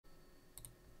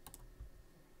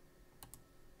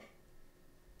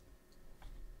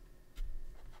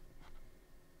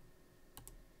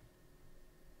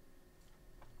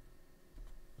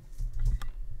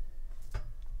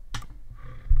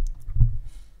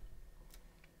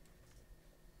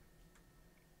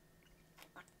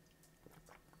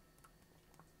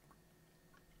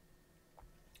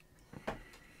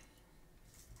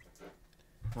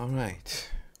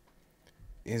Alright.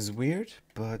 Is weird,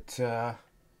 but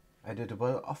I did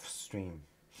well off stream.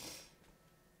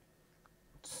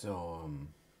 So,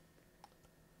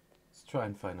 let's try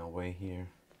and find our way here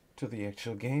to the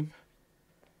actual game.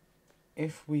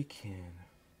 If we can.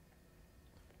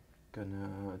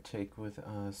 Gonna take with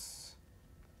us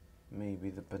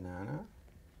maybe the banana.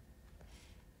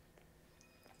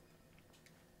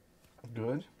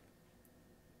 Good.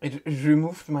 It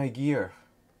removed my gear.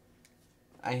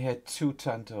 I had 2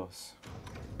 Tantos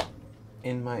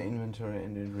in my inventory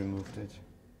and it removed it.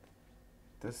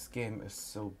 This game is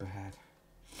so bad.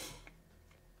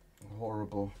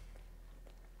 Horrible.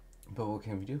 But what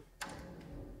can we do?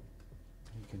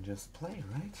 We can just play,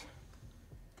 right?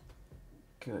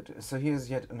 Good. So here's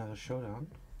yet another showdown.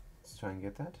 Let's try and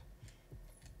get that.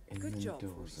 Good job,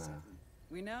 47.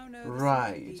 We now know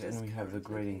right, and we have the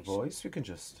grading voice. We can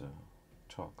just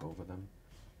talk over them.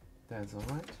 That's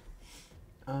alright.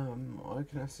 What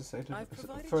can I say to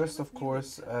first, of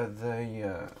course,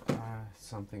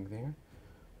 something there.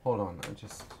 Hold on, I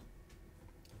just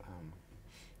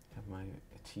have my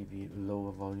TV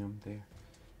lower volume there.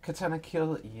 Katana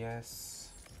kill,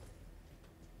 yes.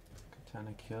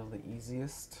 Katana kill, the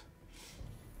easiest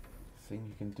thing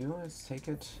you can do is take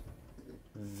it,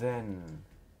 then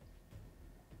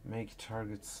make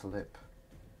target slip.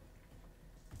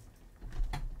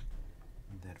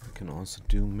 That we can also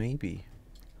do, maybe.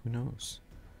 Who knows?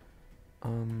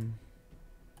 The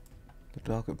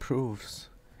dog approves.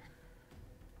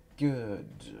 Good.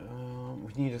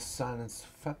 We need a silenced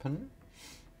weapon.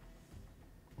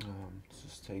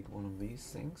 Just take one of these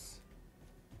things.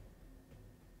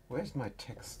 Where's my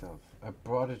tech stuff? I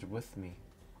brought it with me.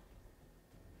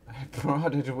 I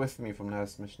brought it with me from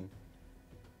last mission.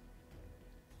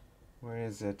 Where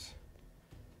is it?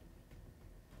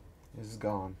 It's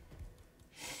gone.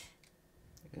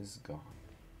 It's gone.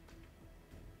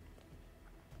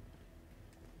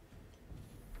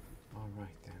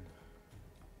 Alright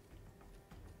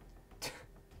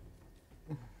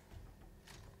then.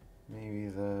 Maybe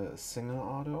the single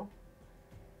auto?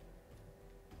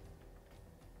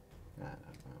 I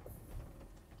don't know.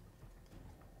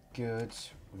 Good.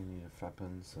 We need a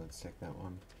weapon, so let's take that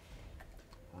one.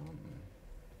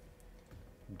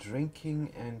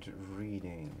 Drinking and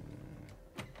reading.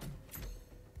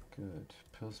 Good.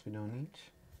 Pills we don't need.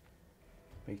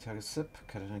 Big target sip,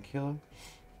 cut it and kill.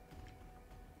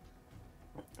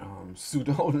 Suit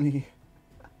only.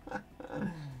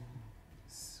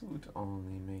 Suit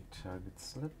only, make target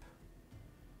slip.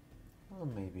 Well,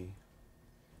 maybe.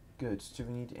 Good. Do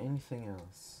we need anything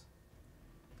else?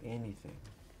 Anything.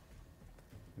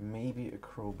 Maybe a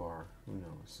crowbar. Who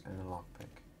knows? And a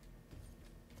lockpick.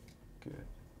 Good.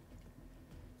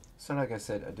 So like I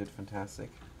said, I did fantastic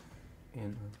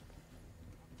in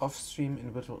off stream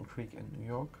in Whittle Creek in New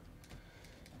York.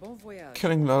 Bon voyage.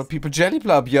 Killing a lot of people. Jelly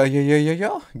Blob, yeah.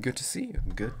 Good to see you.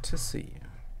 Good to see you.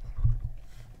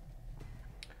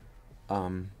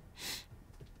 I'm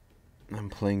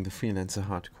playing the Freelancer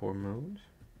Hardcore mode,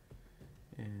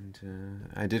 and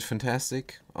I did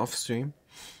fantastic off stream.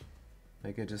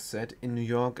 Like I just said, in New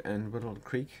York and Whittle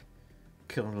Creek,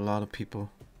 killed a lot of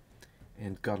people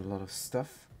and got a lot of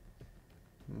stuff.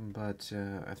 But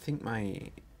I think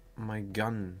my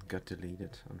gun got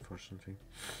deleted, unfortunately.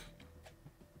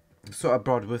 So I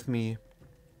brought with me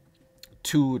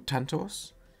 2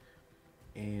 Tantos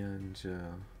and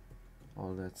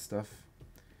all that stuff,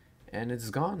 and it's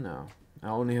gone now. I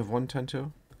only have 1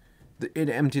 Tanto. It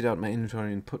emptied out my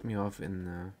inventory and put me off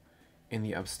in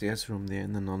the upstairs room there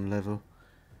in the non-level.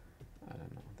 I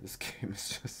don't know. This game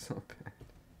is just so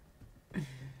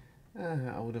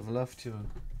bad. I would have loved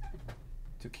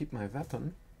to keep my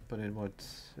weapon, but it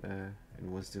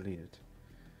was deleted.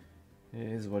 It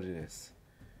is what it is.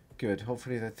 Good.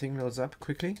 Hopefully that thing loads up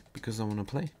quickly, because I want to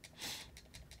play.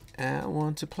 I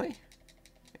want to play.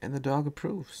 And the dog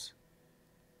approves.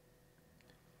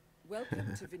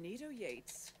 Welcome to Veneto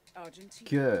Yates, Argentina.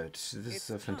 Good. This is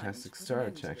a fantastic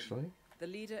start, actually. The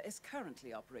leader is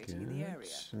currently operating in the area.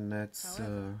 Let's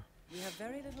However, we have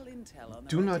very little intel on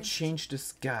do not change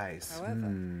disguise.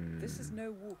 However, this is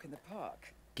no walk in the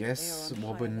park. Guess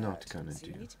what we're not gonna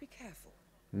do. You need to be careful.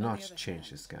 Not change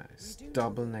disguise.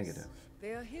 Double negative.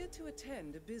 They are here to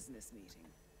attend a business meeting.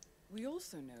 We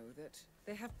also know that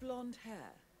they have blonde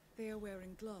hair. They are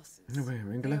wearing glasses.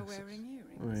 Wearing They glasses. are wearing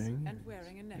earrings. And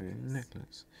wearing a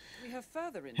necklace. We have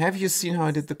further Have you seen how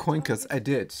I did the coin cuts? cuts? I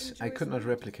did. I could not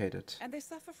replicate it. And they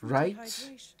suffer from Right,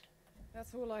 dehydration.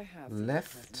 That's all I have.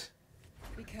 left,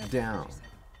 Be careful, down. 47.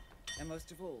 And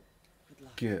most of all, good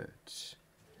luck. Good.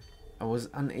 I was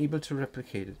unable to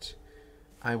replicate it.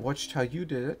 I watched how you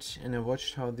did it, and I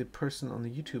watched how the person on the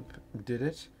YouTube did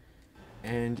it,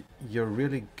 and you're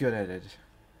really good at it.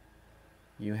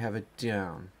 You have it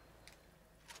down.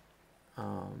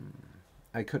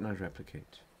 I could not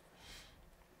replicate.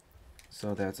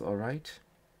 So that's alright.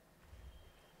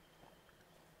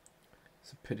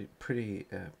 It's a pretty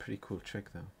cool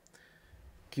trick though.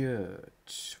 Good.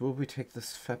 Will we take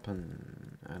this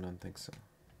weapon? I don't think so.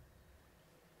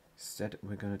 Instead,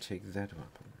 we're gonna take that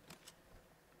weapon.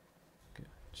 Good.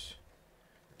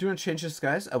 Do not change the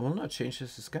disguise. I will not change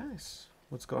this disguise.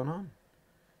 What's going on?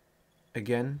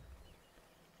 Again,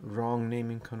 wrong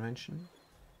naming convention.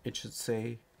 It should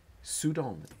say suit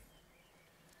only.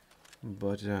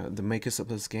 But the makers of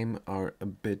this game are a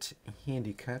bit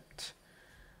handicapped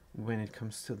when it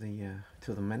comes to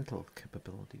the mental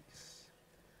capabilities.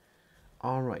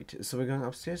 Alright, so we're going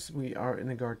upstairs. We are in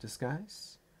a guard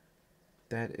disguise.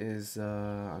 That is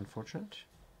unfortunate.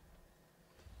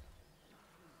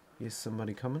 Here's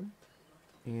somebody coming.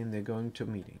 And they're going to a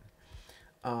meeting.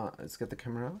 Let's get the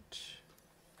camera out.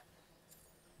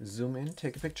 Zoom in,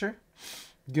 take a picture.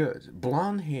 Good.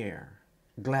 Blonde hair.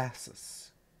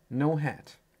 Glasses. No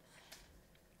hat.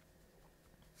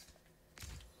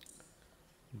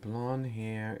 Blonde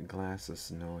hair, glasses,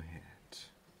 no hat.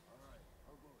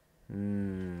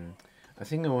 I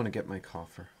think I want to get my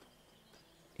coffer.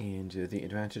 And the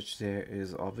advantage there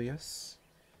is obvious.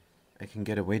 I can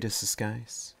get away this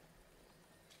disguise.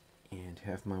 And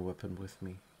have my weapon with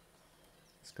me.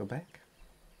 Let's go back.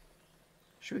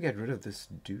 Should we get rid of this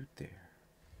dude there?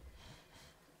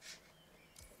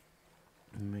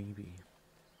 Maybe.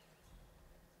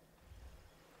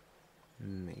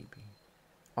 Maybe.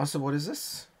 Also, what is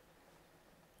this?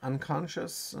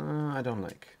 Unconscious? I don't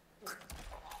like.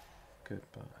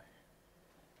 Goodbye.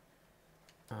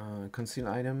 Conceal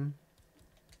item.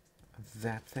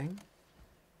 That thing.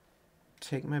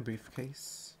 Take my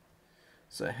briefcase.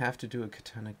 So I have to do a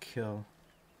katana kill.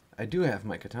 I do have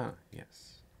my katana,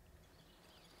 yes.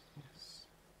 Yes.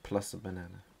 Plus a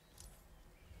banana.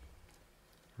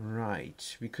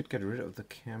 Right. We could get rid of the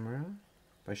camera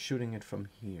by shooting it from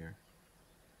here.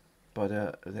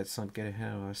 But let's not get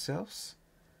ahead of ourselves.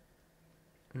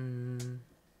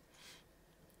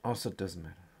 Also, it doesn't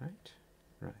matter, right?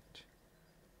 Right.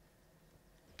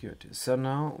 Good. So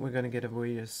now we're gonna get a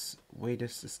waiter's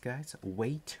disguise.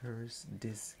 Waiter's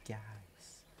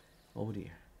disguise. Oh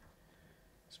dear.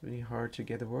 It's really hard to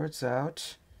get the words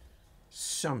out.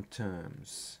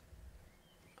 Sometimes.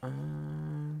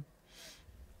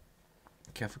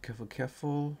 Careful, careful,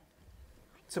 careful.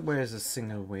 So where's a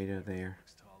single waiter there?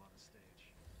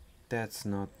 That's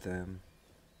not them.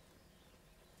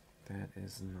 That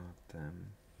is not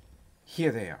them.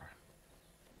 Here they are.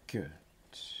 Good.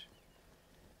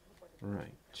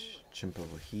 Right. Jump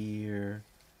over here.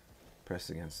 Press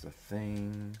against the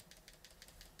thing.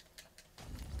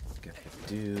 Get the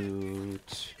dude.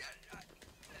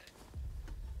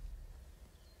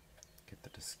 Get the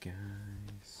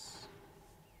disguise.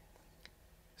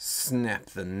 Snap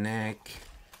the neck.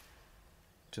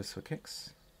 Just for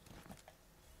kicks.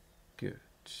 Good.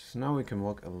 So now we can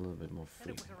walk a little bit more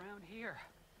freely. It was around here.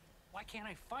 Why can't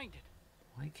I find it?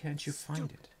 Why can't you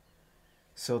find it?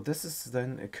 So this is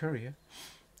then a courier,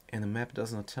 and the map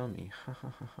does not tell me. Ha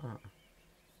ha ha ha.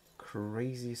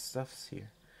 Crazy stuff's here.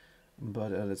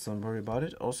 But let's not worry about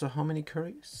it. Also, how many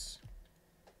couriers?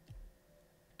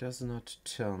 Does not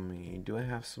tell me. Do I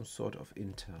have some sort of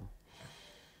intel?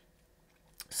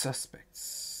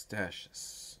 Suspects,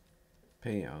 stashes,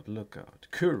 payout, lookout,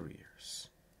 couriers.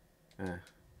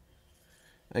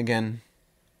 Again,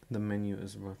 the menu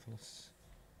is worthless.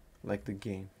 Like the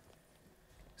game.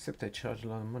 Except they charge a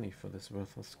lot of money for this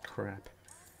worthless crap.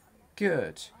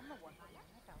 Good.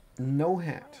 No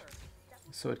hat.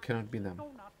 So it cannot be them.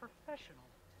 So not professional.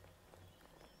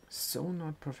 So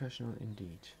not professional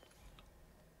indeed.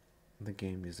 The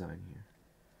game design here.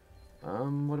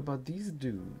 What about these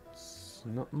dudes?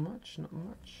 Not much, not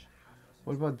much.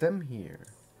 What about them here?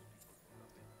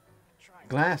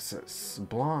 Glasses,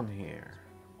 blonde hair.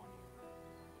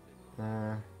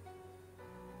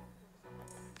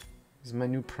 This is my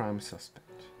new prime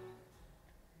suspect.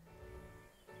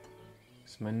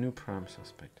 This is my new prime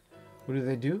suspect.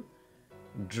 What do?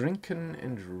 Drinking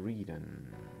and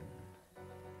reading.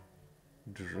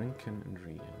 Drinking and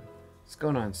reading. Let's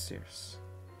go downstairs.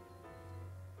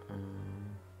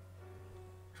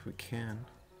 If we can.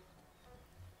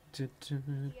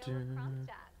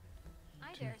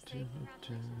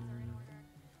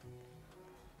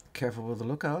 Careful with the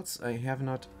lookouts. I have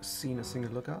not seen a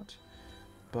single lookout.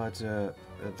 But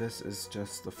this is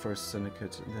just the first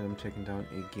syndicate that I'm taking down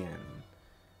again.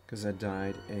 Because I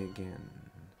died again.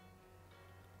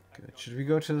 Good. Should we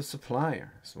go to the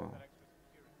supplier as well?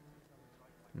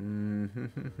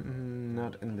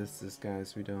 Not in this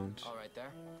disguise, we don't. All right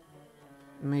there.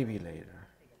 Maybe later.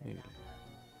 Maybe later.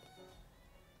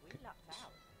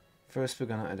 First, we're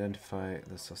gonna identify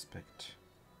the suspect.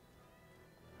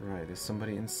 Right, there's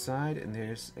somebody inside, and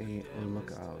there's a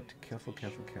lookout. Careful,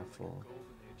 careful, careful.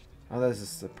 Oh, this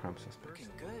is the prime suspect. Looking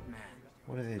good, man.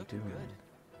 What are they Looking doing? good.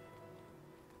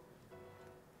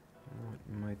 What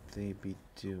might they be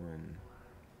doing?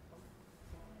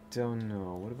 Don't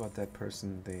know. What about that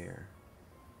person there?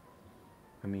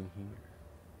 I mean here.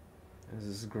 This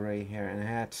is gray hair and a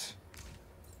hat.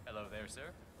 Hello there,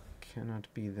 sir. Cannot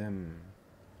be them.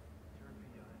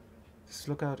 This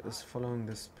lookout is following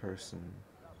this person.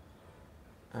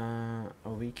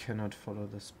 We cannot follow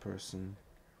this person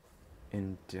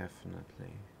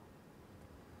indefinitely.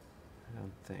 I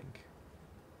don't think.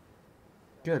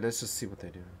 Good, let's just see what they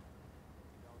do.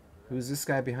 Who's this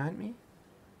guy behind me?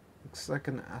 Looks like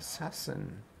an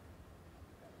assassin.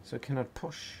 So I cannot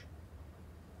push.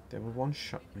 They will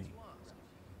one-shot me.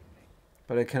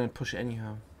 But I cannot push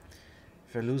anyhow.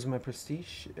 If I lose my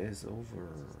prestige, it's over.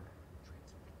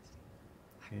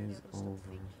 It's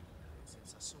over.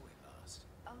 Since I saw it last.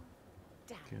 Oh,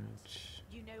 damn. Good.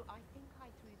 You know, I think I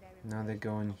threw their Now they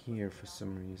go in here for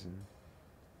some reason.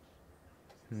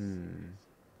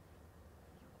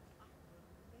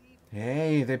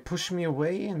 Hey, they push me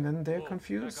away and then they're Whoa,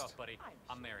 confused. Back off, buddy.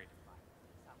 I'm married.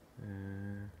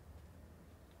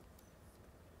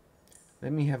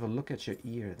 Let me have a look at your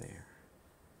ear there.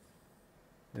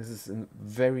 This is a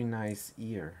very nice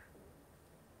ear.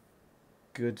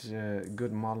 Good,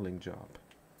 good modeling job.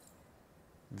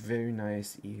 Very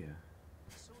nice ear.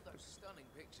 I saw those stunning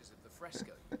pictures of the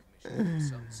fresco you commissioned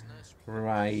for Son's nursery.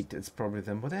 Right, it's probably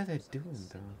them. What are they doing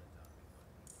though?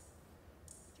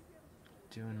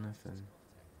 Doing nothing.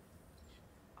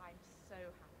 I'm so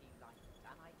happy you like it,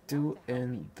 and I'd love to help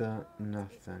Doing you. the It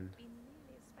nothing. would be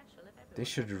nearly as special if They everyone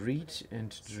should had read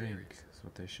and drink. That's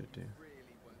what they should do.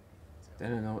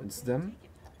 Then I know it's them.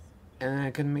 taken us. And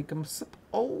I can make them sip.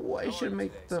 Oh, I should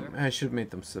make them. I should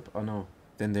make them sip. Oh no.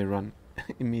 Then they run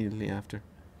immediately after.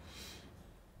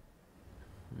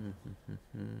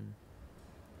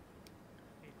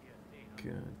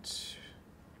 Good.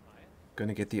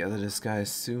 Gonna get the other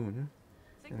disguise soon.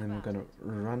 Think And then we're about gonna it.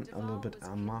 run a Duval little bit was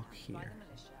amok kidnapped by here. the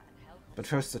militia and held But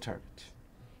first the target.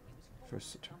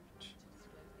 First the target.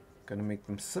 Gonna make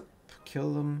them sip,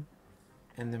 kill them,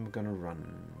 and then we're gonna run.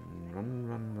 Run,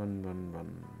 run, run, run,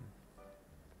 run.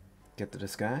 Get the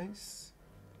disguise,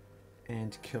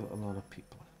 and kill a lot of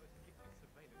people.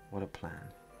 What a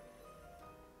plan.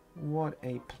 What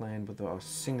a plan with our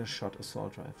single-shot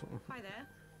assault rifle. Hi there.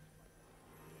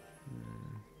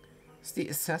 Is the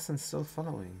assassin still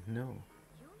following? No.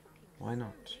 You're looking Why so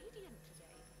not? radiant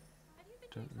today. Have you been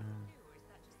Don't doing know. something new, or is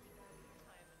that just the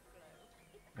early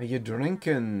retirement glow? Are you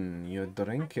drinking? You're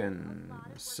drinking.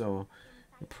 So,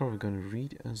 you're probably gonna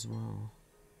read as well.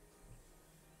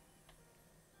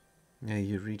 Yeah,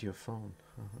 you read your phone.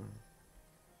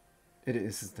 It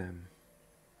is them.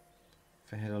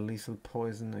 If I had a lethal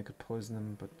poison, I could poison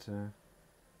them, but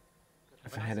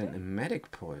if I had an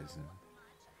emetic poison,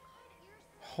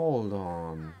 hold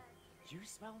on, You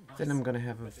smell nice. then I'm gonna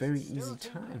have a very easy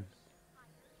time.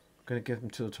 I'm gonna get them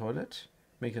to the toilet,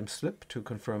 make them slip to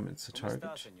confirm it's a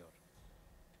target.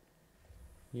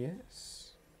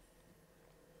 Yes.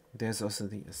 There's also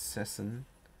the assassin,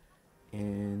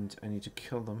 and I need to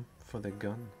kill them for their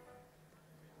gun.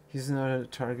 He's not a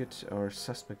target, or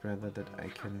suspect rather, that I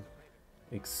can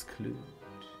exclude,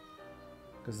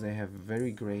 because they have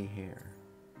very gray hair.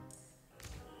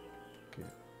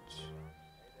 Good.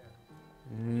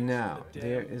 Now,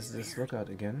 there is this lookout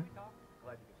again.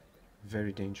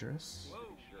 Very dangerous.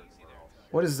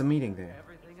 What is the meeting there?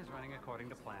 Everything is running according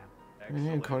to plan.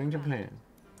 According to plan.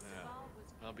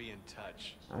 I'll be in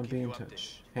touch. I'll Keep be you in updated.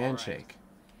 touch. Handshake.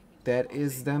 That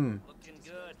is them. Looking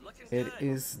good. Looking It good.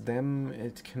 is them.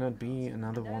 It cannot be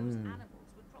another one.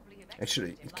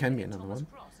 Actually, it can be another one.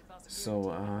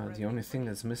 So the only thing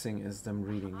that's missing is them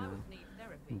reading now.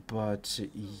 But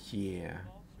yeah,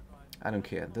 I don't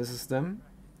care. This is them.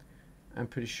 I'm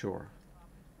pretty sure.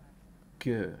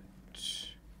 Good.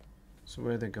 So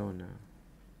where are they going now?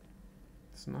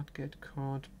 Let's not get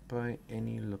caught by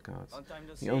any lookouts. Long time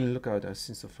no The see. only lookout I've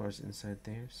seen so far is inside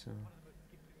there, so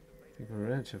I think we're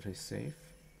relatively safe.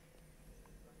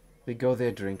 We go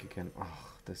there, drink again. Oh,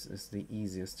 this is the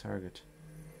easiest target.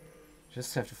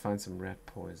 Just have to find some rat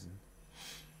poison.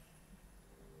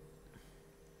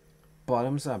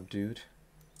 Bottoms up, dude.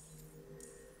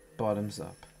 Bottoms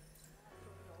up.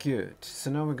 Good.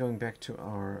 So now we're going back to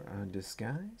our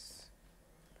disguise.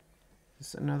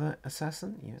 Is another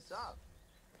assassin? Yes.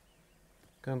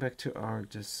 Going back to our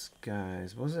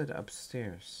disguise. Was it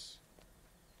upstairs?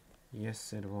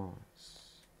 Yes, it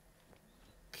was.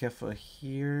 Careful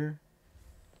here.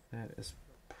 That is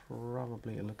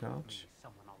probably a lookout. Maybe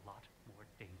someone a lot more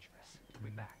dangerous.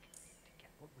 We'll be back to get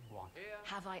what we want.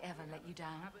 Have I ever let you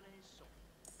down?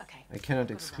 Okay. I cannot I've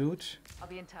gotta exclude. run. I'll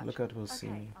be in touch. Lookout will see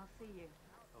Okay, me. I'll see you.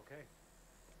 Okay.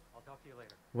 I'll talk to you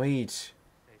later. Wait. Stay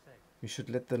safe. We should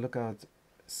let the lookout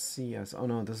see us. Oh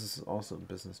no, this is also a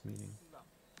business meeting.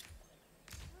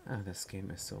 Ah, this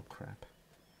game is so crap.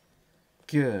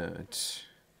 Good.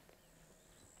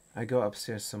 I go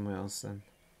upstairs somewhere else then.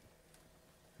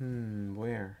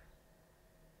 Where?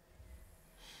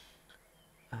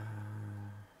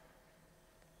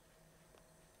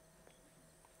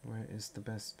 Where is the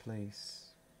best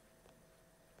place?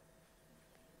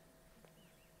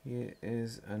 Here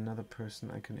is another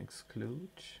person I can exclude.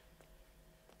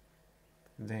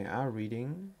 They are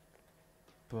reading,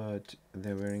 but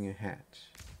they're wearing a hat,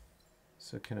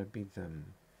 so it cannot be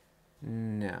them.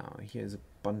 Now, here's a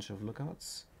bunch of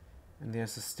lookouts, and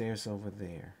there's the stairs over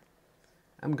there.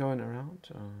 I'm going around.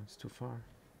 Oh, it's too far.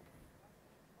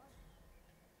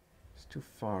 It's too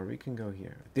far. We can go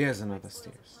here. There's another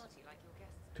stairs.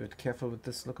 Good. Careful with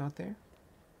this lookout there.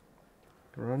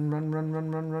 Run, run, run,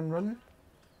 run, run, run, run.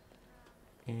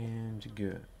 And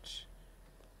good.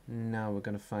 Now we're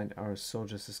gonna find our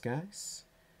soldier's disguise,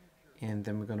 and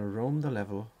then we're gonna roam the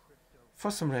level for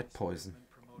some red poison.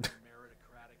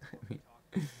 I mean,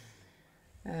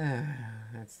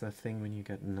 that's the thing when you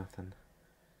get nothing.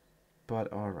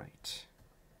 But alright.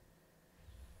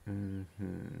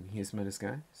 Here's my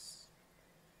disguise.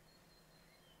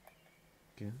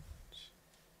 Good.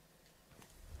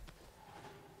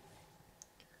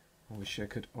 I wish I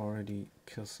could already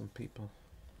kill some people.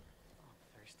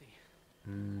 Thirsty.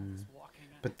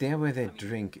 But there where they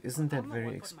drink, isn't that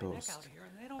very exposed?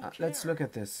 Let's look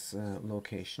at this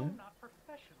location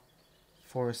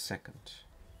for a second.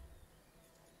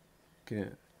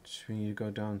 Good. We need to go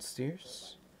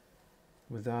downstairs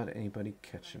without anybody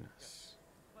catching us.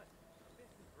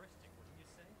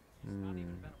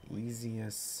 Easier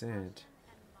said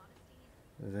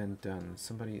than done.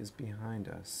 Somebody is behind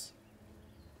us.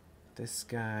 This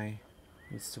guy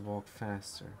needs to walk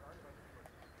faster.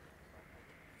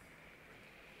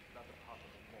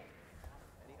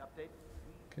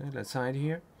 Good, let's hide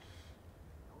here.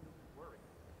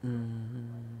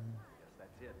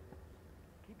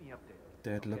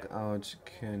 That lookout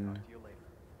can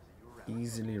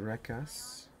easily wreck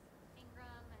us.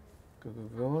 Go, go,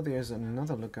 go. There's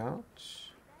another lookout.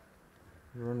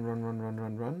 Run, run, run, run,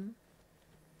 run, run.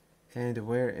 And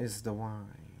where is the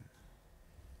wine?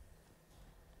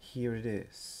 Here it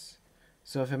is.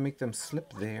 So if I make them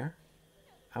slip there,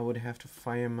 I would have to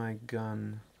fire my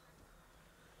gun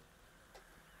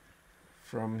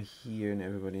from here, and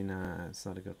everybody, nah, it's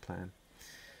not a good plan.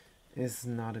 It's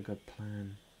not a good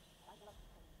plan.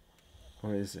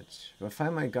 Or is it? If I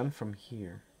fire my gun from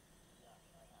here.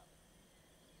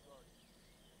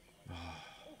 I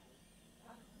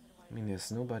mean,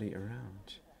 there's nobody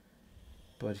around.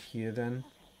 But here then?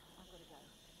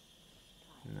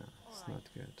 No, it's not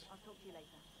good.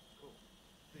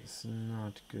 It's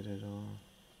not good at all.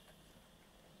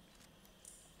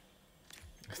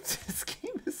 This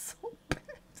game is so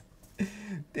bad.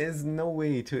 There's no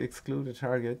way to exclude a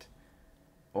target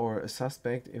or a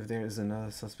suspect if there is another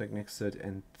suspect next to it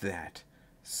and that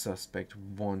suspect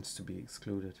wants to be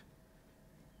excluded.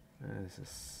 This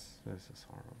is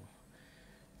horrible.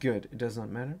 Good, it does not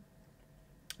matter.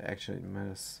 Actually, it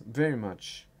matters very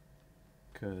much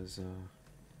because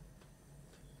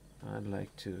I'd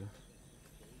like to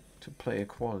play a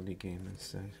quality game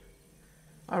instead.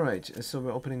 Alright, so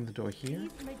we're opening the door here.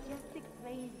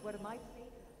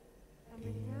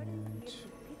 And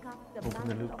open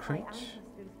the loot crate.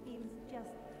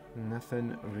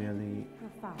 Nothing really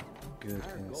good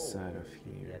inside of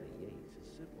here.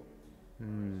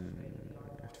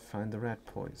 I have to find the rat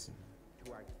poison.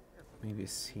 Maybe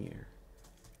it's here.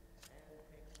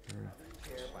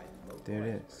 Right. There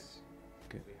it is.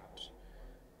 Good.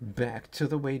 Back to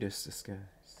the waiter's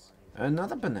disguise.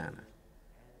 Another banana.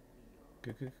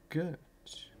 Good, good, good.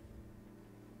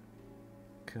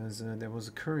 Because there was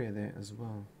a courier there as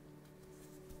well.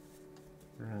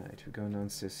 Right, we're going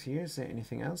downstairs here. Is there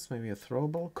anything else? Maybe a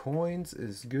throwable? Coins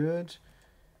is good.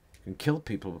 You can kill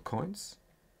people with coins.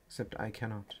 Except I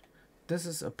cannot. This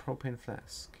is a propane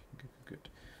flask. Good, good, good.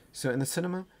 So in the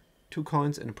cinema, 2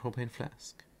 coins and a propane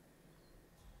flask.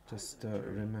 Just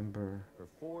remember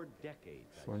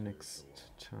for next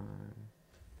time.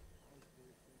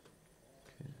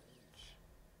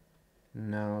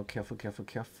 Now, careful, careful,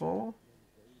 careful.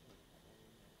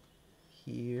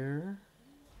 Here.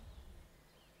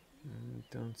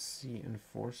 Don't see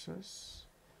enforcers.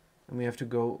 And we have to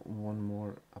go one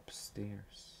more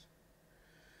upstairs.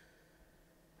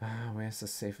 Where's the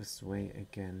safest way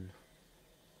again?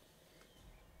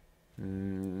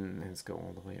 Let's go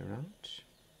all the way around.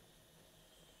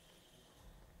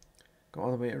 Go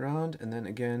all the way around, and then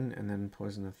again, and then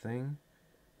poison the thing.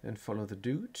 Then follow the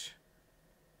dude.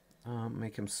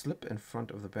 Make him slip in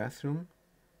front of the bathroom.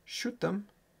 Shoot them.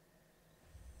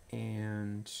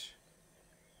 And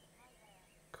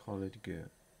call it good.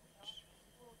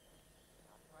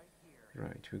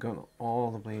 Right, we're going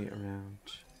all the way around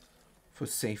for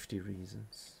safety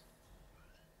reasons.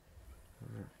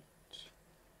 Right.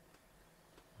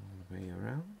 All the way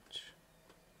around.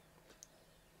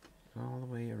 All the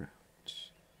way around.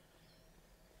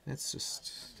 That's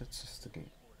just the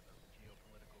game.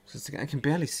 I can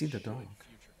barely see the dog.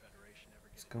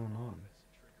 What's going on?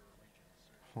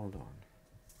 Hold on.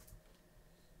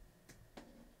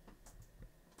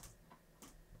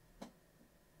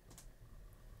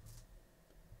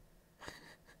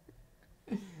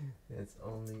 It's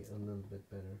only a little bit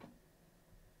better.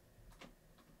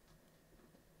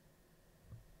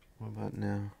 What about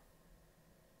now?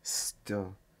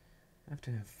 Still, I have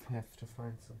to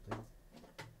find something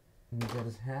that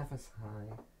is half as high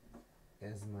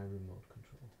as my remote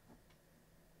control.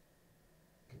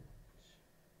 Good.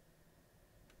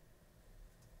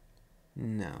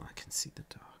 Now I can see the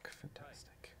dog.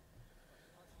 Fantastic.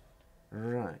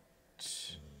 Right.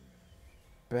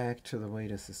 Back to the way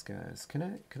this is, guys. Can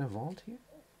I vault here?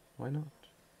 Why not?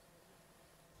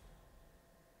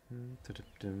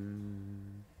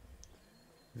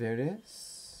 There it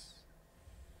is.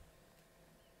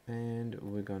 And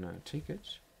we're gonna take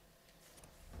it.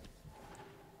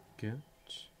 Good.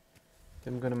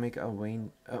 Then we're gonna make our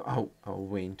way our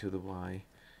way to the Y.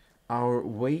 Our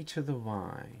way to the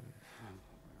wine.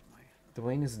 The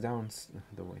wine is down.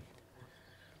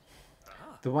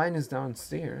 The wine is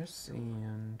downstairs,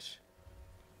 and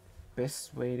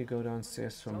best way to go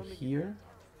downstairs from here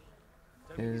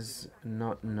is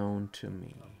not known to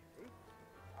me.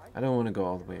 I don't want to go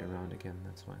all the way around again,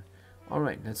 that's why.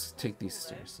 Alright, let's take these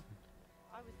stairs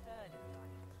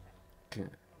then.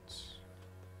 Good.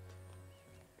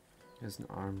 There's an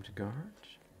armed guard.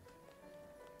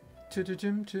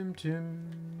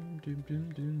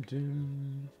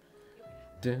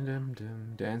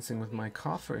 Dancing with my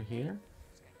coffer here.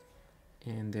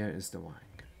 And there is the wine.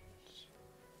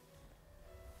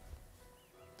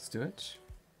 Let's do it.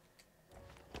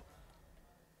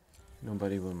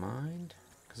 Nobody will mind,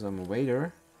 because I'm a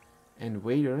waiter. And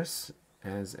waiters,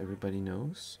 as everybody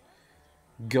knows,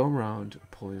 go around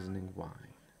poisoning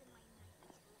wine.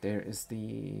 There is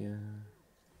the...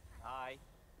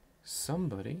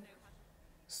 somebody.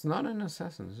 It's not an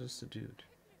assassin, it's just a dude.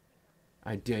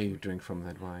 I dare you drink from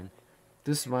that wine.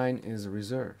 This wine is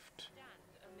reserved.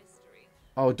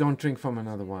 Oh, don't drink from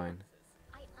another wine.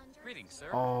 Greetings, sir.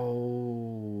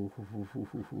 Oh.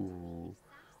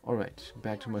 Alright,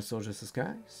 back to my soldier's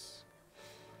disguise.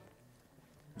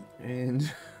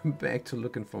 And back to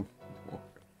looking for more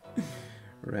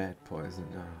rat poison.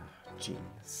 Ah,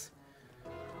 genius.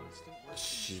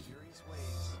 Gee.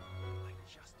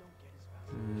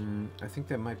 I think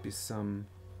there might be some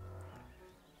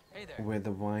where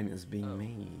the wine is being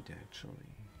made,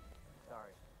 actually.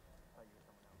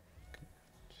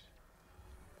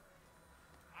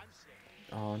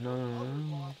 Oh,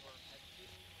 no.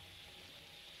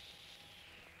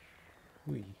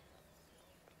 Whee.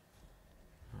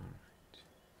 Alright.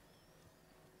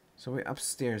 So we're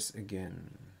upstairs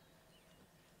again.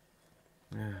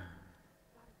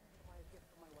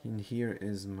 And here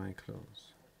is my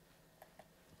clothes.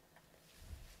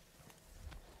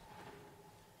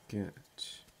 Good.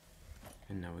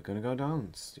 And now we're gonna go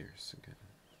downstairs again.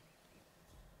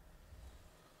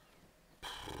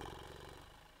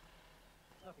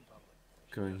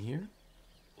 Going here.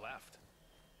 Left.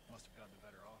 Must have gotten a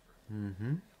better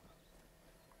offer.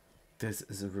 This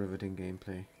is a riveting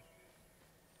gameplay.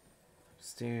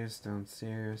 Upstairs,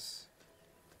 downstairs.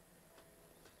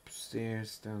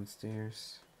 Upstairs,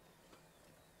 downstairs.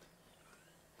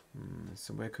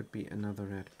 So where could be another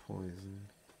rat poison?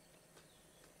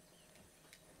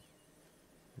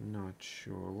 Not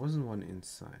sure. Wasn't one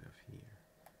inside of here.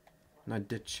 And I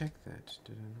did check that,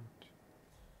 did I not?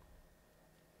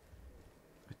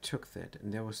 I took that,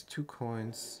 and there was 2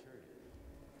 coins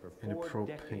and a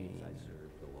propane.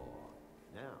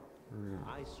 Right.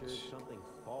 I serve something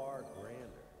far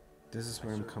grander. This is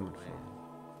where I'm coming from.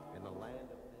 In the land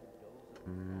of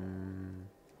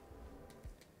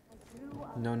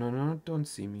No, no, no, don't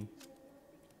see me.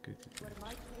 Good, good,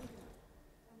 good.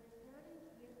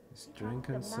 He's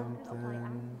drinking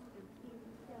something.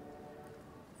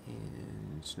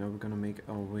 And now we're gonna make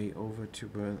our way over to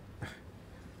where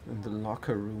the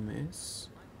locker room is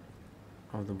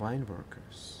of the wine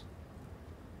workers.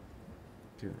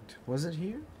 Good. Was it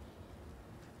here?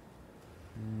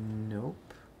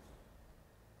 Nope.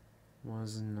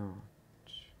 Was not.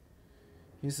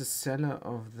 Here's the cellar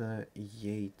of the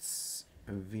Yates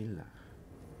Villa.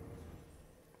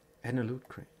 And a loot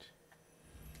crate.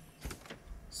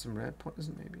 Some rat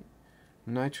poison, maybe?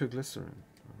 Nitroglycerin.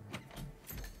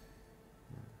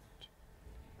 Alright.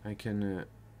 I can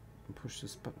push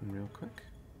this button real quick.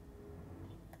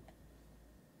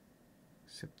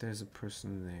 Except there's a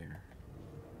person there.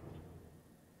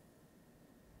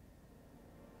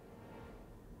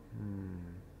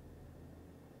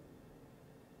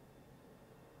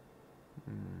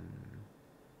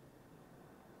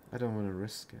 I don't want to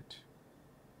risk it.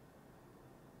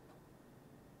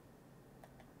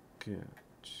 Good.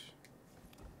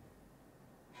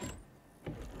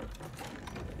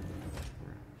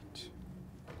 Right.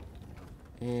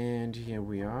 And here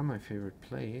we are, my favorite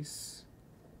place.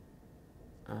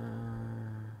 I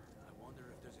wonder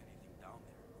if there's anything down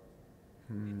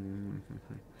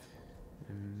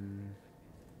there.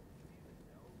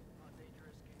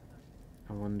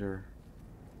 I wonder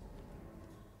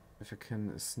if I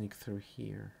can sneak through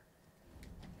here.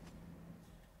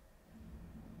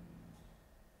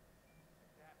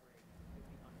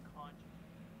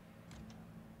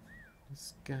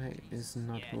 This guy is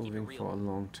not moving for a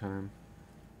long time.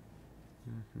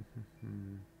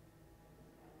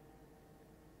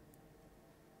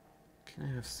 Can I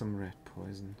have some rat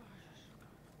poison?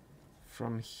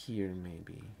 From here,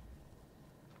 maybe.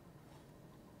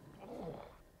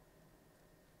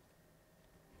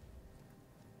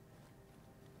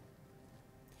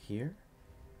 Here?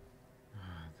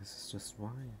 Ah, this is just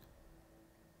wine.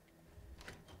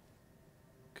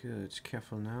 Good,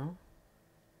 careful now.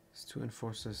 There's two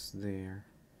enforcers there.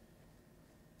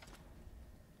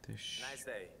 There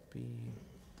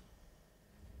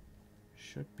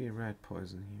should be rat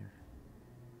poison here.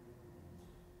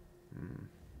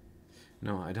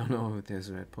 No, I don't know if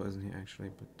there's rat poison here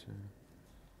actually, but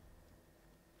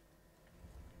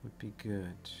would be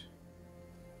good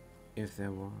if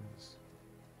there was.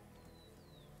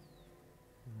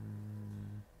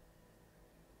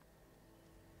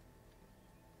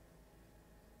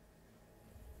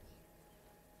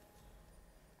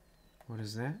 What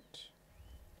is that?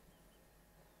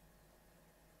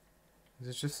 Is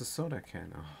it just a soda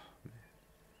can? Oh, man.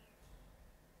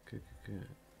 Good, good, good.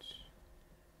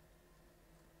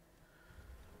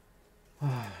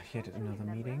 Ah, yet another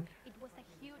meeting. It was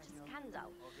a huge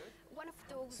scandal. One of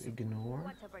those Let's ignore.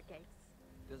 whatever gates.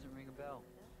 Doesn't ring a bell.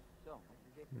 So,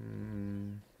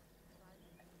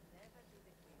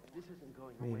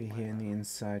 Maybe here in the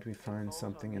inside we find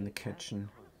something in the kitchen.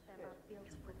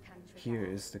 Here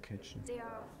is the kitchen. They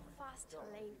are fast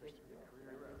labor.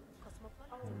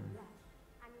 Cosmopolitan.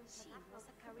 She was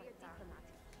a career diplomat.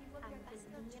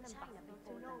 Ambassador to China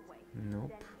before Norway.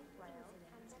 Nope.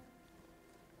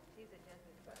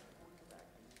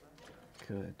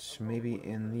 Good. Maybe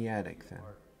in the attic then.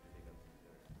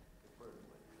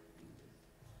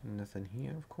 Nothing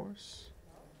here, of course.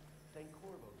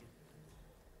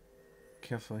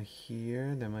 Careful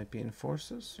here. There might be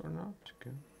enforcers or not.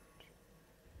 Good.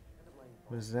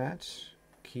 What is that?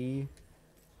 Key.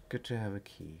 Good to have a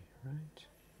key, right?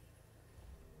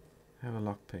 Have a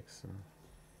lockpick, so.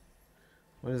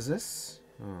 What is this?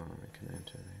 Oh, I can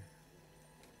enter there.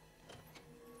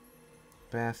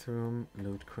 Bathroom,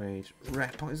 loot crate,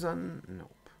 rat poison?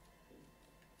 Nope.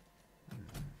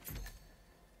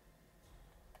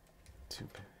 Too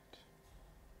bad.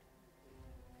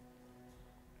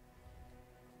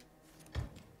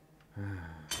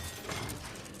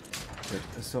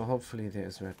 Good. So hopefully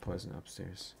there's rat poison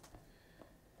upstairs.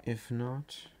 If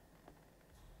not,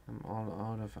 I'm all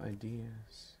out of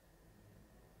ideas.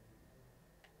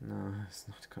 No, it's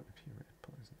not gonna be rat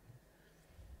poison.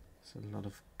 It's a lot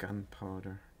of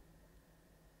gunpowder.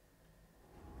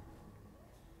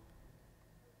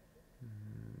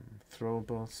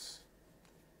 Throwables.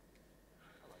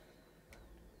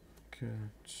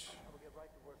 Good.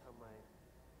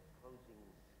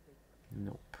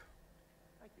 Nope.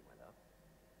 Thank you, my love.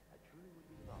 I truly would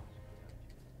be lost without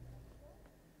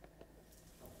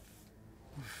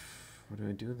you. What do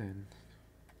I do then?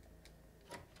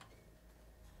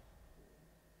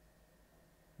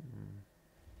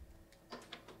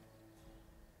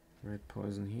 Red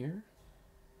poison here.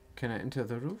 Can I enter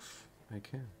the roof? I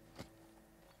can.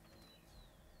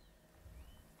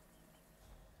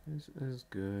 This is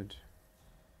good.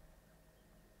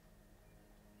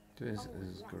 This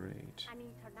is great. An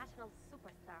international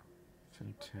superstar.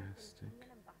 Fantastic.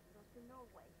 Union ambassador to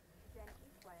Norway, then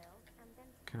Israel, and then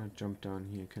Can I jump down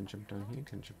here? Can I jump down here?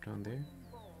 Can I jump down there?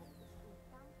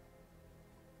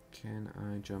 Can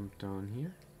I jump down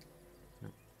here? No.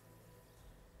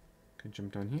 Can I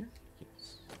jump down here?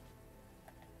 Yes.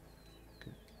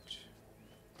 Good.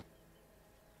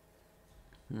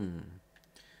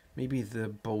 Maybe the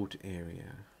boat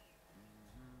area.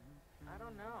 I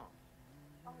don't know.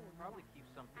 Probably keep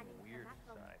something weird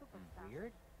inside.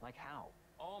 Weird? Like how?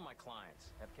 All my clients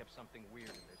have kept something weird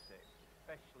in their safe,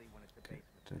 especially when it's a basement.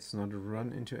 Let's not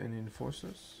run into any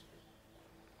enforcers.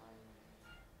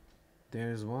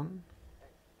 There's one.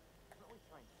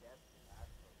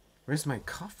 Where's my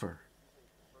coffer?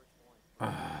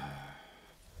 Ah,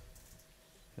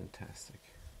 fantastic.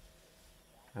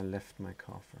 I left my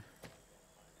coffer.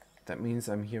 That means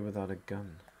I'm here without a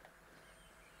gun.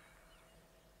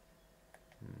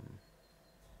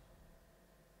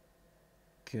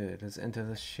 Good, let's enter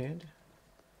the shed.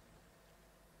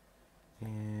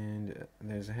 And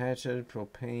there's a hatchet,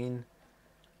 propane,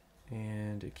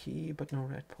 and a key, but no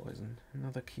rat poison.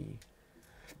 Another key.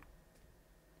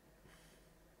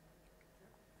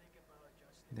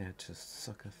 That just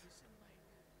sucketh.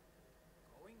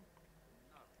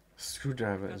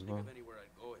 Screwdriver as well.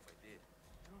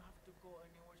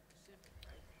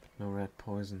 No rat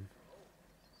poison.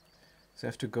 So I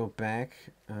have to go back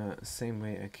same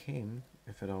way I came,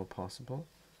 if at all possible.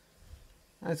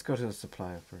 Let's go to the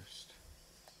supplier first.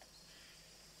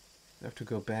 I have to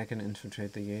go back and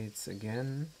infiltrate the gates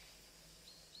again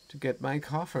to get my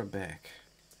coffer back.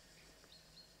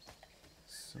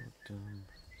 So dumb.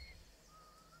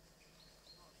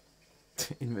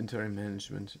 Inventory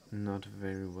management not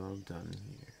very well done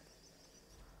here.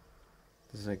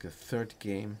 This is like the third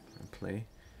game I play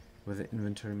where the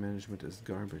inventory management is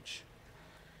garbage.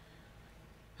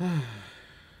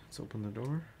 Let's open the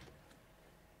door.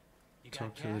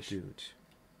 Talk to the dude.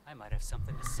 I might have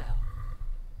something to sell.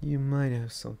 You might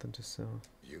have something to sell.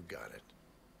 You got it.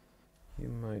 You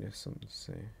might have something to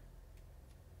say.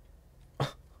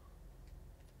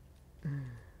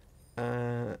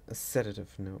 A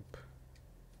sedative, nope.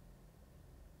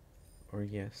 Or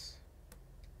yes.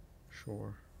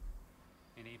 Sure.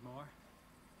 You need more?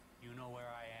 You know where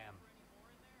I am.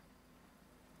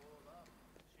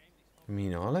 I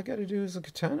mean, all I gotta do is a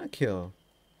katana kill.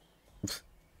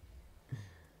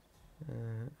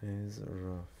 Is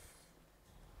rough.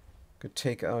 Could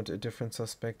take out a different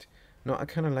suspect. No, I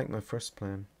kinda like my first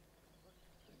plan.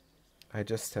 I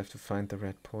just have to find the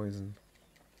rat poison.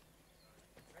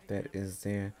 That is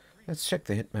there. Let's check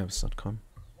the hitmaps.com.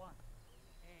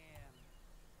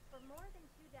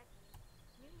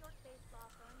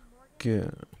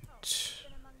 Good.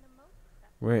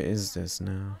 Where is this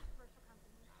now?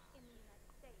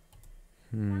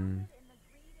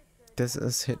 This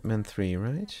is Hitman 3,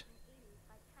 right?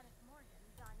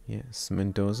 Yes,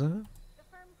 Mendoza.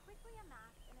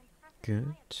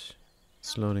 Good.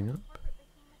 It's loading up.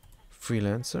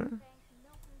 Freelancer.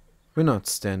 We're not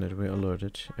standard, we're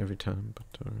alerted every time,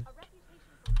 but alright.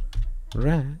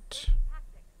 Rat.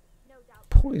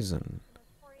 Poison.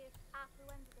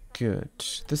 Good.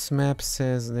 This map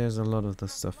says there's a lot of the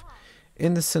stuff.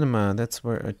 In the cinema, that's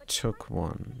where I took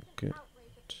one. Good.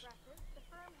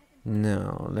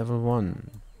 Now, level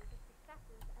 1.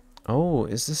 Oh,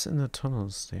 is this in the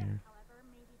tunnels there?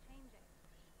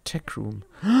 Tech room.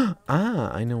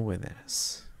 Ah, I know where that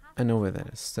is. I know where that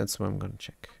is. That's where I'm gonna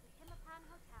check.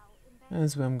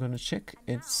 That's where I'm gonna check.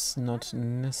 It's not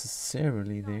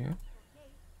necessarily there,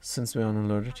 since we're on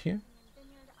alerted here.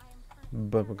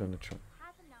 But we're gonna try.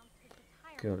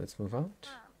 Good, let's move out.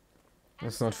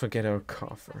 Let's not forget our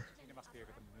coffer.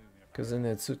 Because in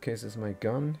that suitcase is my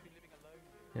gun.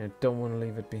 And I don't want to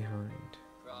leave it behind.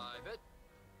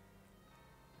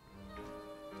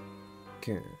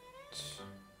 Good.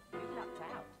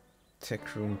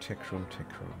 Tech room, tech room, tech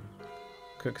room.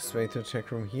 Quickest way to the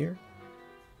tech room here.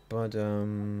 But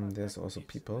there's also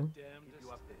people.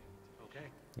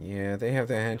 Yeah, they have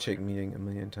their handshake meeting a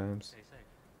million times.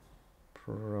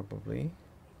 Probably.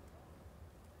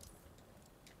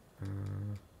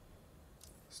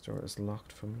 This door is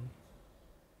locked for me.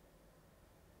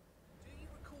 Do you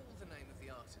recall the name of the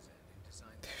artisan who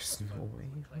designed There's no way.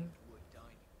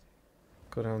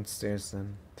 Go downstairs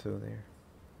then, to there.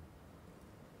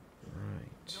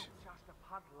 Right. Not just a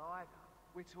puddle either.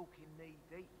 We're talking knee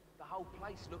deep. The whole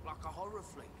place looked like a horror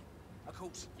flick. Of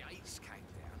course, Yates came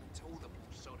down and told them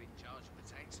all sod in charge of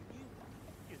attacks and you.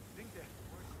 You'd think that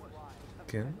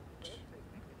Good.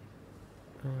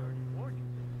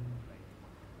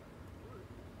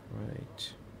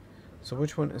 So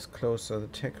which one is closer, the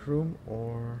tech room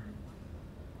or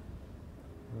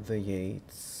the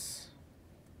Yates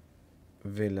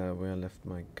villa where I left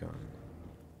my gun?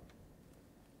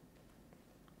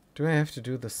 Do I have to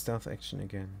do the stealth action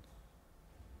again?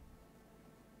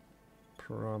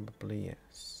 Probably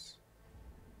yes.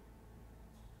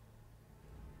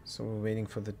 So we're waiting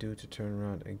for the dude to turn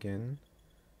around again.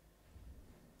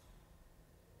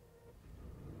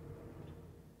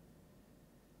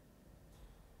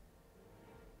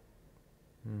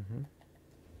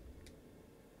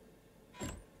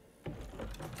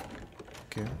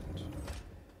 Good.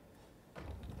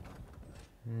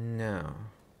 Now,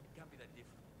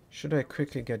 should I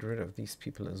quickly get rid of these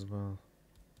people as well?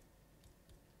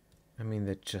 I mean,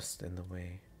 they're just in the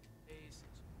way,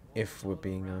 if we're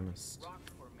being honest.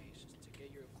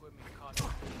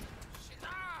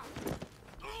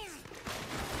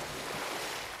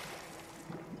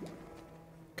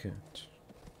 Good.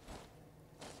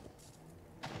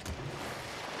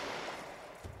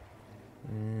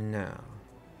 Now,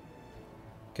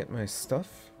 get my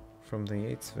stuff from the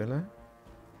Yates villa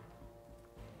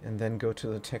and then go to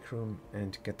the tech room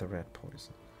and get the rat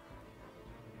poison.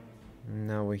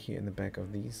 Now we're here in the back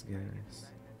of these guys.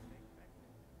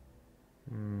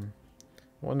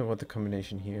 Wonder what the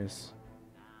combination here is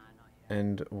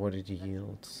and what it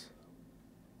yields.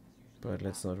 But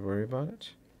let's not worry about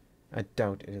it. I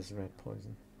doubt it is rat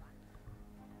poison.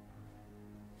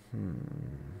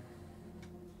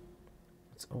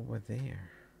 What's over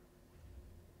there?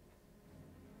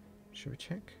 Should we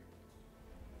check?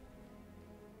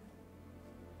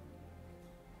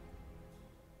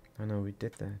 I know we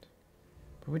did that,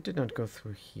 but we did not go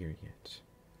through here yet.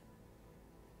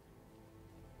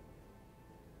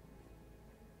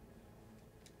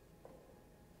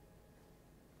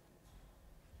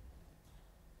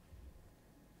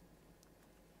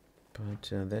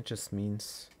 But that just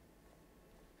means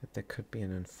that there could be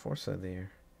an enforcer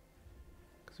there.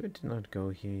 Because we did not go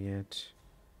here yet.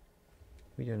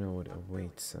 We don't know what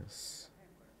awaits us.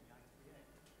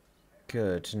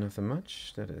 Good, nothing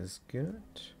much. That is good.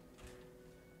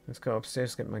 Let's go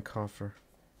upstairs, get my coffer.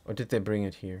 Or did they bring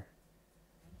it here?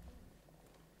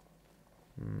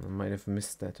 I might have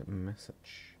missed that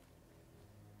message.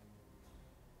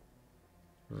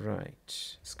 Right,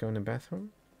 let's go in the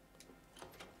bathroom.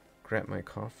 Grab my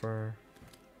coffer.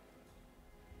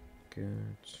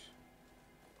 Good.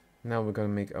 Now we're gonna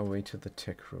make our way to the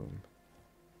tech room.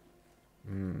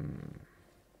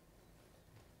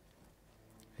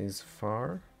 Is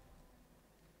far,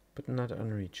 but not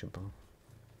unreachable.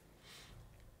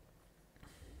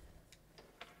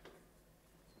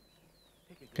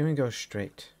 Can we go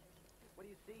straight?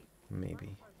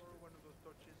 Maybe.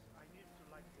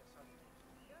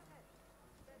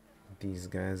 These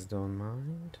guys don't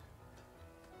mind.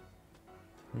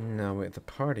 Now we're at the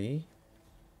party.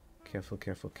 Careful,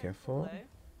 careful, careful. Hello.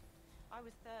 I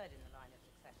was third in the line of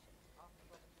succession after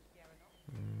Robert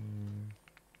and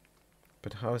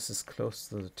But how is this close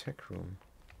to the tech room?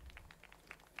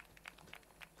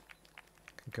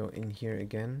 Can go in here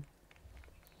again.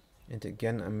 And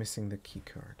again I'm missing the key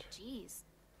card. Jeez.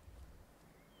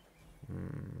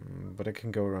 But I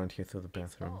can go around here through the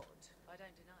bathroom. I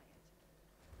don't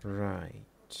deny it.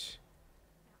 Right.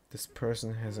 This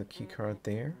person has a key card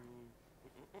there.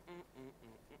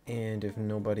 And if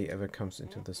nobody ever comes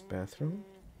into this bathroom,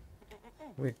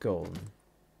 we're golden.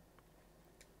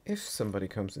 If somebody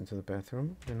comes into the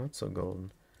bathroom, we're not so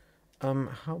golden.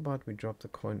 How about we drop the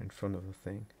coin in front of the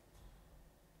thing?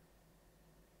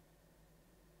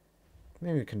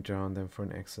 Maybe we can draw on them for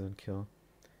an accident kill.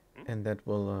 And that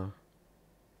will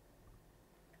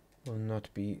not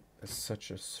be such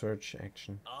a search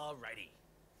action. Alrighty.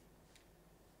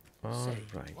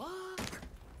 Alright.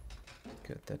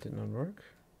 Good, that did not work.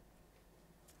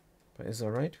 But it's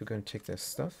alright, we're going to take their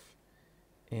stuff.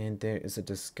 And there is a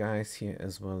disguise here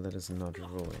as well that is not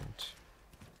ruined.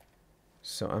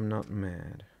 So I'm not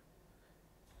mad.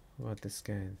 What about this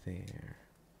guy there?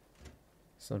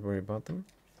 Let's not worry about them.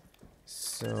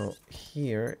 So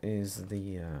here is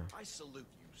the I salute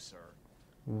you, sir.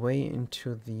 way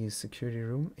into the security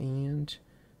room, and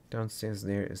downstairs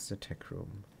there is the tech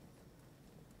room.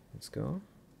 Let's go.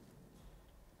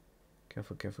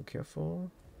 Careful, careful,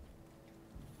 careful.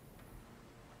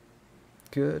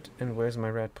 Good. And where's my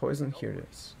rat poison? Here it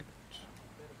is. Good.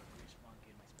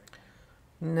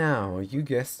 Now, you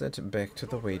guessed it, back to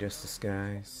the waiter's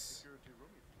disguise.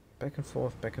 Back and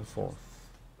forth, back and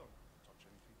forth.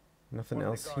 Nothing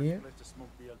else here?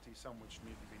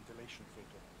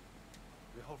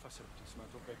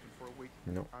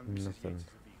 No, nothing.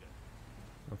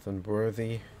 Nothing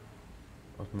worthy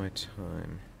of my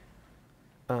time.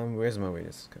 Where's my way,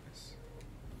 guys?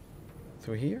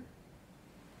 Through here?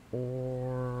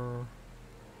 Or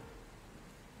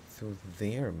through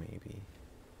there, maybe?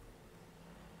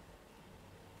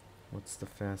 What's the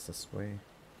fastest way?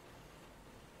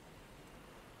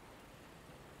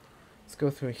 Let's go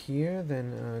through here,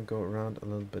 then go around a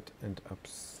little bit and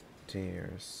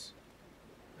upstairs.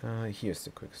 Here's the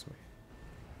quickest way.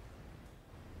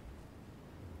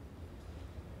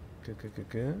 Good, good, good,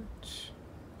 good.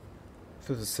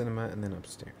 Through the cinema and then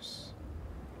upstairs.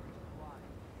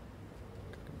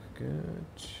 Good, good,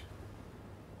 good.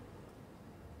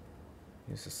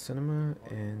 Here's the cinema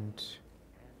and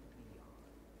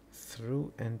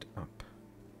through and up.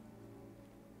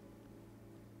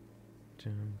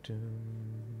 Dum, dum.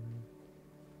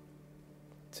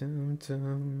 Dum,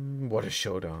 dum. What a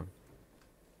showdown.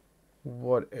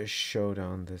 What a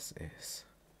showdown this is.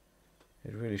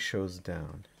 It really shows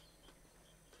down.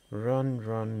 Run,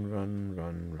 run, run,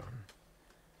 run, run.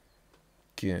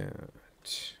 Good.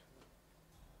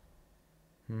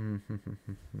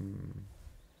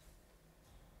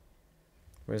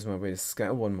 Where's my way to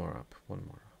sky? One more up. One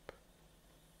more up.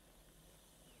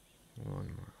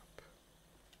 One more up.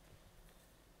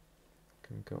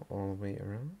 Can go all the way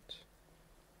around.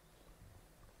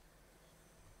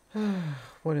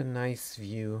 What a nice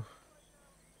view.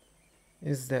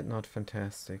 Is that not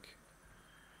fantastic?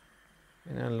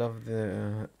 And I love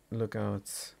the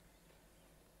lookouts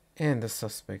and the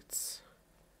suspects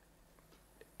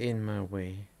in my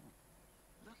way.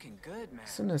 Looking good, man.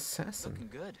 It's an assassin. Looking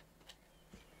good.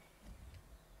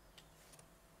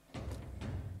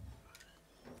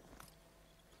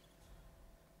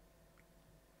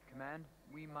 Command,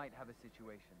 we might have a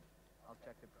situation. I'll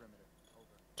check the perimeter. Over.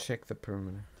 Check the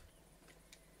perimeter.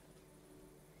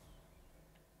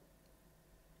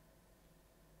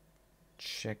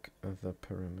 Check the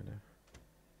perimeter.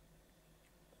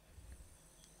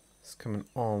 It's coming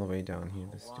all the way down here,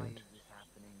 this Why dude. is this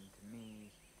happening to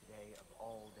me today of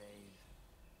all days?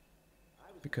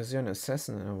 Because you're an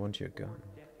assassin and I want your gun.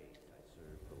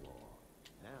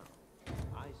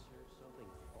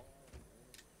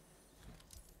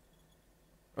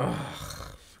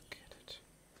 Ugh, forget it.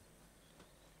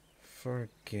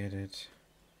 Forget it.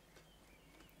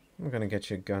 I'm gonna get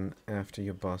your gun after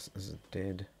your boss is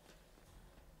dead.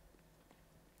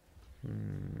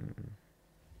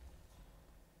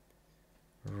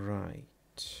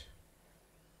 Right.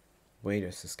 Wait,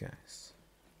 is this, guys?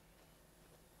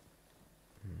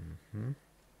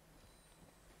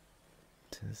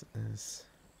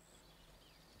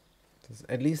 This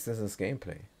at least this is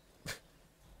gameplay.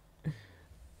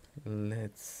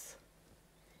 Let's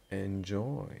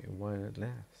enjoy while it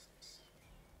lasts.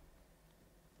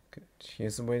 Good.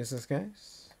 Here's the way this is,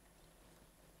 guys.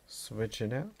 Switch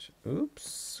it out.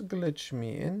 Oops. Glitch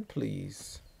me in,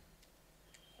 please.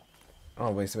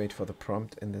 Always wait for the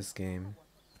prompt in this game.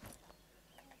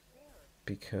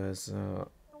 Because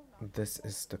this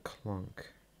is the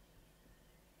clunk.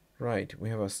 Right, we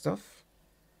have our stuff.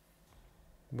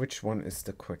 Which one is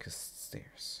the quickest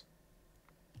stairs?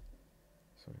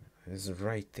 So it's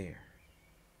right there.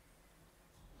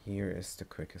 Here is the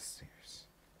quickest stairs.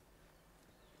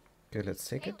 Good, let's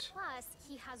take it. Plus,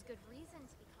 he has good reason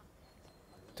to be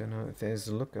confident. Don't know if there's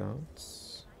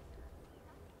lookouts.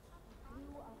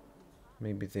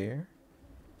 Maybe there.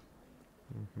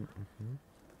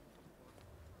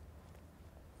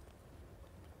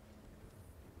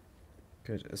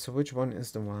 Good. So which one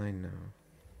is the wine now?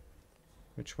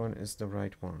 Which one is the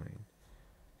right wine?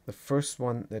 The first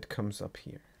one that comes up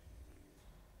here.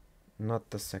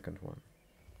 Not the second one.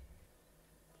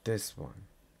 This one.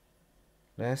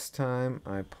 Last time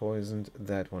I poisoned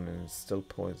that one and it's still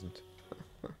poisoned.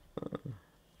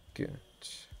 Good.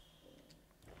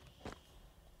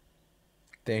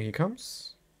 There he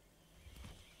comes.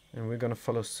 And we're gonna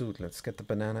follow suit. Let's get the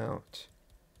banana out.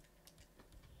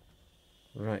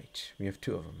 Right, we have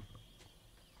two of them.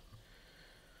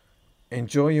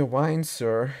 Enjoy your wine,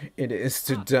 sir. It is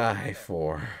to die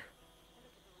for.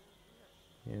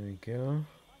 Here we go.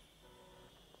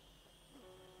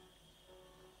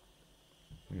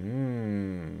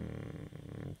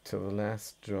 To the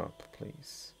last drop,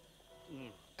 please.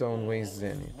 Don't waste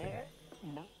anything.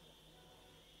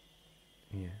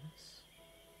 Yes.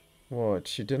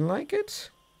 What, you didn't like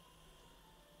it?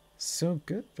 So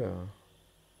good, though.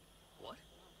 What?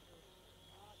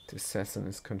 The assassin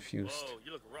is confused. Whoa,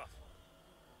 you look rough.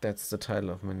 That's the title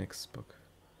of my next book.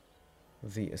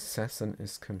 The assassin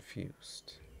is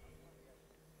confused.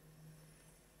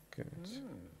 Good.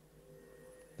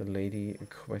 The lady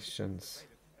questions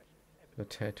the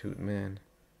tattooed man.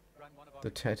 Run one of our The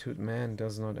tattooed man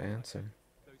does not answer.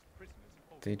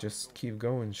 They just keep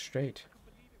going straight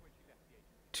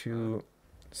to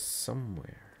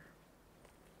somewhere.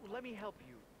 Well, let me help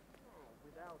you.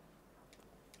 Without...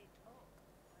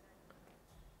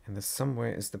 And the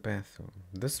somewhere is the bathroom.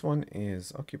 This one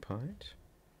is occupied,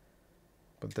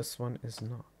 but this one is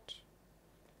not.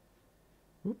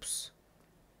 Oops.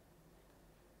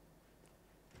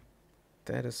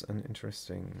 That is an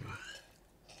interesting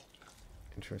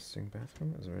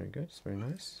bathroom. It's very good. It's very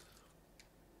nice.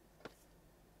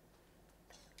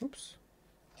 Oops.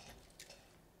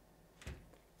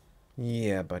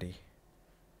 Yeah, buddy.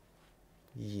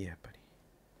 Yeah, buddy.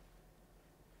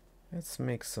 Let's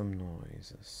make some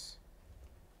noises.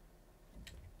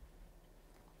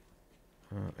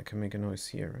 I can make a noise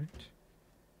here, right?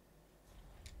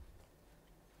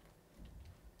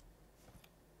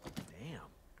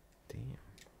 Damn.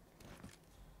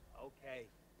 Okay,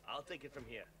 I'll take it from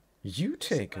here. You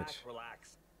take Sit back, it.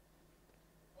 Relax.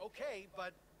 Okay,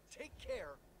 but take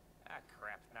care. Ah,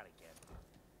 crap, not again.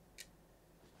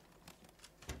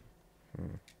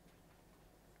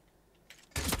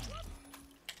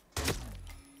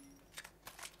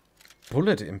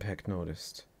 Bullet impact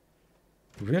noticed.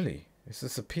 Really? Is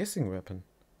this a piercing weapon?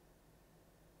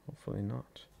 Hopefully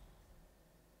not.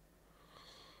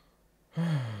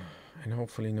 And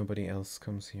hopefully nobody else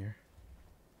comes here.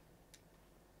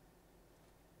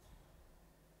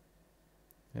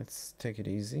 Let's take it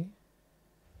easy.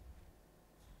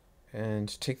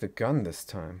 And take the gun this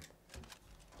time.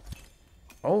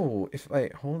 Oh, if I...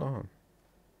 Hold on.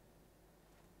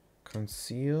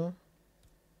 Conceal.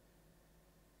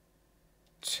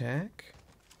 Check.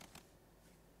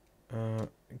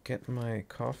 Get my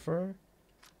coffer.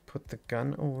 Put the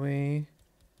gun away.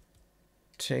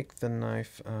 Take the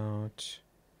knife out.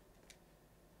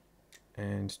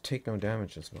 And take no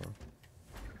damage as well.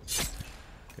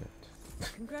 Good.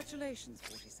 Congratulations,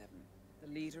 47. The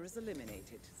leader is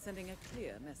eliminated, sending a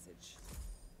clear message.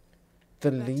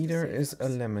 The Back to leader safe is house. I'll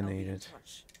be in eliminated.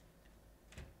 touch.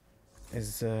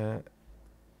 Is a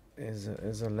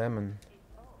lemon.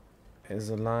 Is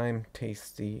a lime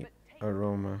tasty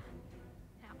aroma.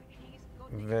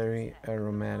 Very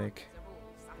aromatic.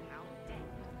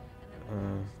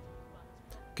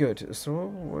 Good. So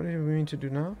what do we need to do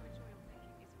now?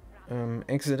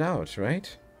 Exit out,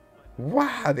 right?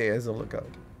 Wow, there's a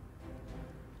lookout.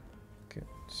 Good.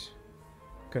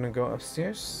 Gonna go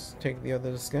upstairs. Take the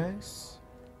other guys.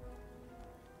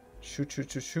 Shoot,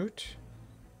 shoot, shoot, shoot.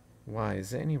 Why?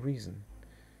 Is there any reason?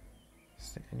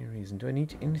 Is there any reason? Do I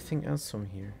need anything else from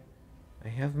here? I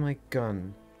have my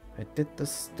gun. I did the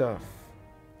stuff.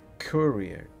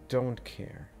 Courier. Don't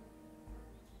care.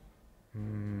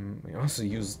 I also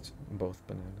used both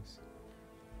bananas.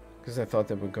 Because I thought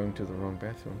they were going to the wrong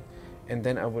bathroom. And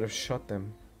then I would have shot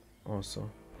them also.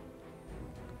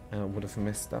 I would have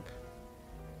messed up.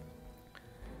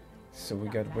 So we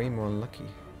got way more lucky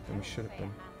than we should have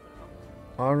been.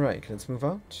 Alright, let's move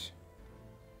out.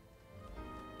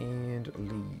 And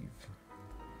leave.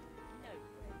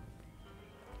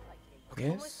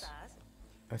 Yes?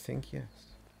 I think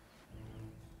yes.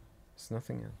 There's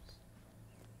nothing else.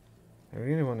 I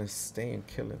really want to stay and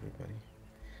kill everybody.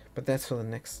 But that's for the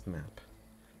next map.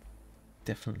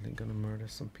 Definitely gonna murder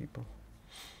some people.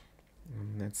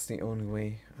 That's the only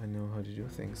way I know how to do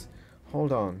things.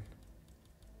 Hold on.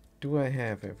 Do I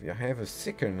have I have a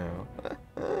seeker now?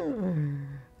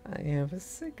 I have a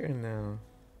seeker now.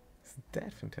 Isn't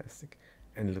that fantastic?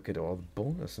 And look at all the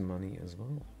bonus money as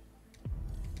well.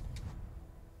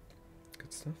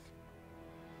 Good stuff.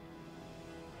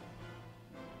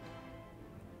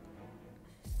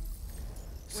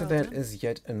 So that is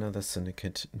yet another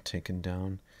syndicate taken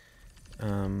down.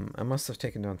 I must have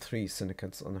taken down 3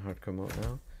 syndicates on the hardcore mode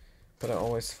now, but I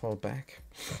always fall back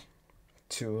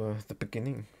to the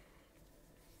beginning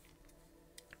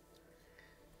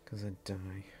because I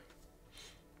die.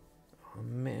 Oh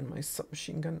man, my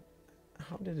submachine gun,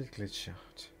 how did it glitch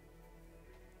out?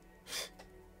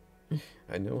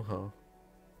 I know how.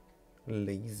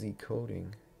 Lazy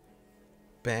coding.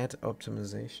 Bad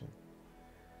optimization.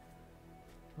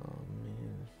 Oh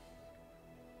man.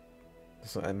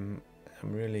 So I'm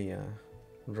really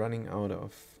running out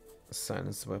of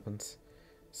silenced weapons,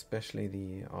 especially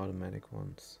the automatic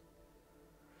ones.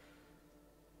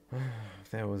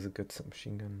 That was a good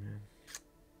submachine gun, man.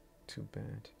 Too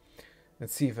bad.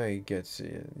 Let's see if I get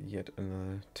yet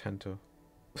another Tanto.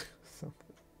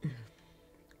 Something.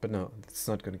 But no, it's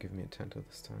not gonna give me a Tanto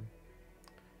this time.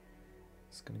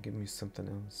 It's gonna give me something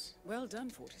else. Well done,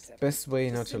 47. Best way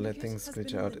The not to let syndicate things has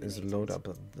glitch been out is load up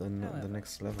eliminated. the However,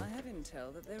 next level. I have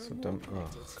intel that there So are more dumb.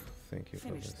 connected. Oh, thank you for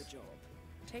Finish this. the job.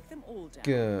 Take them all down.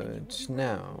 Good.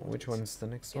 Now, which one's the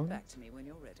next Get one? back to me when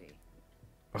you're ready.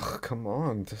 Oh, come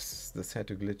on. This had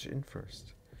to glitch in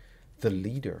first. The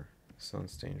leader.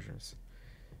 Sounds dangerous.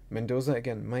 Mendoza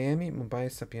again. Miami,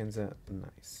 Mumbai, Sapienza.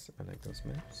 Nice. I like those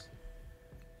maps.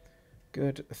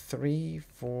 Good. 3,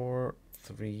 4,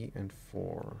 3, and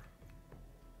 4.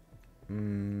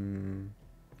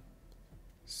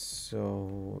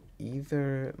 So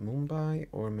either Mumbai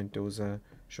or Mendoza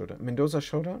Showdown. Mendoza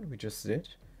Showdown we just did.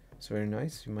 It's very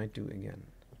nice. We might do again.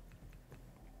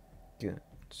 Good.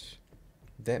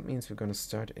 That means we're gonna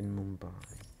start in Mumbai.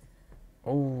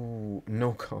 Oh,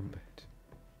 no combat.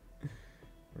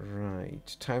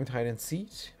 Right. Timed hide and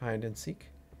seek. Hide and seek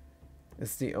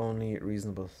is the only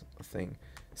reasonable thing.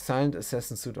 Silent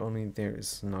assassin suit only. There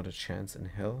is not a chance in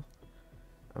hell.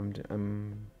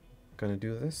 I'm gonna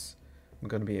do this. I'm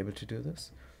gonna be able to do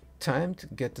this. Timed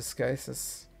get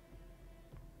disguises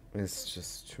is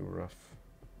just too rough.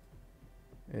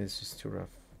 It's just too rough.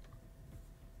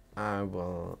 I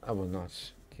will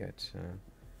not get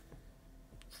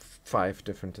 5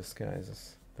 different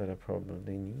disguises that I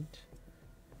probably need.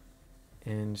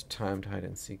 And timed hide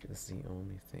and seek is the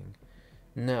only thing.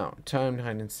 Now, timed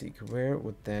hide and seek, where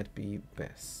would that be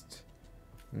best?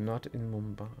 Not in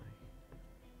Mumbai.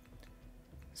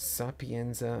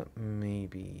 Sapienza,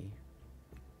 maybe.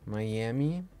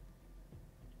 Miami?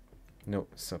 No,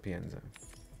 Sapienza.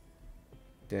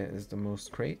 There is the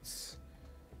most crates.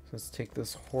 So let's take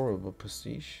this horrible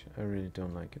prestige. I really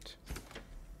don't like it.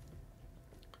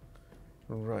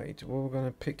 Right, what we're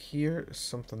gonna pick here is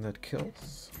something that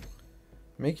kills.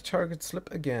 Make target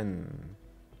slip again.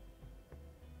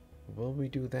 Will we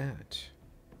do that?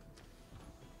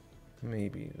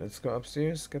 Maybe. Let's go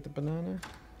upstairs, get the banana.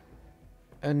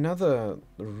 Another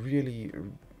really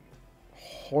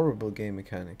horrible game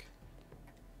mechanic.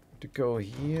 To go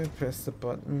here, press the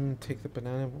button, take the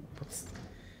banana. What's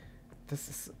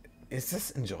this? Is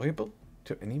this enjoyable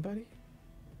to anybody?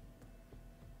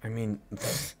 I mean,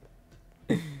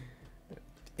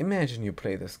 imagine you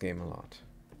play this game a lot,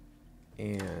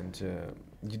 and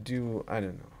you do, I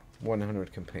don't know,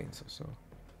 100 campaigns or so.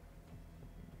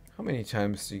 How many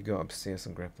times do you go upstairs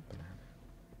and grab the banana?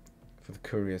 For the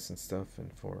couriers and stuff,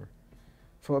 and for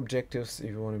objectives if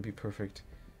you want to be perfect.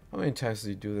 How many times do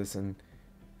you do this? And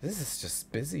this is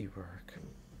just busy work.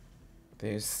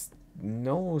 There's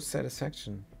no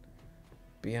satisfaction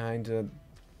behind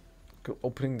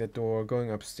opening the door, going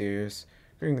upstairs,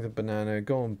 getting the banana,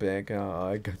 going back.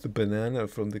 I got the banana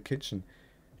from the kitchen.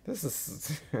 This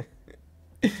is...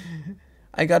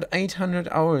 I got 800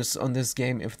 hours on this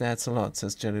game, if that's a lot,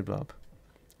 says Jelly Blob.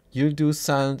 You'll do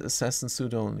silent assassin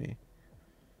suit only.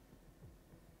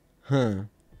 Huh.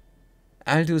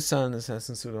 I'll do silent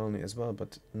assassin suit only as well,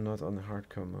 but not on the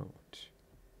hardcore mode.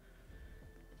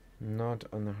 Not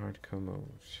on the hardcore mode.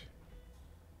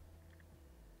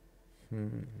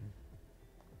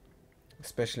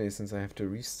 Especially since I have to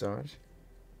restart.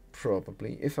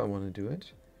 Probably, if I want to do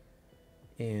it.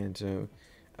 And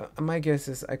my guess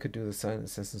is I could do the silent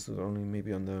assassin suit only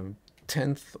maybe on the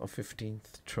 10th or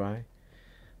 15th try.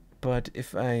 But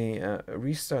if I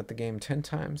restart the game 10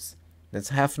 times, that's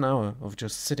half an hour of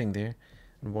just sitting there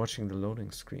and watching the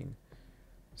loading screen.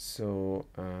 So,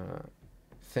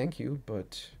 thank you,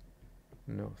 but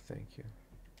no thank you.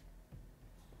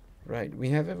 Right, we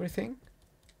have everything?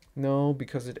 No,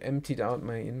 because it emptied out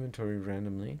my inventory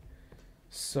randomly.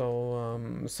 So,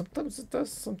 sometimes it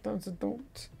does, sometimes it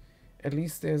don't. At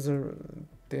least there's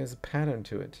a pattern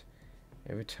to it.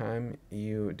 Every time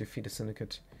you defeat a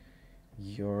syndicate,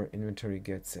 your inventory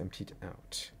gets emptied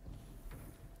out.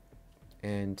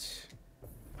 And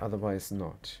otherwise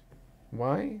not.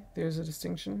 Why there's a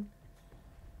distinction?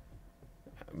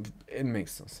 It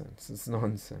makes no sense. It's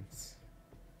nonsense.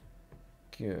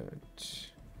 Good.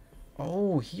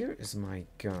 Oh, here is my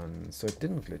gun. So it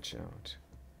didn't glitch out.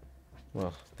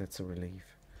 Well, that's a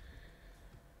relief.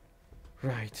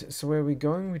 Right, so where are we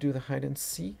going? We do the hide and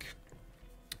seek.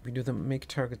 We do the make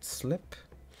target slip.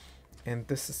 And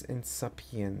this is in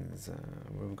Sapienza,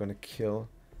 where we're gonna kill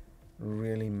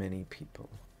really many people.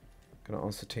 Gonna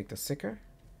also take the Sicker.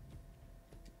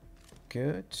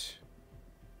 Good.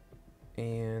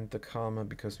 And the Karma,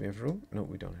 because we have room. No,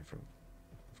 we don't have room.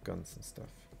 We have guns and stuff.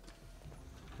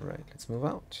 Right, let's move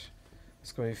out.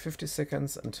 It's going to be 50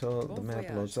 seconds until the map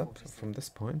loads up from this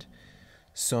point.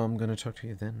 So I'm gonna talk to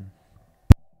you then.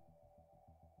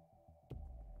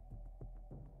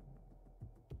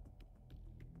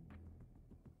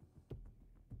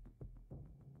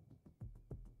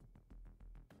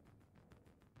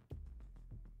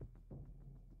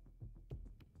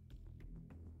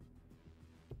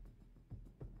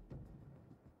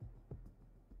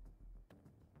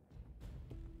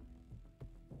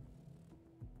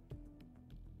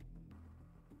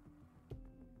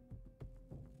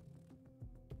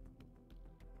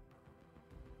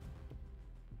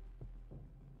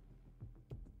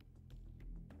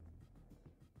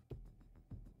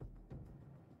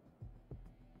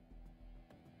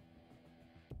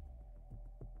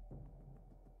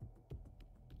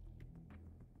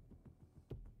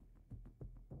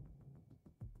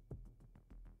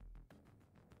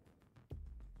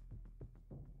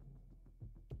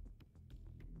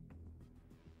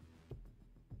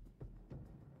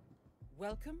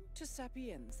 Welcome to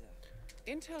Sapienza.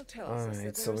 Intel tells us that Alright,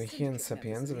 there so are we're here in syndicate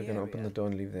members Sapienza. We're the gonna open the area. door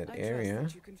and leave that I area. trust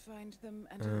that you can find them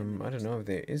and I eliminate don't know them. if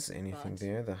there is anything But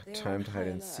there. The they are time on to hide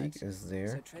high and seek alert, is there,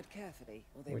 so tread carefully,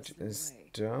 or they will which slip is away.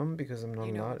 dumb because I'm not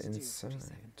You know allowed what to do, inside.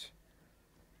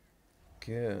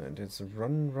 47. Good. It's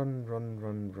run, run, run,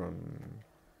 run, run.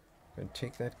 Gonna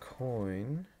take that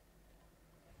coin.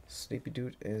 Sleepy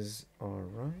dude is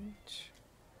alright.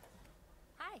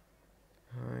 Hi.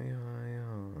 Hi, hi,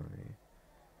 hi.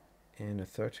 And a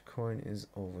third coin is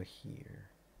over here.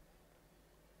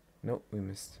 Nope, we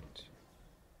missed it.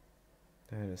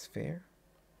 That is fair.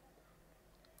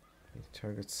 The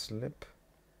target slip.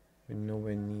 We're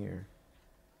nowhere near.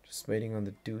 Just waiting on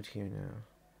the dude here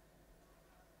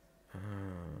now.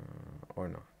 Or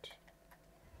not.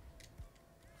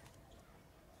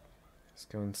 Let's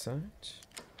go inside.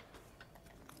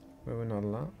 Where we're not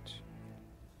allowed.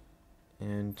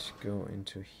 And go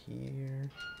into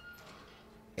here.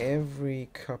 Every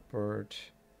cupboard,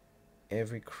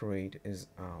 every crate is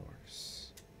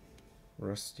ours.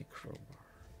 Rusty crowbar.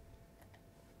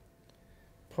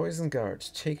 Poison guard,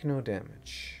 take no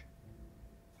damage.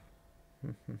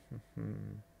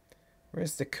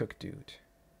 Where's the cook dude?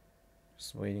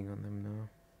 Just waiting on them now.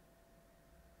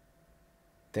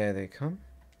 There they come.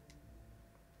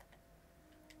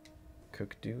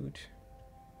 Cook dude.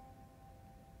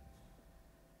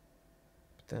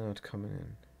 But they're not coming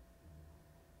in.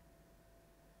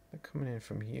 They're coming in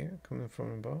from here, coming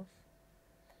from above.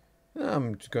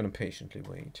 I'm gonna patiently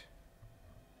wait.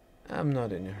 I'm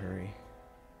not in a hurry.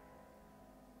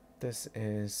 This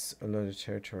is a lot of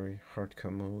territory,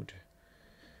 hardcore mode.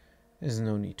 There's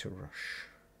no need to rush.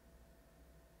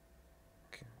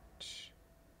 Good.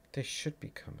 They should be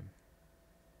coming.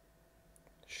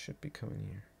 Should be coming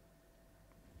here.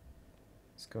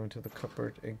 Let's go into the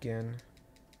cupboard again.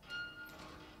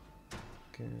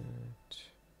 Good.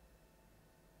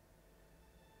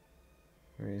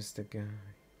 Where is the guy? Are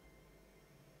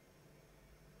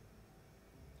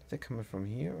they coming from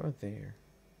here or there?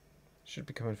 Should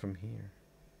be coming from here.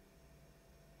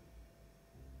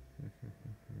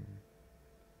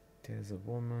 There's a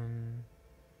woman.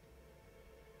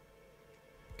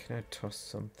 Can I toss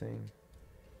something?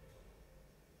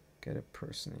 Get a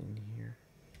person in here.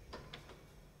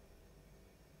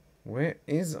 Where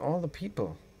is all the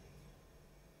people?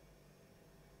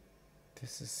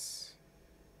 This is...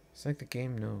 It's like the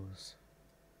game knows.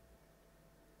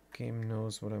 Game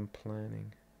knows what I'm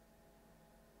planning.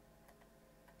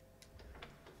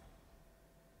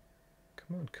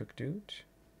 Come on, cook dude.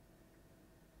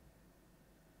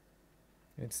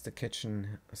 It's the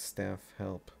kitchen staff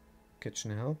help.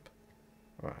 Kitchen help?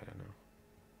 Oh, I don't know.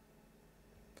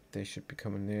 But they should be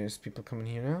coming. There's people coming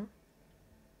here now.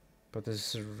 But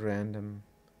this is random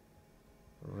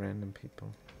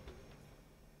people.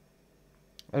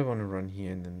 I don't want to run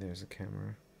here and then there's a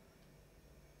camera.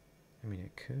 I mean,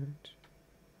 I could.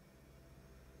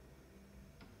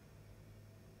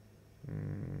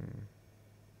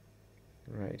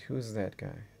 Right, who's that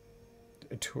guy?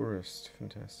 A tourist.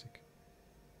 Fantastic.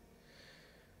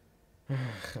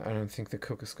 I don't think the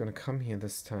cook is gonna come here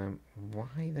this time.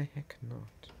 Why the heck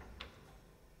not?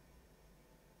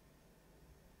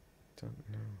 Don't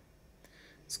know.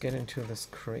 Let's get into this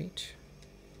crate.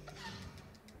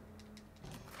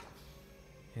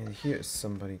 And here's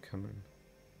somebody coming.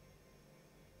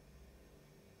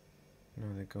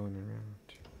 No, they're going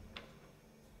around.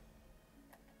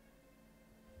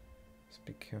 Let's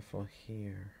be careful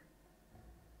here.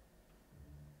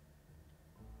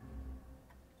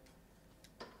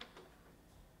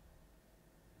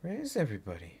 Where is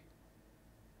everybody?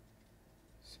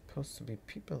 Supposed to be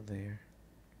people there.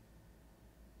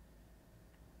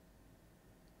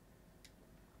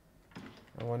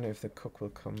 I wonder if the cook will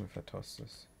come if I toss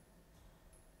this.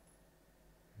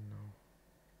 No.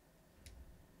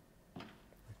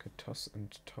 I could toss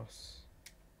and toss.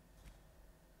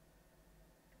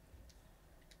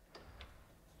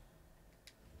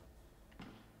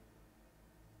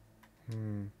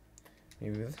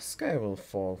 Maybe this guy will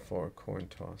fall for a coin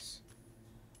toss.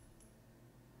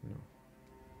 No.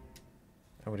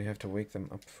 I would have to wake them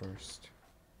up first.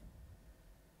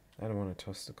 I don't want to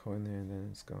toss the coin there and then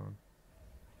it's gone.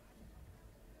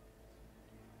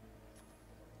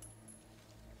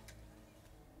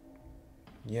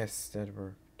 Yes, that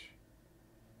worked.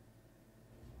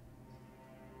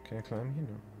 Can I climb here?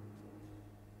 No.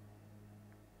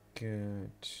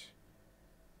 Good.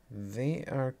 They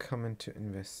are coming to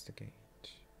investigate.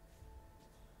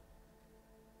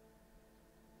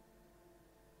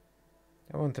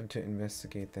 I want them to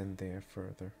investigate then there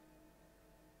further.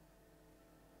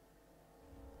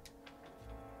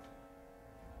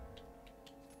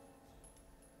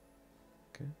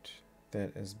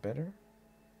 That is better.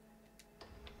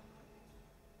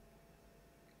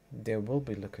 They will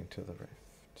be looking to the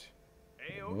left.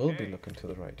 They will be looking to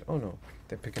the right. Oh no,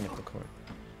 they're picking up the coin.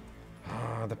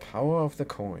 Ah, the power of the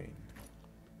coin.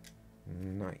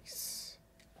 Nice.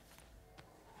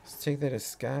 Let's take that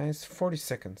disguise. 40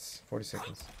 seconds. 40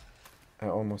 seconds. I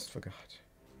almost forgot.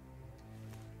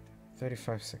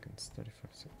 35 seconds. 35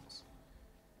 seconds.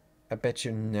 I bet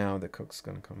you now the cook's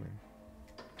gonna come in.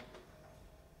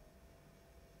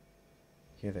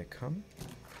 Here they come.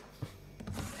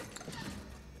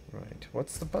 Right,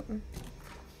 what's the button?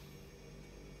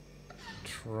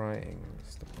 Triangle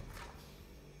is the button.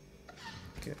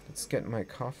 Good, let's get my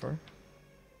coffer.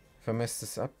 If I mess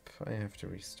this up, I have to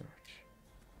restart.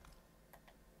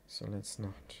 So let's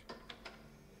not.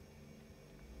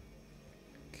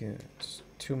 Good.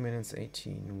 2 minutes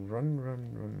 18. Run,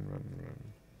 run, run, run,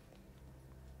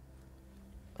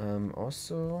 run.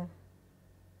 Also,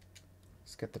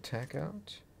 let's get the tag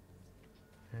out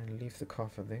and leave the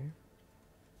coffer there.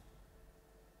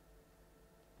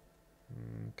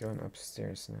 Going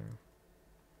upstairs now.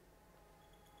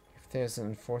 If there's an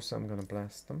enforcer, I'm gonna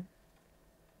blast them.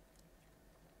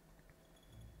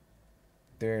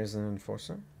 There's an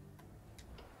enforcer.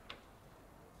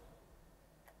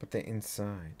 But they're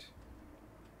inside.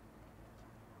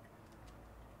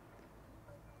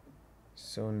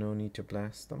 So no need to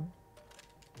blast them.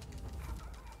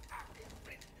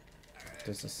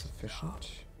 This is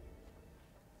sufficient.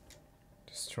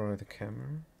 Destroy the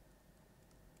camera.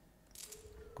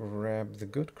 Grab the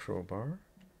good crowbar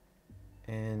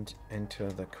and enter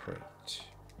the crate.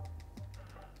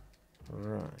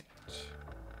 Right.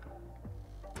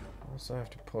 Also have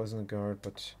to poison the guard,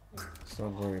 but let's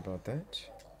not worry about that.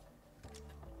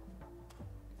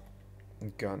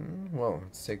 Gun. Well,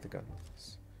 let's take the gun with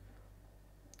us.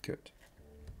 Good.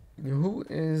 Who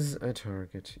is a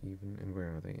target even, and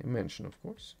where are they? A mansion, of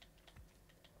course.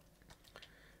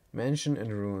 Mansion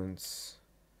and ruins.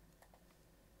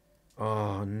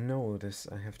 Oh no, this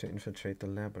I have to infiltrate the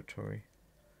laboratory.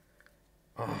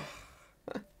 Oh.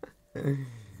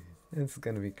 It's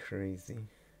gonna be crazy.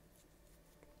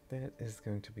 That is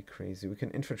going to be crazy. We can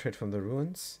infiltrate from the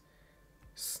ruins.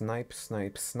 Snipe,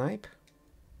 snipe, snipe.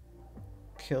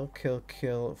 Kill, kill,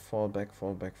 kill. Fall back,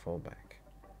 fall back, fall back.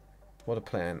 What a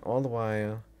plan. All the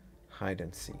while, hide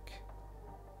and seek.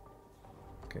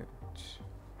 Good.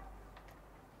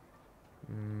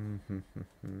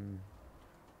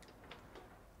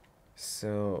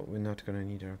 So, we're not gonna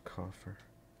need our coffer.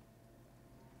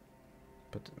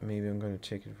 But maybe I'm gonna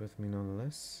take it with me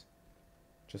nonetheless.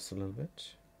 Just a little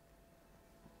bit.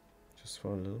 Just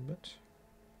for a little bit.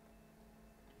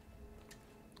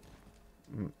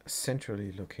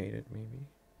 Centrally located, maybe.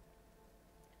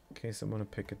 In case I want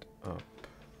to pick it up.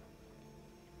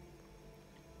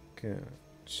 Good.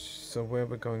 So where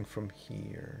we're going from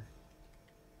here?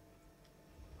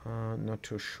 Not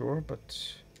too sure,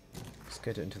 but let's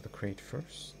get into the crate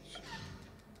first.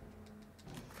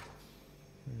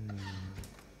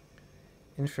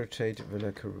 Infiltrate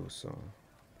Villa Caruso.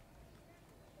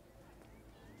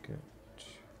 Good.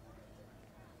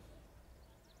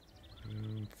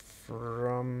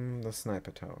 From the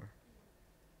sniper tower.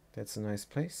 That's a nice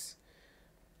place,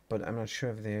 but I'm not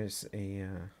sure if there's a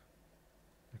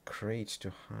crate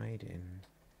to hide in.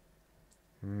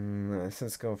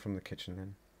 Let's go from the kitchen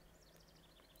then.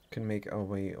 Can make our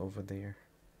way over there.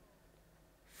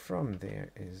 From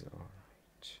there is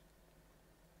alright.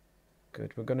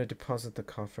 Good, we're gonna deposit the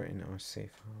coffer in our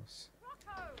safe house.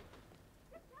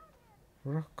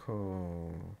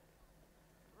 Rocco!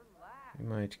 We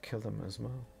might kill them as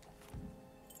well.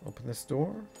 Open this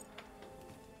door.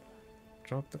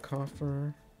 Drop the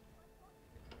coffer.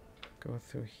 Go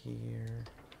through here.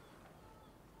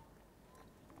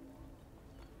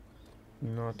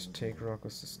 Not take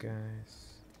Rocco's disguise.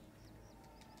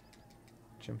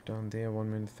 Jump down there, 1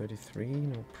 minute 33,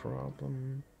 no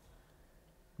problem.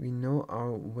 We know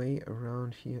our way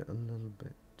around here a little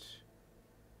bit.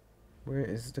 Where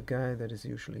is the guy that is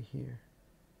usually here?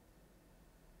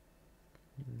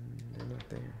 They're not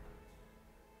there.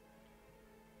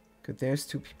 Good, there's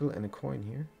 2 people and a coin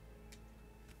here.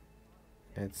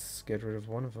 Let's get rid of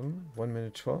one of them. 1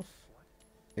 minute 12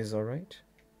 is alright.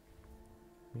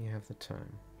 We have the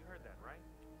time. You heard that, right?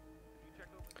 You check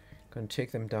over there? Gonna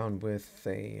take them down with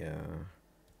a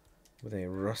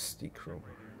rusty crowbar.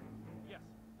 Yes.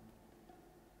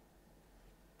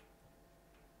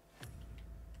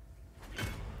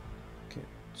 Good.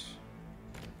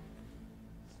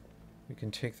 We can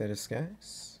take that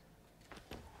disguise.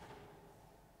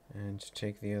 And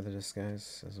take the other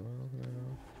disguise as well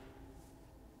now.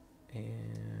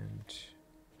 And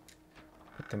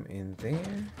Put them in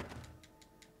there.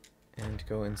 And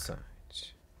go inside.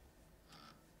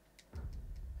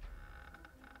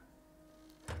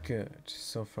 Good.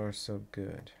 So far, so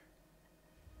good.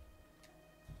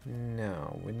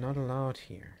 Now, we're not allowed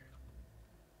here.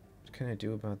 What can I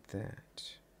do about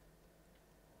that?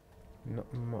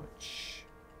 Not much.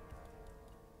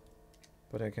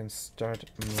 But I can start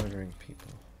murdering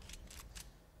people.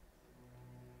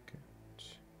 Good.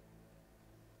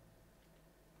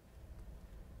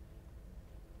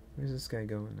 Where's this guy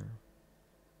going now?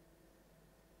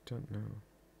 Don't know.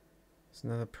 There's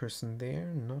another person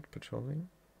there, not patrolling.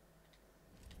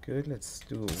 Good, let's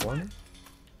do a 1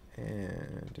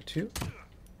 and a 2.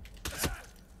 Good.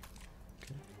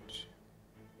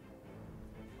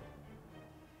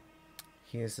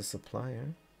 Here's the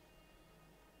supplier.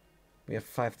 We have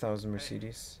 5,000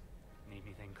 Mercedes. Need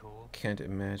anything cool? Can't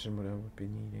imagine what I would be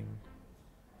needing.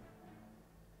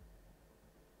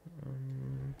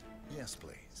 Yes,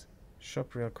 please.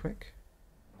 Shop real quick.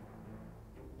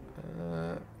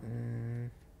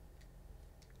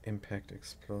 Impact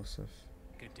explosive.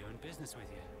 Good doing business with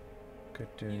you.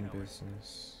 Good doing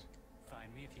business.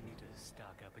 Find me if you need to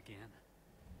stock up again.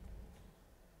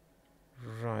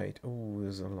 Right. Oh,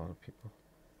 there's a lot of people.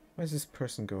 Why is this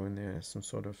person going there? Some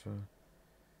sort of a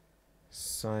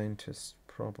scientist,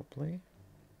 probably.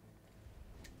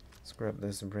 Let's grab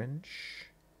this wrench.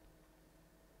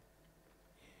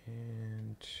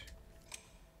 And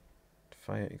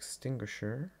fire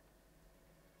extinguisher.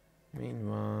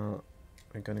 Meanwhile,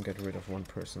 we're gonna get rid of one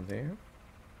person there.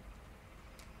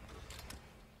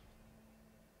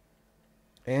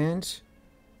 And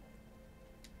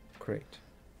great.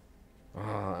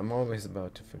 Ah, I'm always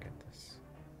about to forget this.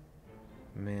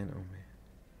 Man, oh man.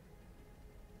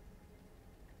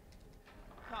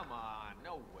 Come on,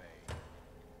 no way.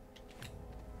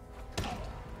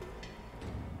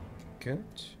 Good.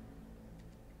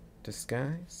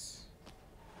 Disguise.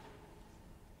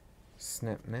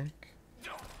 Snap neck.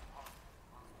 No.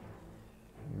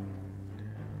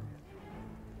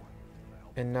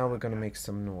 And now we're gonna make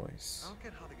some noise. I don't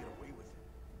get how they get away with it.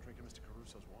 Drinking Mr.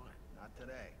 Caruso's wine. Not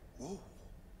today. Whoa.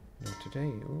 Not today,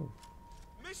 ooh.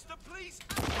 Mr. Please.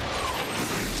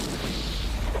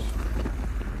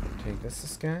 Take this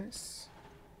disguise.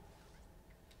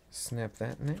 Snap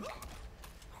that neck.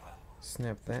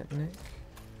 Snap that neck.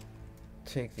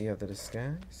 Take the other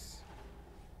disguise.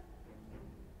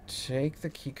 Take the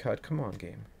keycard. Come on,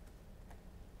 game.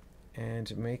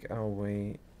 And make our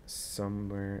way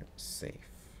somewhere safe.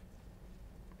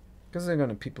 Because they're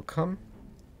gonna people come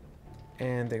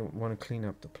and they want to clean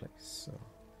up the place. So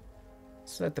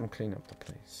let's let them clean up the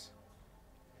place.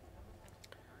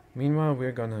 Meanwhile,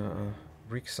 we're gonna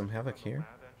wreak some havoc here.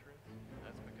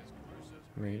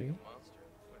 Maybe.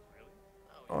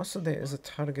 Also, there is a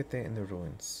target there in the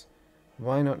ruins.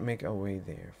 Why not make our way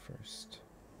there first?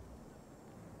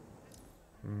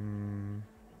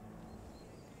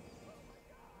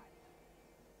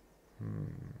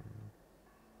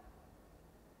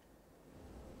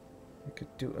 We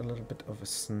could do a little bit of a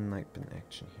sniping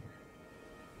action here.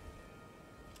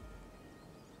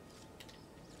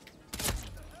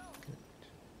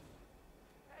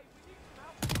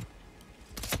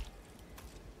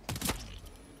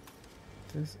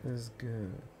 This is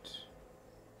good.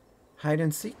 Hide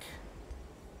and seek.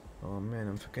 Oh man,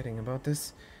 I'm forgetting about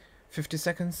this. 50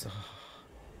 seconds. Oh.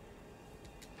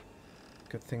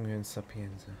 Good thing we're in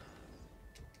Sapienza.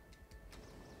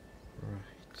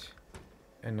 Right.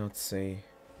 And not say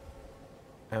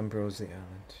Ambrosia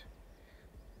Island.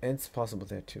 It's possible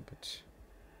there too, but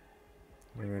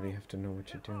you really have to know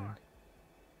what you're doing.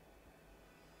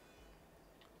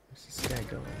 Where's this guy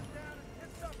going?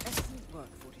 Excellent work,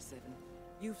 47.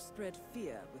 You've spread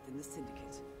fear within the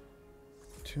syndicate.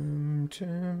 Tum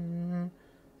tum.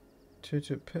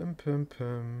 Pum pum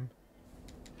pum.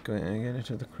 Go and get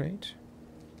into the crate.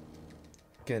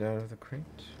 Get out of the crate.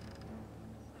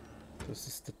 This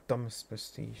is the dumbest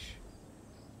prestige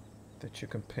that you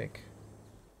can pick.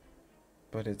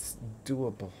 But it's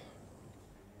doable.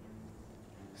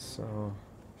 So,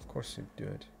 of course you do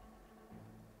it.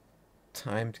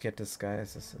 Time to get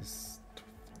disguises is,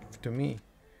 to me,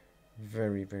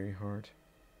 very, very hard.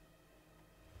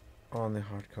 On the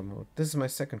hardcore mode. This is my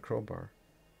second crowbar.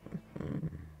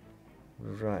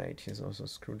 Right, here's also a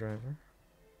screwdriver.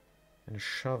 And a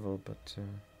shovel, but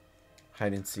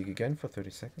hide and seek again for 30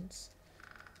 seconds.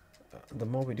 The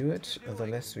more we do it, the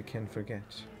less we can forget.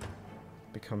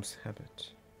 Becomes habit.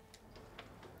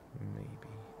 Maybe.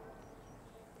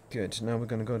 Good, now we're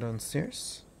gonna go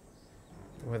downstairs,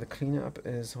 where the cleanup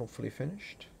is hopefully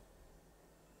finished.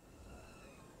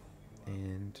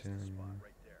 And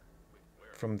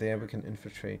from there we can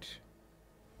infiltrate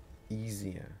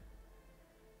easier.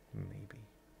 Maybe.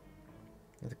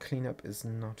 The cleanup is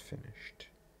not finished.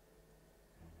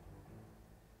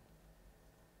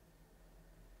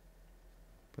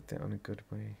 But they're on a good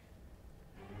way.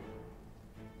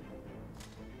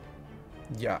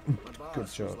 Yeah,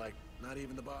 good job. Like not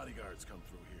even the bodyguards come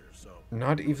through here, so...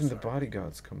 Not even the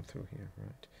bodyguards come through here,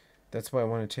 right? That's why I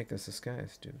want to take this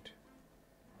disguise, dude.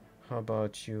 How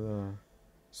about you,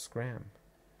 scram?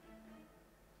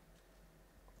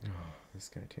 Oh, this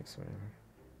guy takes whatever.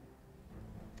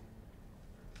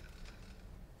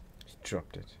 He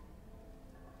dropped it.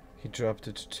 He dropped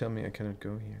it to tell me I cannot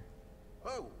go here.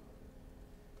 Oh!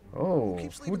 Oh,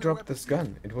 who dropped this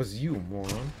gun? It was you,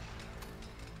 moron.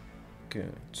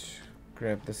 Good.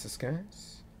 Grab this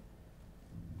disguise.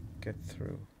 Get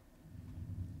through.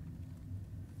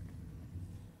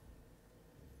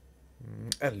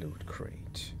 A loot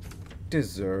crate.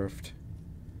 Deserved.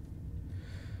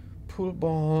 Pool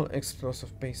ball,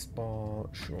 explosive baseball,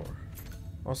 sure.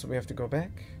 Also, we have to go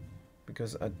back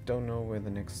because I don't know where the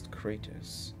next crate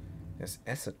is. There's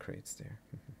acid crates there.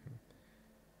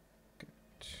 Good.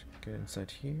 Get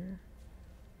inside here.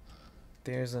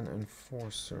 There's an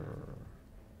enforcer.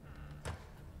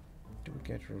 Do we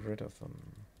get rid of them?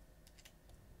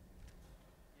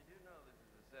 You do know this is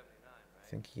a 79, right? I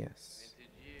think yes.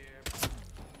 Vintage year.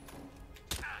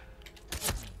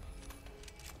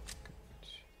 Good.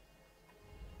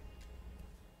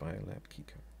 Biolab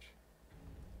keycard.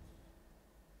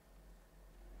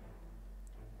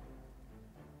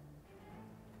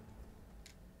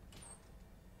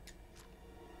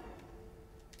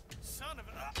 Son of a...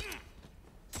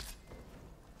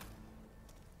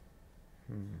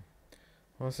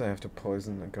 Also, I have to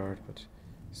poison the guard, but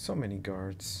so many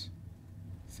guards.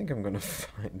 I think I'm gonna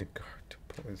find a guard to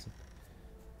poison.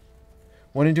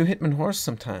 Wanna do Hitman Horse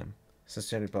sometime? Says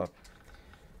Jerry Bob.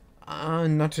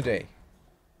 Not today.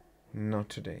 Not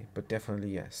today, but definitely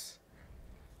yes.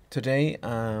 Today,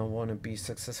 I wanna be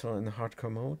successful in the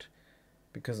hardcore mode,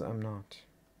 because I'm not.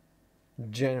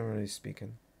 Generally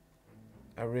speaking.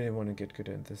 I really wanna get good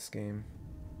at this game.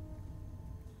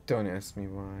 Don't ask me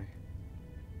why.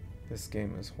 This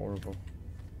game is horrible.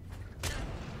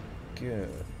 Good.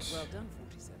 Well done,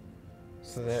 47.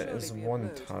 So there is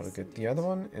one target. The other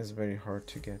one is very hard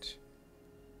to get.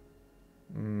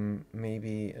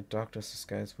 Maybe a doctor's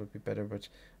disguise would be better, but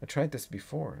I tried this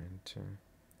before and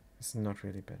it's not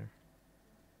really better.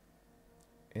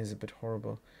 It is a bit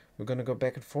horrible. We're gonna go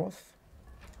back and forth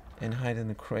and hide in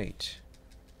a crate.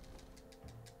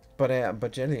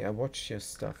 But Jelly, I watched your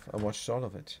stuff. I watched all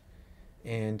of it,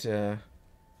 and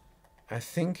I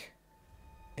think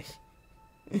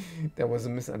there was a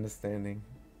misunderstanding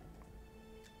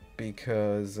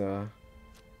because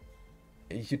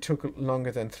you took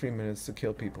longer than 3 minutes to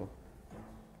kill people.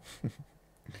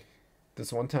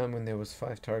 This one time when there was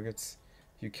 5 targets,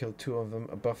 you killed 2 of them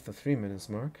above the 3 minutes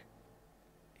mark,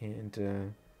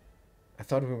 and I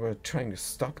thought we were trying to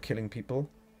stop killing people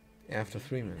after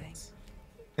 3 minutes.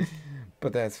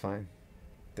 But that's fine.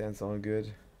 That's all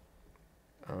good.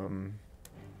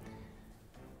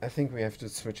 I think we have to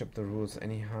switch up the rules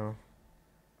anyhow,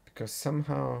 because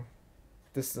somehow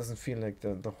this doesn't feel like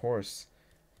the horse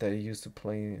that I used to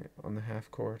play on the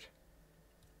half court.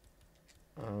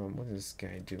 What is this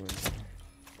guy doing?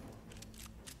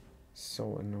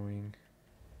 So annoying.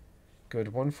 Good,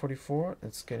 144.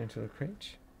 Let's get into the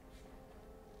crate.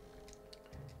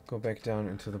 Go back down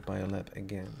into the biolab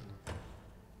again.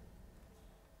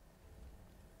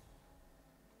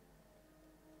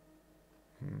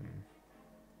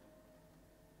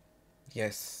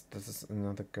 Yes, this is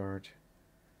another guard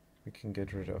we can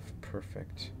get rid of.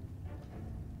 Perfect.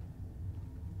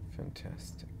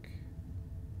 Fantastic.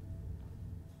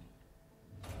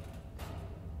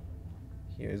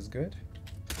 Here is good.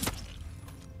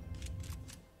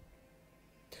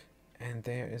 And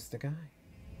there is the guy.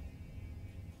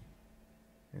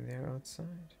 And they're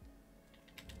outside.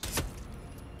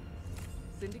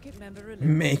 Syndicate member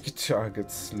Make target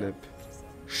slip.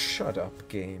 Shut up,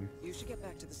 game. You should get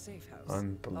back to the safe house.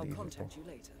 Unbelievable. I'll contact you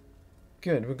later.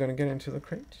 Good, we're gonna get into the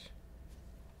crate.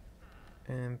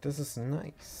 And this is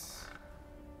nice.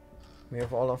 We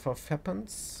have all of our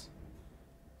weapons.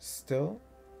 Still.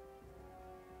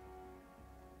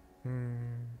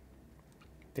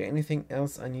 There anything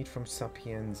else I need from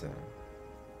Sapienza?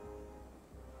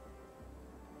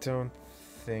 Don't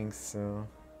think so.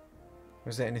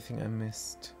 Was there anything I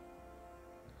missed?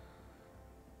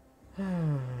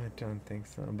 I don't think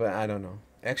so, but I don't know.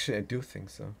 Actually, I do think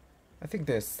so. I think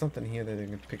there's something here that I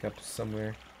can pick up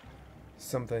somewhere.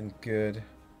 Something good.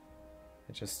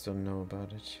 I just don't know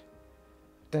about it.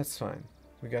 That's fine.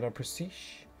 We got our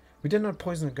prestige. We did not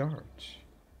poison a guard.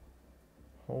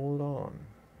 Hold on.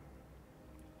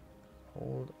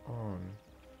 Hold on.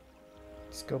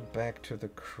 Let's go back to the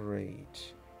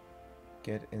crate.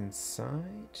 Get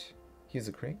inside. Here's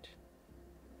a crate.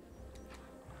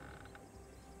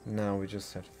 Now we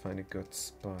just have to find a good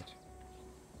spot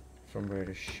from where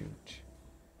to shoot.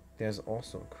 There's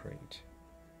also a crate.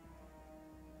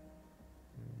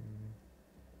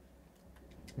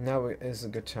 Now is a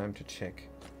good time to check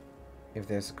if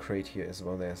there's a crate here as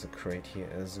well. There's a crate here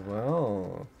as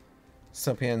well.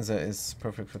 Sapienza is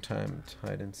perfect for timed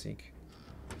hide and seek.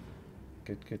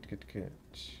 Good, good, good, good.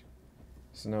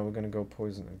 So now we're gonna go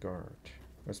poison a guard.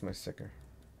 Where's my sticker?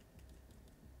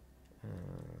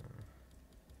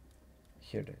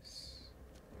 Here it is.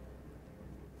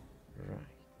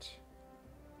 Right.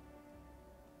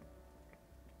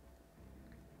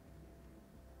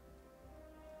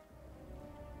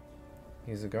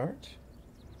 Here's a guard.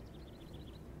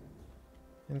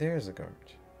 And there's a guard.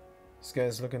 This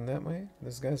guy's looking that way.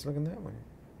 This guy's looking that way.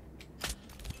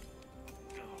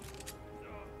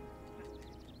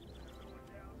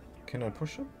 Can I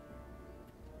push him?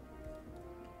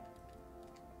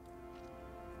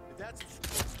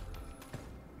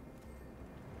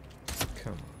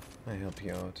 Come on, I help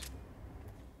you out.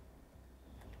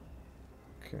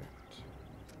 Good.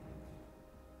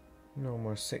 No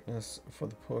more sickness for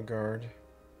the poor guard.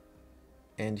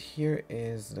 And here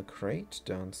is the crate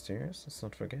downstairs, let's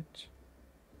not forget.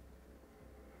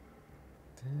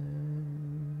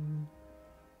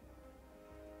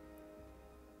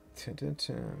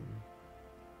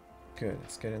 Good,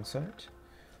 let's get inside.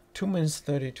 2 minutes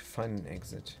 30 to find an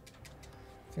exit.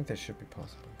 I think that should be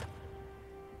possible.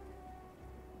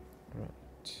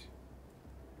 Right.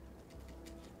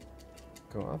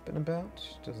 Go up and about.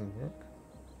 Doesn't work.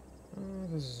 Oh,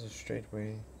 this is a straight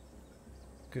way.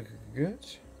 Good, good, good.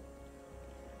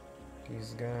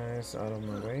 These guys out of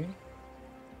my way.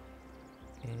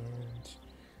 And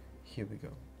here we go.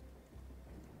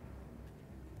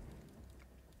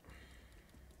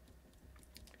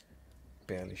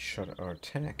 Barely shot our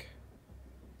attack.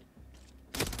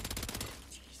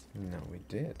 No, we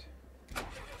did.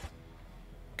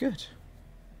 Good.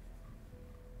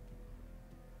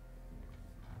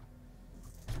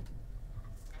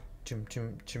 Chim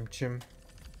chim chim chim.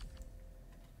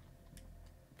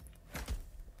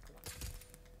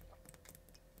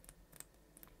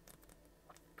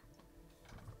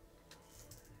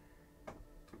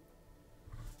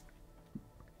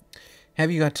 Have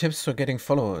you got tips for getting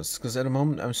followers? Because at the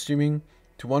moment I'm streaming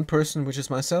to one person, which is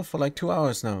myself, for like 2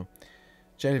 hours now.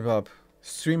 Jellybob,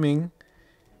 streaming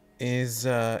is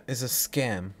a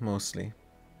scam mostly.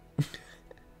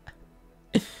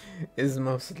 Is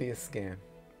mostly a scam.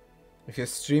 If you're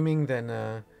streaming,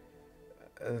 then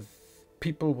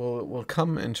people will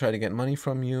come and try to get money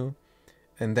from you,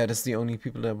 and that is the only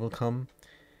people that will come.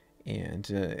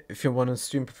 And if you want to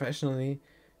stream professionally,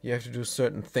 you have to do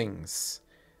certain things.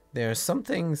 There are some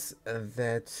things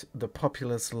that the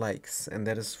populace likes, and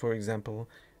that is, for example,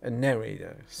 a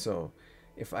narrator. So,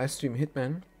 if I stream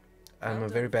Hitman, I'm a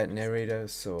very bad narrator,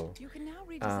 so You can now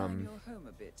redesign your home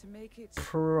a bit to make it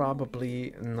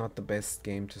probably not the best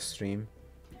game to stream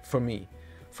for me.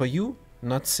 For you,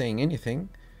 not saying anything,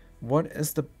 what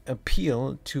is the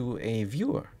appeal to a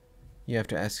viewer? You have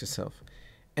to ask yourself.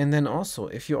 And then also,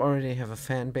 if you already have a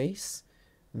fan base,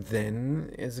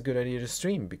 then it's a good idea to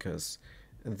stream, because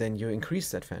then you increase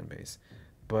that fan base.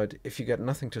 But if you got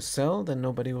nothing to sell, then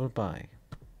nobody will buy.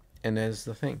 And that's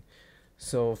the thing.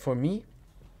 So for me,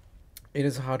 it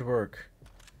is hard work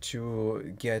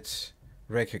to get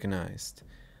recognized.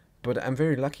 But I'm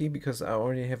very lucky because I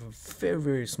already have a very,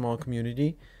 very small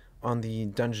community on the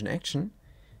dungeon action.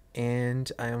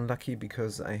 And I am lucky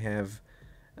because I have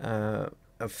a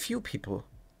few people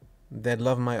that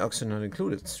love my Oxygen Not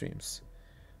Included streams.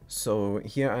 So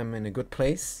here I'm in a good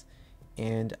place.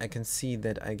 And I can see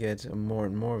that I get more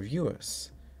and more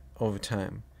viewers over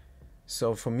time.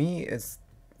 So for me, it's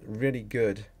really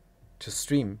good to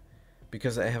stream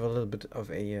because I have a little bit of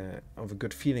a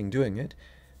good feeling doing it,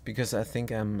 because I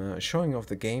think I'm showing off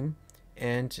the game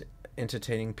and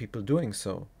entertaining people doing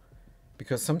so.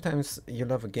 Because sometimes you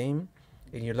love a game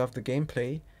and you love the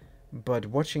gameplay, but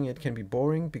watching it can be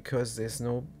boring because there's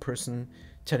no person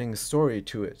telling a story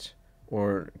to it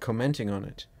or commenting on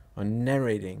it or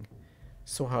narrating.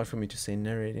 So hard for me to say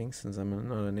narrating since I'm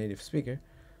not a native speaker,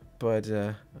 but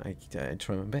I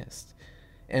try my best.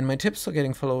 And my tips for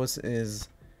getting followers is,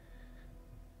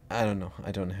 I don't know,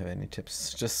 I don't have any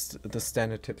tips, just the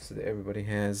standard tips that everybody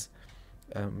has.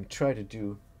 Try to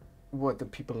do what the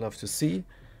people love to see.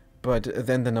 But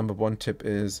then the number one tip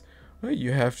is, well,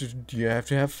 you have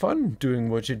to have fun doing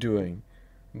what you're doing.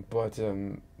 But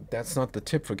that's not the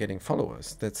tip for getting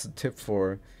followers. That's the tip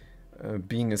for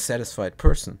being a satisfied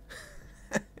person.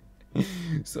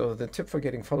 So the tip for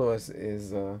getting followers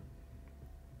is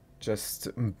just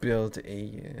build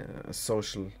a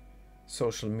social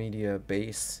media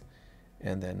base,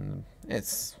 and then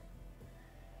it's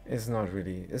not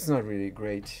really a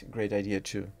great idea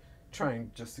to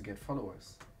trying just to get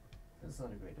followers. It's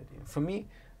not a great idea. For me,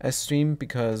 I stream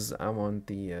because I want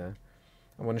to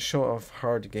show off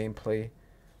hard gameplay,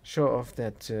 show off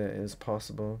that it is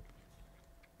possible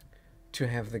to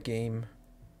have the game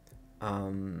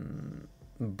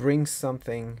bring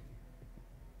something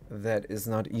that is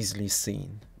not easily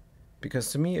seen.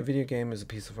 Because to me, a video game is a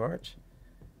piece of art,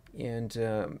 and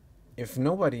if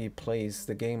nobody plays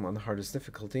the game on the hardest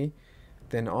difficulty,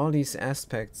 then all these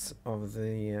aspects of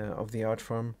the art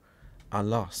form are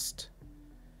lost.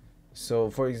 So,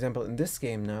 for example, in this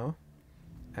game now,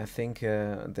 I think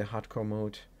the hardcore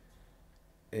mode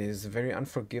is very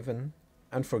unforgiving,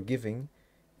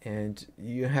 and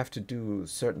you have to do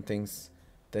certain things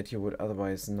that you would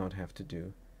otherwise not have to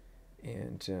do.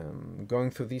 And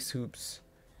going through these hoops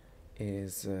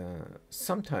is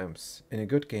sometimes, in a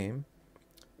good game,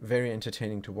 very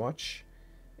entertaining to watch,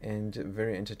 and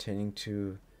very entertaining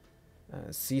to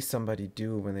see somebody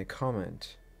do when they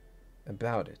comment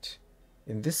about it.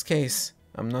 In this case,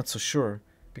 I'm not so sure,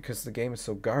 because the game is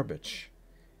so garbage.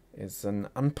 It's an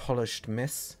unpolished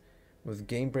mess with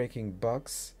game-breaking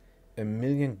bugs, a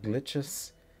million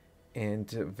glitches, and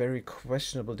very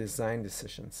questionable design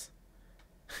decisions,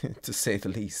 to say the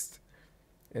least.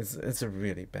 It's a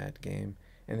really bad game,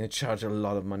 and they charge a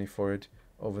lot of money for it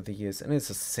over the years, and it's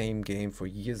the same game for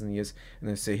years and years, and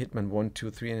they say Hitman 1, 2,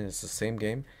 3, and it's the same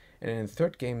game. And in the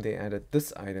third game they added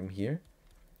this item here,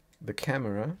 the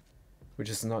camera, which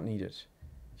is not needed.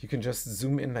 You can just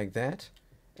zoom in like that,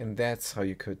 and that's how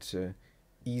you could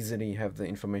easily have the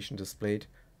information displayed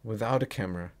without a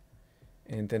camera.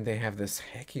 And then they have this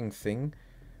hacking thing,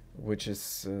 which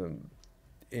is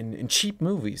in cheap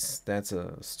movies, that's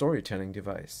a storytelling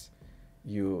device.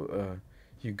 You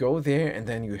go there and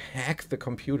then you hack the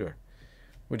computer,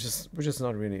 which is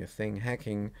not really a thing.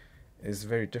 Hacking is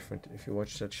very different. If you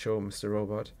watch that show, Mr.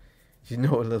 Robot, you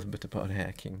know a little bit about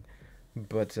hacking.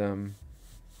 But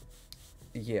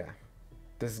yeah,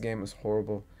 this game is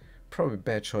horrible. Probably a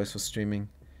bad choice for streaming.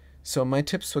 So my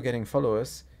tips for getting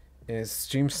followers is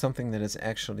stream something that is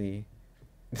actually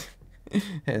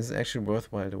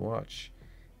worthwhile to watch.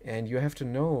 And you have to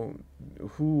know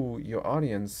who your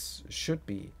audience should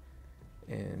be.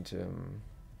 And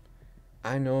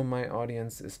I know my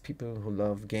audience is people who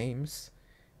love games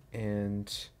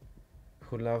and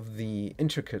who love the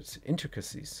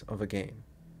intricacies of a game.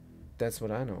 That's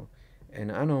what I know.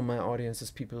 And I know my audience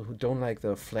is people who don't like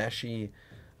the flashy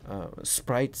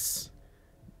sprites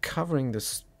covering the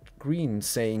screen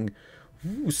saying,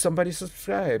 "Ooh, somebody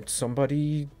subscribed,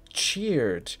 somebody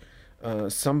cheered,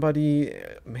 somebody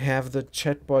have the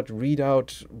chatbot read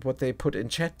out what they put in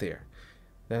chat there."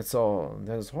 That's all.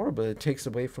 That is horrible. It takes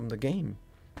away from the game.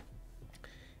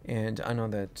 And I know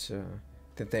that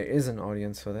there is an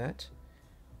audience for that.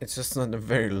 It's just not a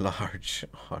very large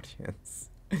audience.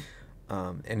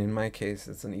 And in my case,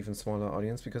 it's an even smaller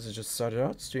audience because I just started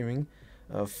out streaming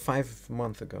 5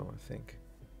 months ago, I think.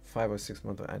 5 or 6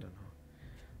 months, I don't know.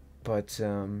 But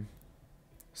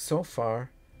so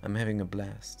far, I'm having a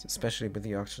blast, especially with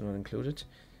the auction not included,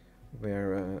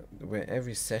 where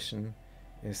every session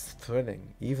is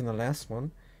thrilling. Even the last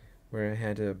one, where I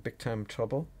had a big time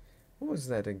trouble. What was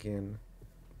that again?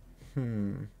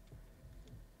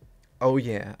 Oh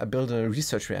yeah, I built a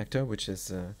research reactor, which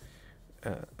is a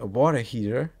water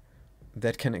heater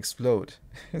that can explode.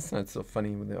 It's not so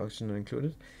funny with the auction not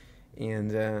included.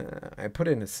 And I put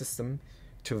in a system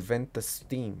to vent the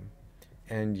steam,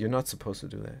 and you're not supposed to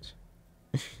do that.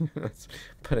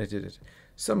 But I did it.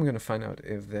 So I'm gonna find out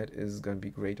if that is gonna be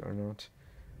great or not.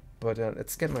 But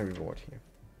let's get my reward here.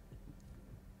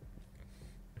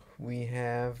 We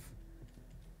have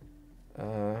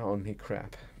only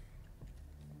crap.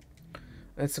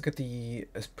 Let's look at the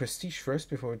prestige first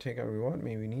before we take our reward.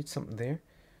 Maybe we need something there.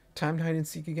 Timed hide and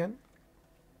seek again.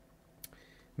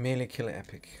 Melee kill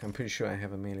epic. I'm pretty sure I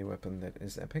have a melee weapon that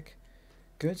is epic.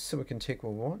 Good, so we can take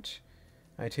what we want.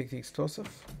 I take the explosive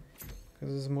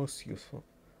because it's most useful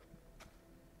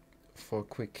for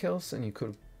quick kills, and you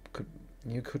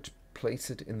could place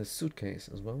it in the suitcase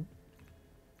as well.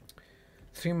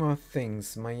 3 more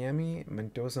things: Miami,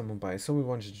 Mendoza, Mumbai. So we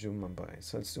wanted to do Mumbai,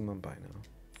 so let's do Mumbai now.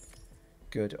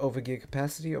 Good. Overgear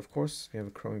capacity, of course. We have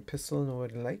a chrome pistol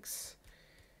nobody likes.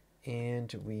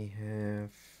 And we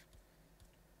have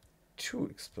 2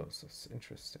 explosives.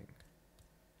 Interesting.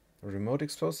 A remote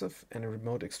explosive and a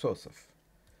remote explosive.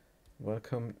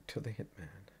 Welcome to the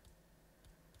Hitman.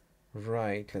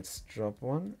 Right, let's drop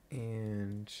one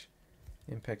and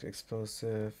impact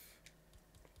explosive.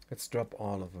 Let's drop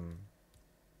all of them.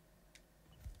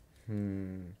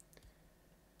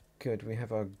 Good, we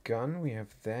have our gun, we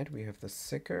have that, we have the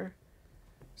sicker.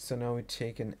 So now we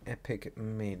take an epic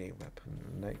melee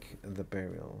weapon, like the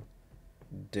burial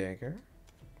dagger.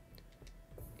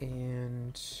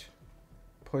 And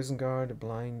poison guard,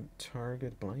 blind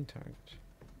target,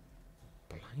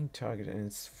 and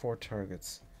it's 4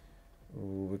 targets.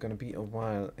 Ooh, we're gonna be a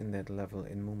while in that level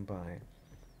in Mumbai,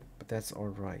 but that's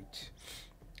alright.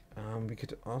 We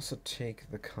could also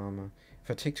take the karma. If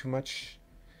I take too much,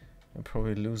 I'll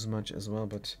probably lose much as well,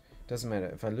 but doesn't matter.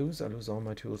 If I lose all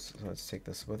my tools, so let's take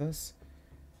this with us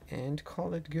and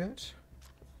call it good.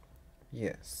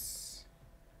 Yes.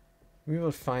 We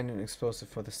will find an explosive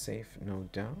for the safe, no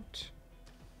doubt.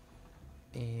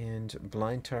 And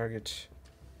blind target,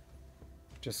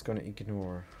 just gonna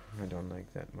ignore. I don't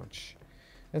like that much.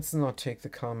 Let's not take the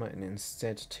karma and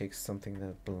instead take something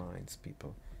that blinds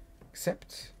people.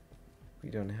 Except we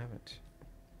don't have it.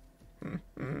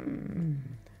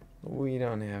 We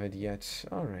don't have it yet.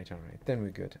 Alright, then we're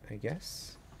good, I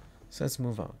guess. So let's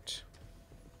move out.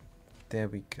 There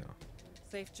we go.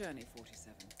 Safe journey,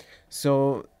 47.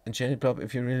 So, Janet Blob,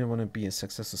 if you really want to be a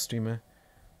successful streamer,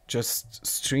 just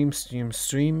stream,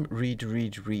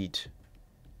 read.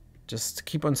 Just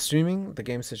keep on streaming the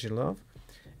games that you love,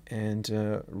 and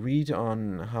read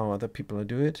on how other people are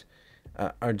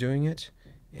doing it,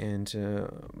 and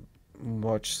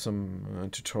watch some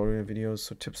tutorial videos,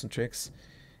 so tips and tricks.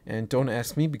 And don't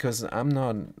ask me, because I'm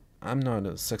not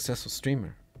a successful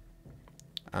streamer.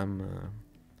 I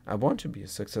want to be a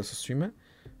successful streamer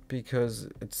because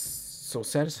it's so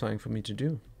satisfying for me to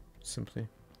do, simply.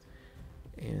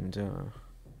 And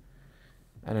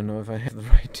I don't know if I have the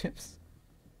right tips.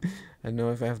 I don't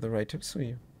know if I have the right tips for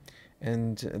you.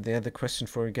 And the other question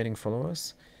for getting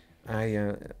followers,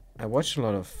 I watched a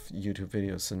lot of YouTube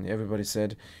videos, and everybody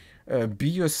said, be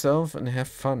yourself and have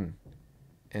fun.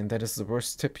 And that is the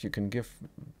worst tip you can give.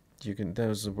 That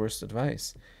is the worst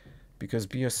advice, because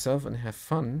be yourself and have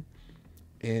fun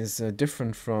is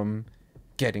different from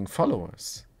getting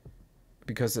followers,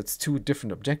 because it's 2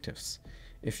 different objectives.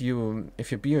 If you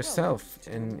be yourself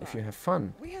and if you have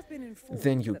fun,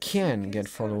 then you can get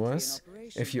followers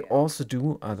if you also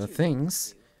do other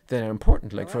things that are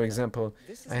important. Like, for example,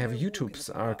 I have a YouTube's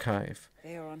archive,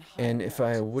 and if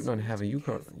I would not have a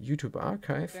YouTube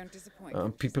archive,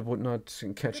 people would not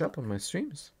catch up on my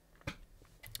streams.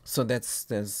 So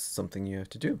there's something you have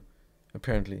to do,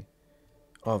 apparently,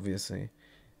 obviously.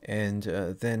 And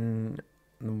then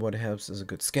what helps is a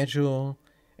good schedule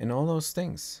and all those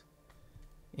things.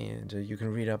 And you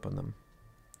can read up on them.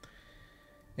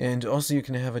 And also you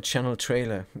can have a channel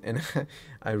trailer. And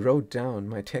I wrote down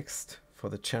my text for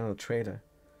the channel trailer,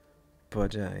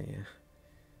 but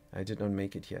I did not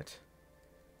make it yet.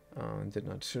 Did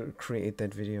not create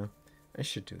that video. I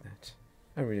should do that.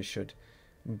 I really should.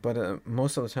 But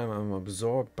most of the time I'm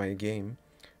absorbed by a game,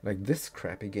 like this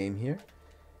crappy game here,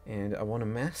 and I want to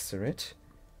master it,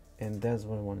 and that's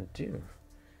what I want to do.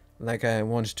 Like, I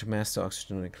wanted to master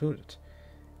Oxygen Not Included,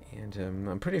 and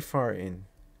I'm pretty far in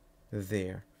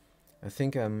there. I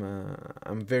think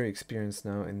I'm very experienced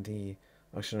now in the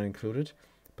Oxygen Not Included,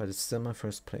 but it's still my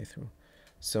first playthrough.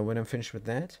 So when I'm finished with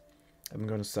that, I'm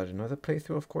going to start another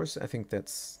playthrough, of course. I think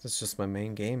that's just my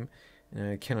main game, and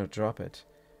I cannot drop it,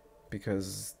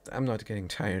 because I'm not getting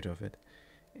tired of it.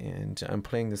 And I'm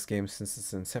playing this game since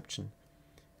its inception.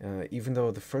 Even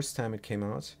though the first time it came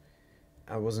out,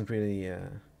 I wasn't really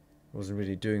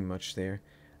doing much there.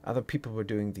 Other people were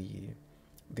doing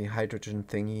the hydrogen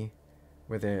thingy,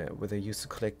 where they used to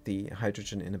collect the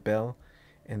hydrogen in a bell,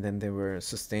 and then they were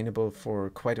sustainable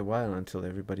for quite a while until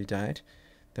everybody died.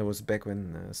 That was back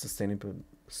when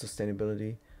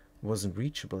sustainability wasn't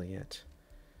reachable yet.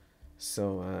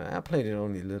 So I played it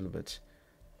only a little bit,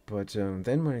 but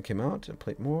then when it came out, I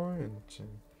played more, and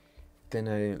then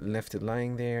I left it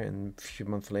lying there, and a few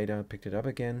months later I picked it up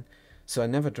again. So I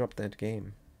never dropped that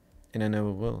game, and I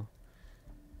never will.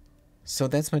 So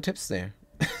that's my tips there.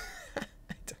 I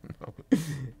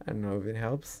don't know if it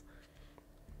helps,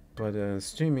 but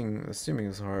streaming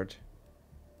is hard.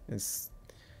 It's,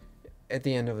 at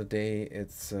the end of the day,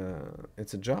 it's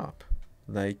a job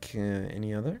like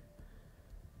any other,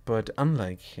 but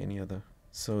unlike any other.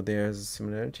 So there's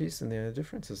similarities and there are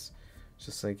differences,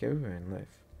 just like everywhere in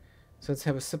life. So let's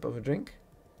have a sip of a drink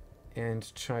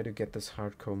and try to get this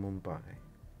hardcore Mumbai.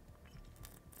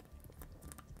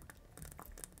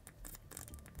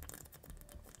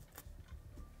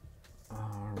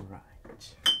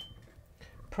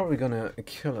 Probably gonna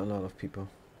kill a lot of people.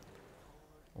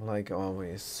 Like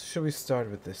always. Should we start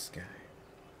with this guy?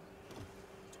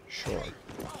 Sure.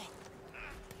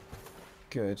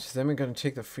 Good. Then we're gonna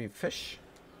take the free fish.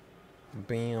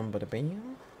 Bam, bada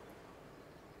bam.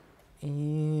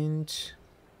 And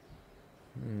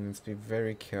let's be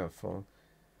very careful.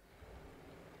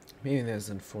 Maybe there's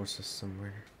enforcers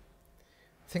somewhere.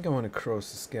 I think I want to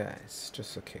cross this guys,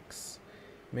 just for kicks.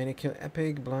 Many kill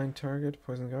epic, blind target,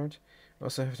 poison guard. We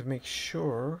also have to make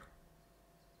sure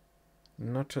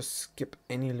not to skip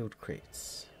any loot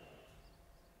crates.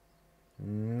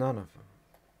 None of them.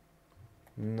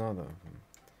 None of them.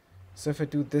 So if I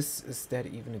do this, is that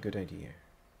even a good idea?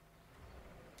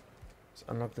 Let's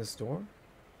unlock this door.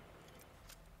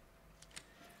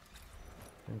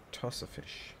 And toss a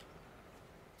fish.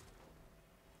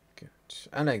 Good.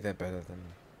 I like that better than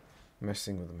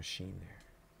messing with the machine there.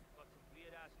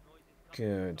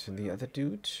 Good. And the other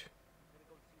dude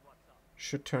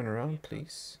should turn around,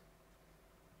 please.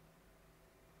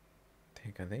 What the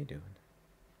heck are they doing?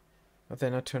 Oh,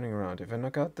 they're not turning around. If I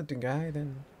knock out the guy,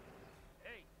 then...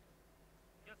 Hey,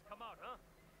 just come out, huh?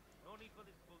 No need for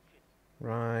this bullshit.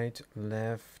 Right,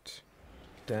 left,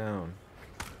 down.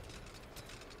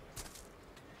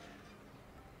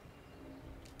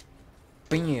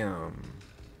 Bam!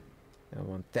 I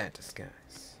want that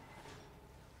disguise.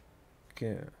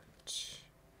 Good.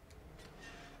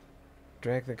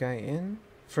 Drag the guy in.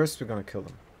 First we're gonna kill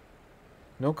them.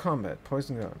 No combat.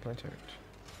 Poison guard. Blind target.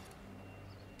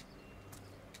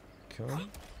 Kill him.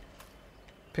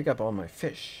 Pick up all my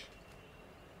fish.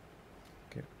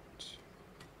 Good.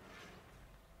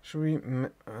 Should we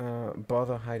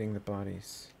bother hiding the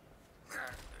bodies? I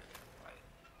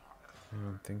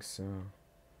don't think so.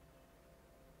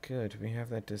 Good. We have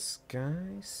that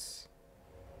disguise.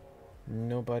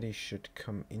 Nobody should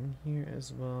come in here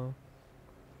as well.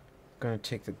 Gonna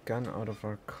take the gun out of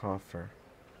our coffer.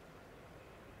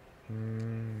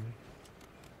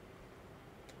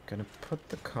 Gonna put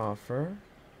the coffer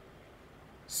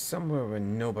somewhere where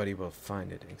nobody will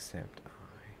find it except I.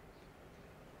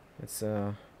 Let's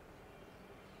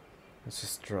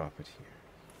just drop it here.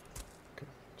 Good.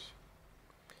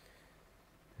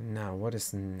 Now what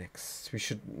is next? We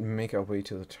should make our way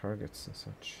to the targets and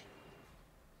such.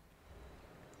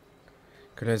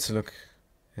 Good, let's look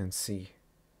and see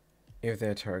if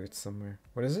there are targets somewhere.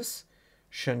 What is this?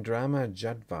 Chandrama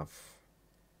Jadvav.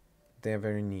 They're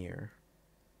very near.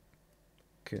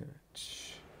 Good.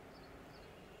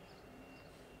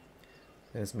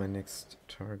 There's my next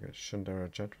target, Chandra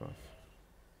Jadvav.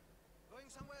 Going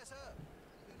somewhere, sir.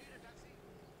 You need a taxi?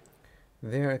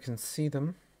 There I can see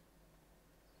them.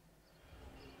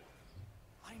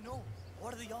 I know.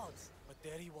 What are the odds? But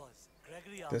there he was.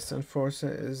 Gregory. This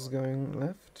enforcer is going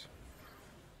left.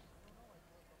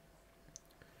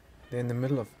 They're in the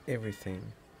middle of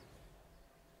everything.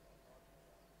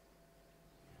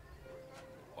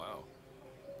 Wow.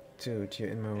 Dude, you're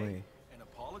in my way. An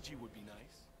apology would be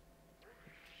nice.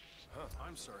 Huh,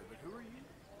 I'm sorry, but who are you?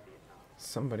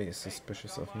 Somebody is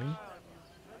suspicious of me.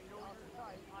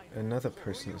 Another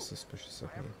person is suspicious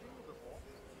of me.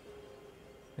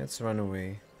 Let's run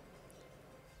away.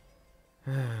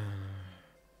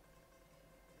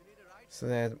 So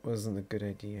that wasn't a good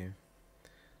idea.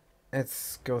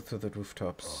 Let's go through the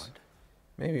rooftops.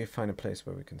 Maybe find a place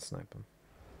where we can snipe them.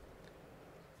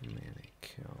 Melee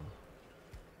kill.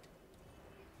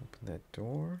 Open that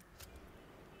door.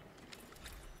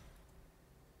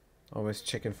 Always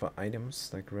checking for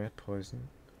items like rat poison.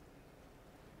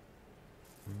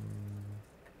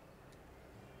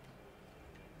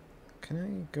 Can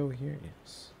I go here?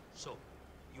 Yes. So,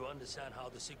 you understand how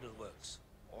the signal works?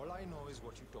 All I know is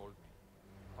what you told me.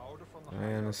 Powder from the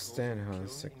I understand how the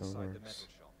signal works.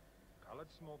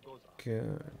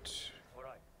 Good.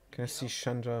 Can I see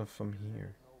Chandra from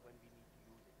here?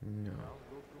 No.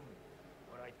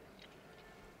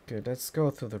 Good, let's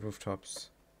go through the rooftops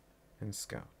and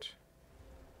scout.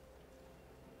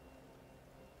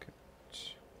 Good.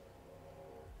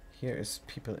 Here is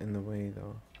people in the way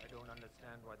though. I don't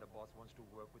understand why the boss wants to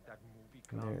work with that movie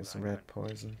And clown there is like red that.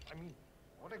 poison. I mean,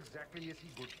 what exactly is he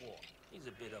good for? He's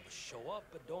a bit of a show-up,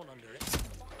 but don't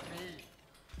underestimate.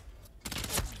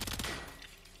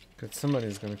 Good,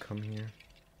 somebody's gonna come here.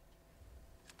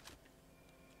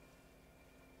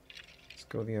 Let's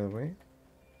go the other way.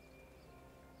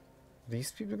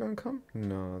 These people gonna come?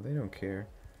 No, they don't care.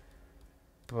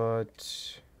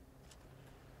 But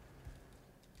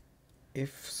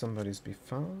if somebody's be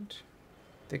found,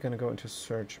 they're gonna go into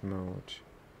search mode.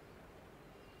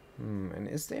 And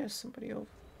is there somebody over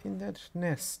in that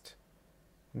nest?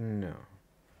 No.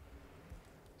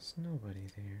 There's nobody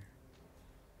there.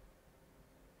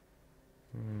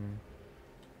 I'm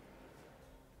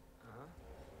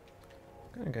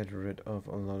gonna get rid of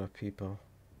a lot of people.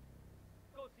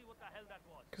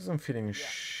 Because I'm feeling a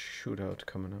shootout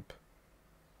coming up.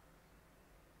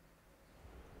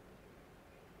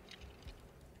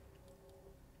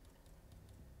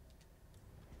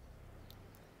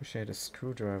 Wish I had a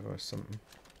screwdriver or something.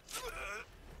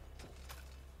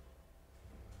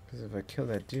 Because if I kill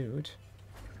that dude,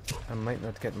 I might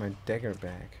not get my dagger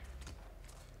back.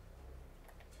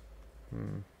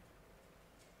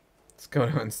 Let's go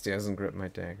downstairs and grab my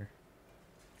dagger.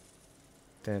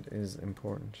 That is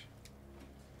important.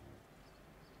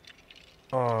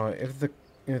 Oh, if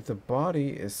the body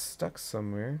is stuck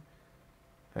somewhere,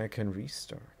 I can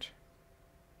restart.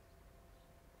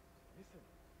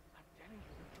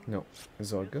 No,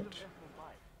 it's all good.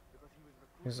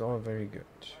 It's all very good.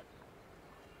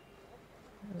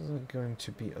 There's going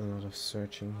to be a lot of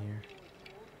searching here.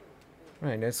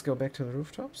 Right, let's go back to the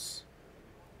rooftops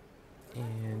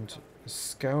and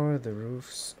scour the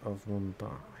roofs of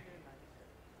Mumbai.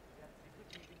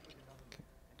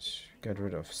 Got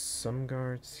rid of some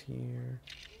guards here.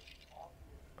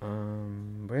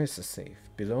 Where's the safe?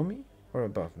 Below me or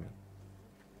above me?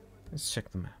 Let's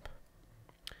check the map.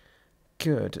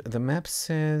 Good. The map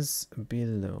says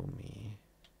below me.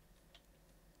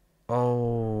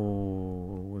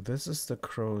 Oh, this is the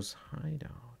crow's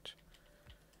hideout.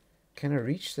 Can I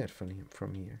reach that from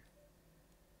here?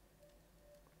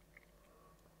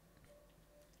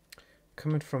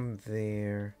 Coming from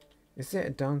there. Is there a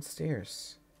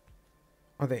downstairs?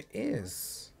 Oh, there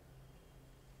is.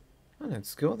 Oh,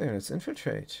 let's go there. Let's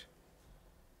infiltrate.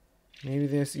 Maybe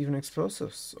there's even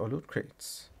explosives or loot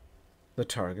crates. The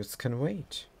targets can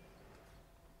wait.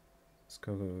 Let's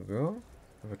go, go, go, go.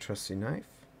 I have a trusty knife.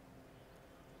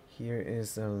 Here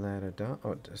is the ladder down.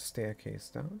 Oh, the staircase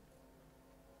down.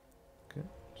 Good.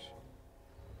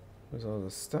 There's all the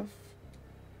stuff.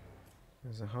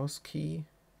 There's a house key.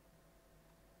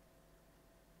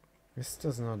 This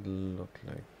does not look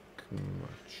like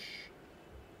much.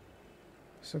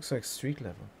 This looks like street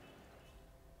level.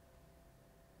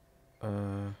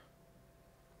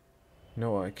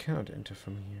 No, I cannot enter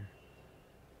from here.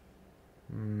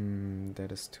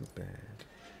 That is too bad.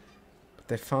 But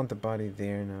they found the body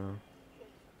there now.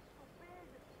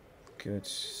 Good.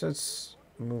 So let's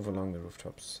move along the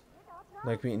rooftops,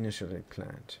 like we initially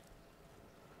planned.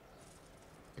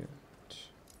 Good.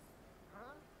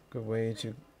 Good way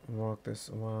to walk this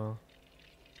a while.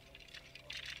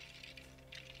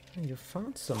 Oh, you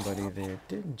found somebody there,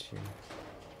 didn't you?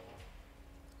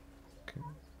 Good.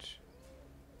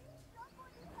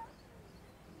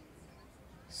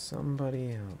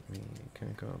 Somebody help me. Can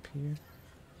I go up here?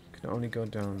 Can only go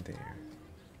down there.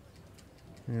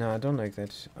 No, I don't like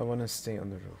that. I want to stay on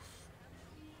the roof.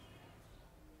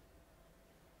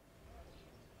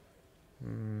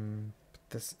 But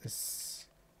this is...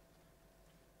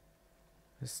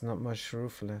 There's not much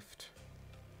roof left.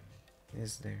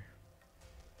 Is there?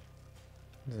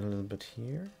 There's a little bit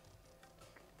here.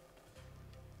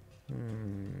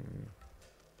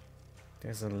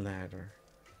 There's a ladder.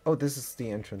 Oh, this is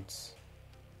the entrance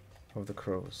of the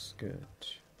crows. Good.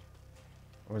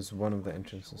 Or it's one of the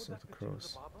entrances of the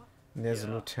crows. And there's a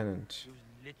lieutenant. He was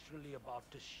literally about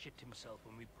to shit himself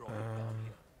when we brought him down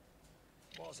here.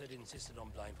 Boss had insisted on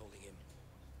blindfolding him.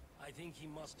 I think he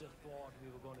must have thought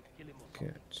we were going to kill him or something.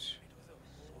 Good.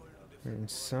 We're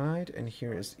inside, and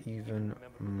here is even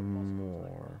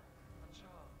more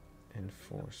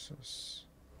enforcers.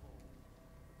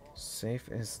 Safe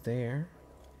is there.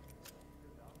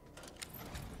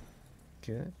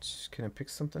 Good. Can I pick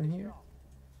something here?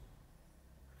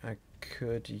 I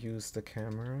could use the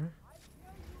camera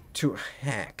to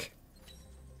hack.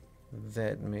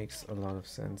 That makes a lot of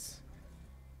sense.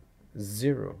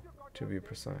 0 to be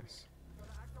precise.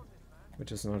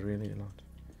 Which is not really a lot.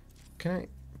 Can I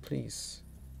please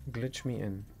glitch me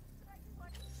in?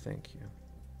 Thank you.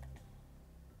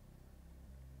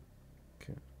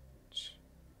 Good.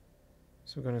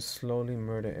 So we're gonna slowly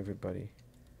murder everybody.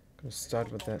 Gonna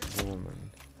start with that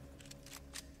woman.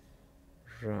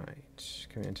 Right.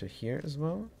 Can we enter here as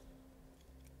well?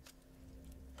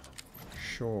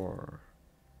 Sure.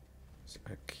 It's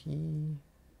a key.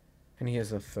 And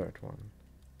here's a third one.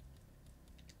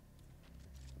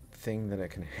 Thing that I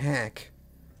can hack.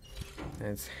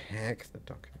 Let's hack the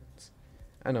documents.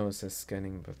 I know it says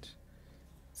scanning, but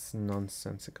it's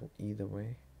nonsensical either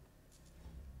way.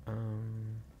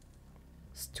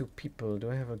 It's 2 people. Do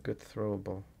I have a good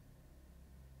throwable?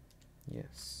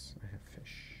 Yes, I have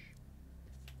fish.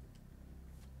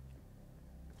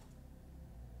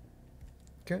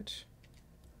 Good.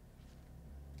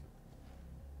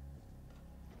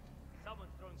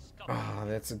 Ah,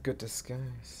 that's a good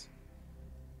disguise.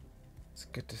 It's a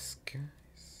good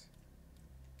disguise.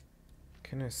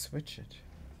 Can I switch it?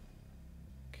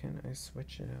 Can I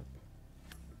switch it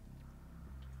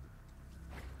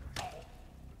up?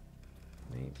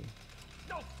 Maybe.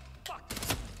 No, fuck.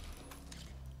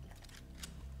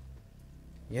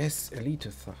 Yes, Elite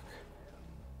Thug.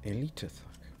 Elite Thug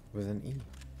with an E.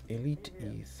 Elite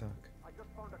E Thug.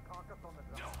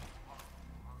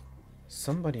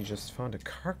 Somebody just found a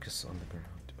carcass on the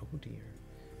ground. Oh dear.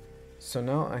 So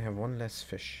now I have one less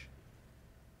fish.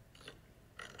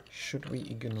 Should we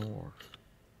ignore?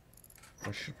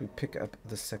 Or should we pick up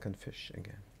the second fish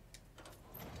again?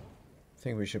 I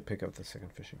think we should pick up the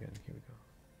second fish again. Here we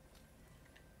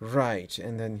go. Right,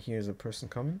 and then here's a person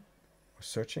coming. Or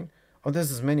searching. Oh,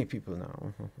 this is many people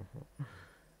now.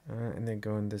 And they're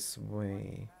going this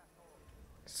way.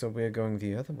 So we're going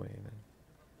the other way then.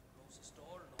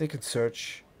 They can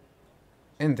search.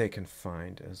 And they can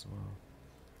find as well.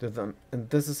 And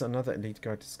this is another elite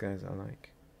guard disguise I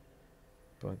like.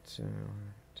 But,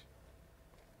 alright.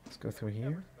 Let's go through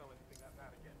here.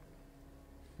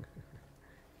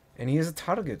 And here's a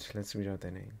target. Let's read out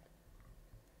their name.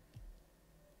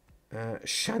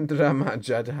 Chandra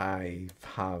Majadhai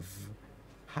Hav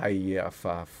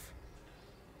Hayafaf.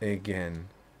 Again.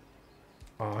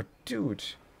 Oh, dude.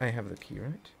 I have the key,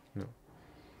 right? No.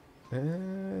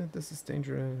 This is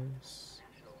dangerous.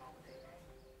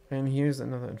 And here's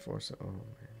another enforcer. Oh, man.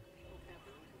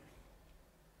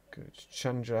 Good.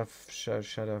 Chandra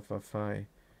Shadafafai.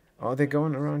 Oh, they're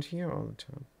going around here all the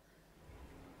time.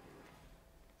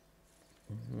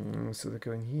 So they're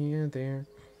going here, there.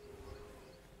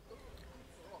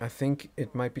 I think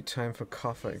it might be time for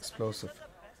copper explosive.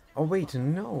 Oh wait,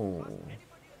 no.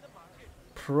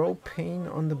 Propane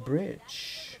on the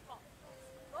bridge.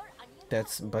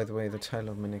 That's, by the way, the title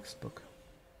of my next book.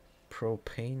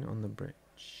 Propane on the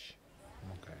bridge.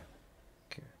 Okay.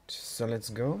 Good. So let's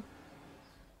go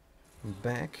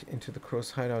back into the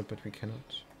crow's hideout, but we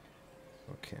cannot.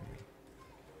 Or can we?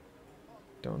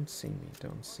 Don't see me,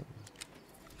 don't see me.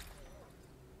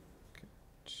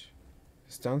 Good.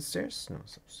 It's downstairs? No,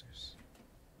 it's upstairs.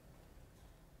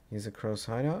 Here's a crow's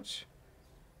hideout.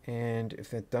 And if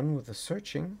they're done with the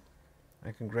searching,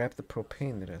 I can grab the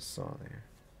propane that I saw there.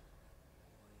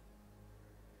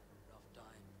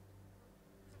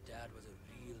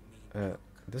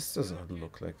 This doesn't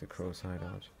look like the crow's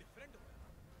hideout.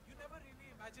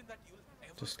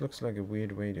 Just looks like a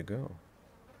weird way to go.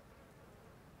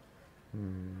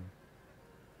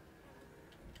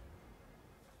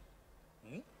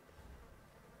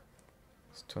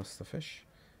 Let's toss the fish.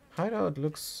 Hideout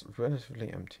looks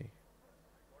relatively empty.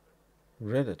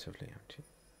 Relatively empty.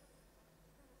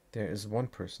 There is one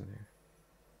person there.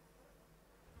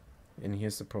 And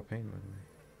here's the propane, by the way.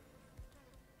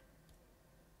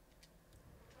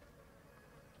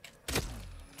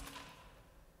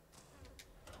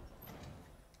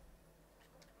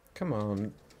 Come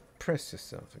on, press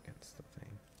yourself against the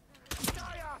thing.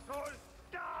 Die, asshole!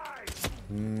 Die!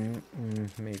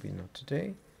 Maybe not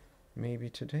today. Maybe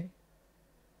today.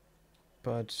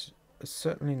 But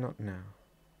certainly not now.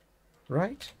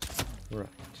 Right? Right.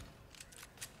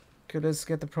 Okay, let's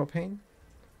get the propane.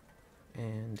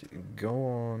 And go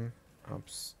on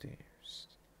upstairs.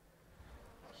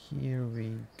 Here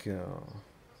we go.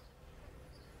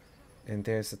 And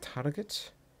there's a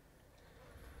target.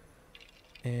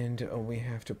 And we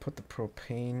have to put the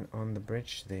propane on the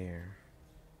bridge there.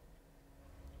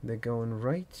 They're going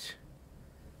right.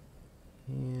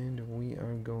 And we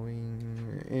are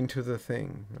going into the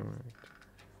thing. Alright.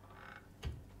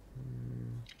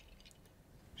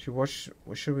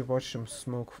 Should we watch them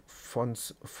smoke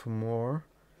fonts for more?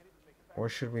 Or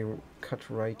should we cut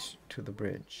right to the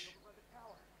bridge?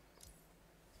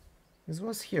 This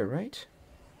was here, right?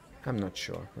 I'm not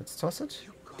sure. Let's toss it.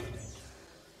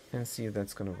 And see if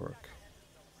that's gonna work.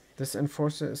 This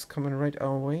enforcer is coming right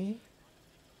our way.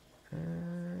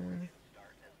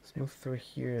 Let's move through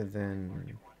here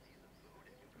then.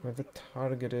 Where the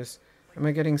target is. Am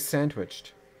I getting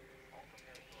sandwiched?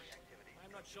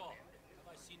 I'm not sure.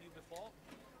 Have I seen you before?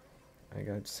 I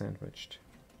got sandwiched.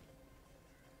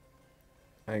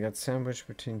 I got sandwiched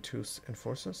between two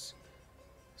enforcers.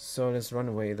 So let's run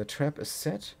away. The trap is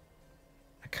set.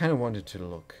 I kind of wanted to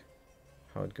look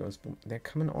how it goes. Boom. They're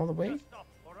coming all the way?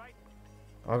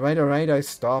 Alright, I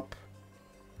stop.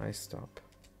 I stop.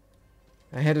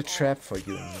 I had a trap for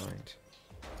you in mind.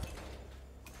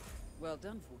 Well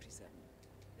done, 47.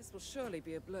 This will surely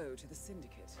be a blow to the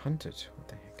Syndicate. Hunted? What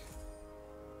the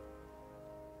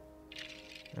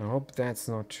I hope that's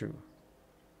not true.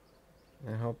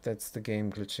 I hope that's the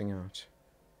game glitching out.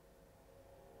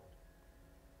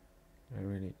 I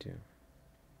really do.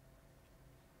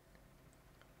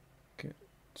 Good.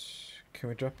 Can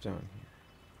we drop down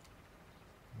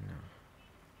here? No.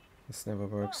 This never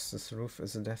works. This roof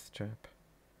is a death trap.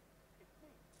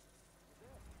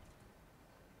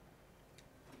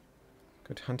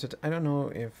 Good hunted. I don't know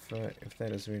if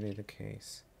that is really the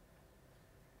case.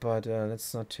 But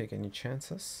let's not take any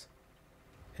chances.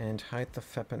 And hide the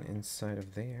weapon inside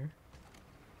of there.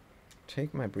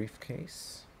 Take my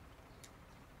briefcase.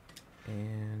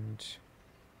 And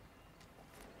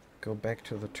go back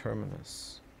to the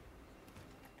terminus.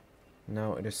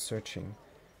 Now it is searching.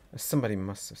 Somebody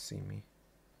must have seen me.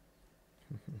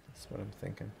 That's what I'm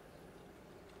thinking.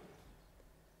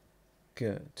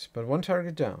 Good. But one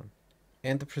target down.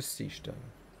 And the prestige done.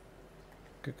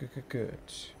 Good, good, good, good.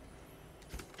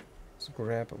 Let's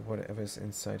grab whatever is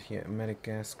inside here. A medic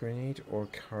gas grenade or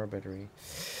car battery.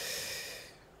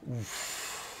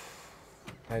 Oof.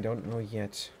 I don't know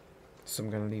yet. So I'm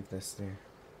gonna leave this there.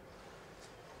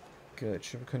 Good.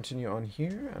 Should we continue on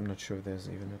here? I'm not sure if there's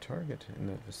even a target in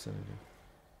that vicinity.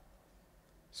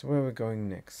 So where are we going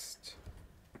next?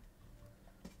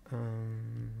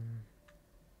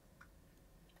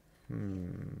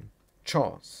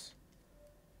 Chance.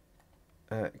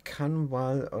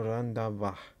 Kanwal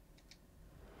Randavah.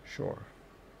 Sure.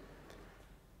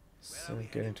 So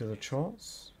get into the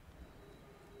chance.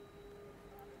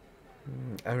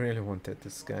 I really want that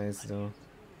disguise though.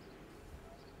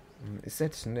 Is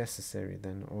that necessary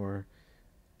then, or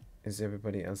is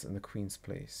everybody else in the Queen's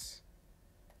place?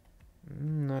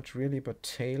 Not really, but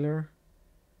Taylor.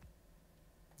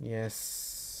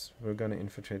 Yes, we're gonna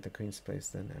infiltrate the Queen's place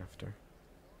then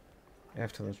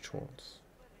after the trolls.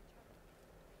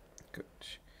 Good.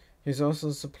 Here's also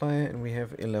a supplier, and we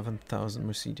have 11,000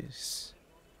 Mercedes.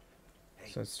 Hey,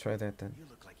 so let's try that then. You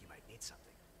look like you might need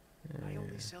something. I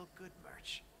only sell good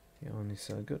merch. You only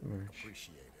sell good merch.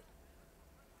 Appreciate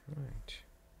it. Right.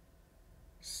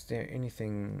 Is there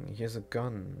anything? Here's a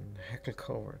gun. Heckle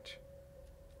covert.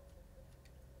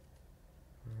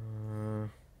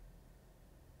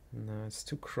 No, it's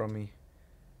too crummy.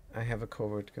 I have a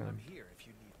covert gun. I'm here if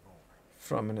you need more.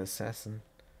 From an assassin.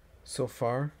 So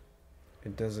far,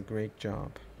 it does a great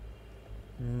job.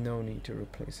 No need to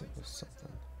replace it with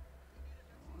something.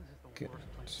 Good.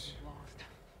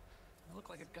 I look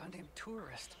like a goddamn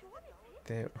tourist.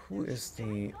 There. Who is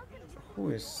the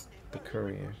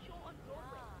courier?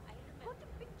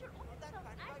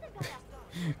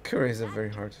 Courier is a very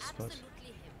hard to spot.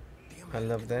 I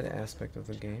love that aspect of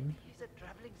the game.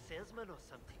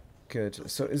 Good.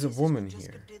 So is a woman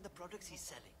here?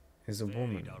 Is a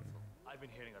woman.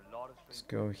 Let's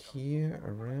go here,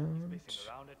 around,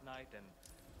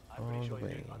 all the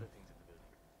way.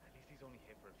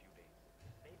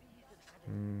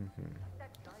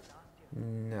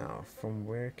 Now, from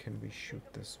where can we shoot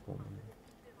this woman?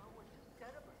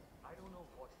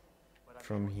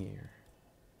 From here.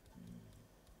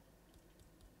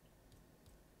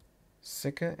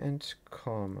 Sicker and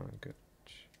calmer, good.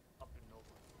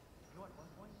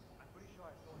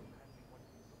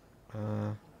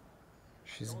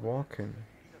 She's walking.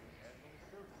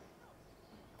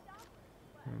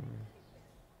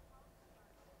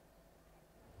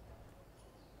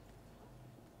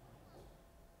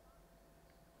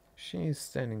 She is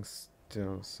standing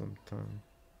still sometime.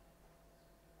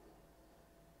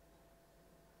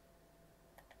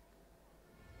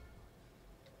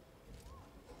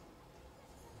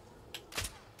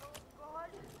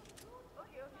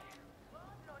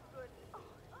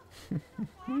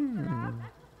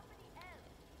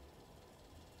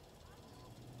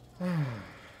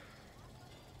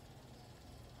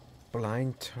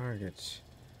 Blind target.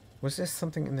 Was there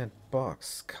something in that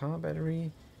box? Car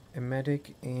battery, a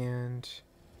medic, and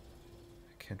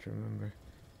I can't remember.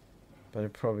 But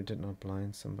it probably did not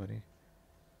blind somebody.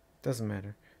 Doesn't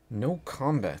matter. No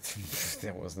combat.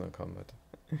 There was no combat.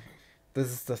 This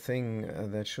is the thing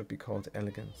that should be called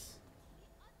elegance.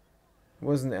 It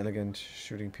wasn't elegant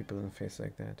shooting people in the face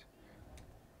like that.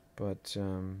 But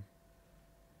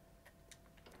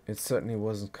it certainly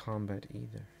wasn't combat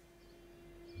either.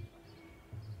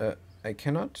 I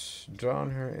cannot drown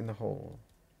her in the hole.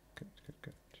 Good, good,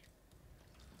 good.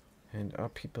 And are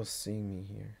people seeing me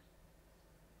here?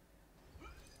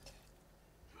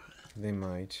 They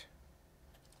might.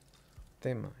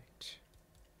 They might.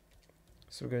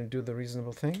 So we're going to do the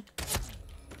reasonable thing.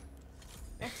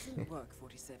 Excellent work,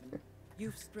 47.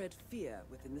 You've spread fear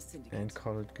within the syndicate. And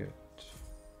call it good.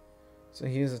 So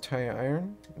here's a tire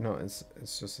iron. No, it's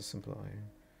just a simple iron.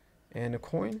 And a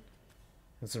coin.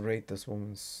 Let's raid this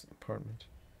woman's apartment.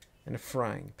 And a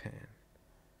frying pan.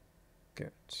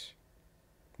 Good.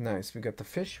 Nice. We got the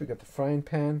fish. We got the frying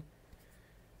pan.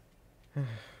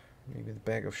 Maybe the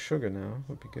bag of sugar now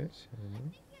would be good. I don't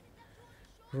know.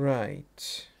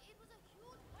 Right.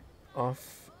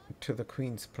 Off to the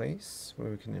Queen's place where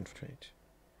we can infiltrate.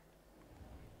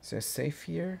 Is there safe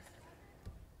here?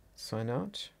 Sign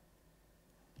out?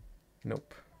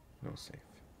 Nope. No safe.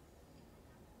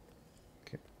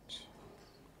 Good.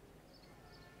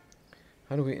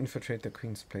 How do we infiltrate the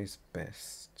Queen's place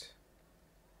best?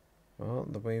 Well,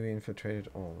 the way we infiltrated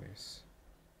always.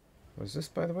 Was this,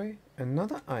 by the way?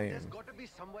 Another iron. There's got to be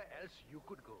somewhere else you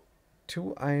could go.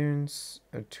 2 irons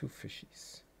or 2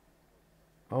 fishies.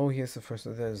 Oh, here's the first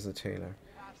one. There's the tailor.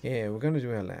 Yeah, we're gonna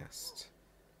do our last.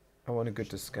 I want a good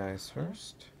disguise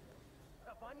first.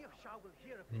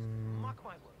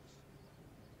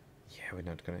 Yeah, we're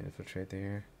not gonna infiltrate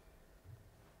there.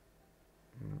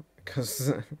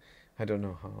 Because I don't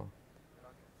know how.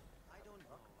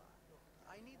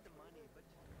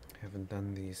 I haven't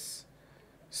done these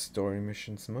story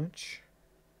missions much.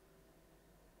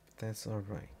 But that's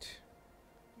alright.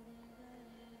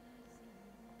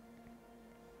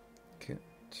 Good.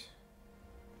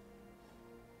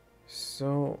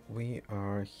 So we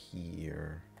are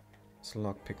here. Let's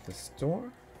lockpick this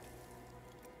door.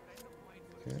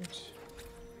 Good.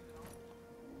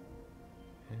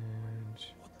 And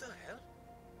What the hell?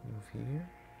 move here.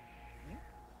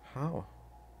 How?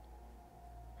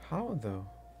 How though?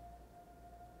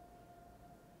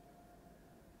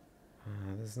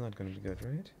 This is not gonna be good,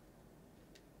 right?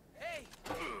 Hey!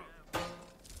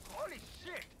 Holy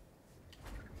shit!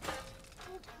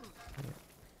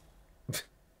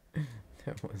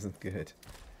 That wasn't good.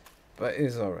 But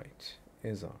it's alright.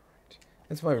 It's alright.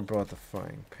 That's why we brought the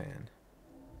frying pan.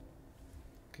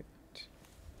 Good.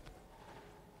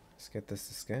 Let's get this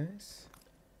disguise.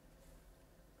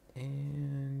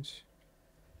 And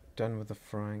done with the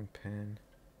frying pan.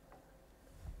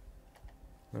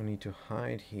 No need to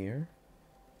hide here.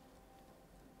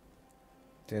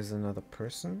 There's another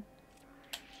person.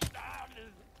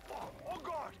 Oh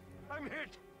God! I'm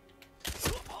hit!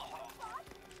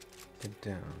 Get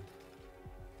down.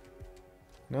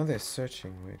 Now they're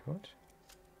searching. Wait, what?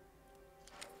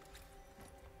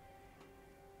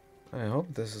 I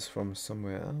hope this is from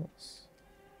somewhere else.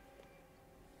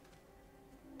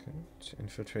 Good.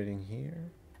 Infiltrating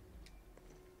here.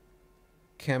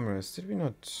 Cameras. Did we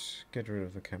not get rid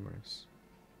of the cameras?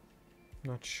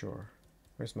 Not sure.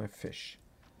 Where's my fish?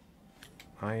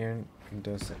 Iron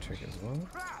does the trick as well.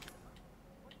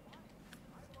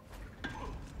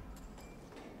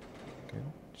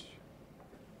 Good.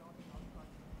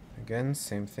 Again,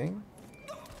 same thing.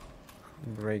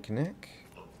 Break neck.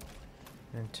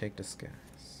 And take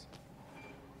disguise.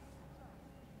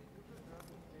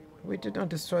 We did not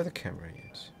destroy the camera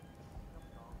yet.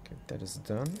 Okay, that is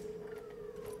done.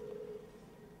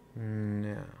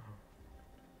 Now.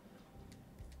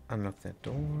 Unlock that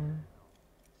door.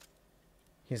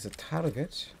 Here's a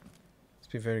target. Let's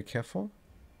be very careful.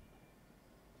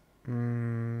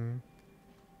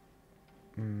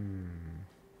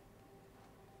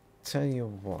 Tell you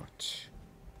what.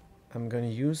 I'm gonna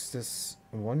use this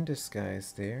one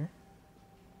disguise there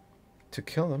to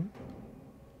kill him.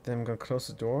 Then I'm gonna close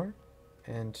the door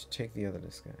and take the other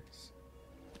disguise.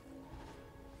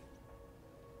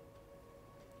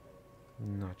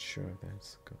 Not sure if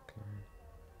that's a good plan.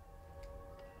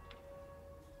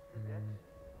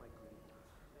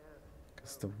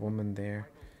 Because the woman there.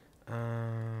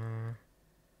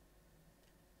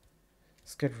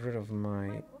 Let's get rid of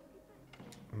my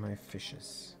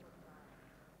fishes.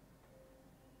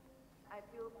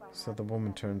 So the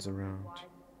woman turns around.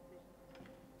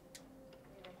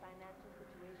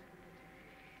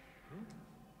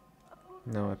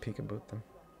 No, I peekabooed them.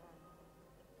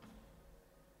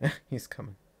 He's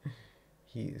coming.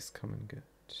 He is coming good.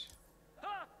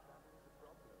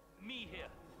 Me here.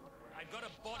 I got a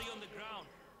body on the ground.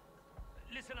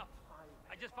 Listen up.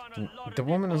 I just found a lot of The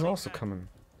woman is dead also bodies, man. coming.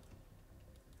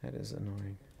 That is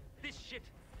annoying. This shit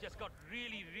just got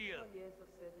really real.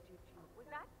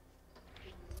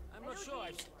 I'm not sure.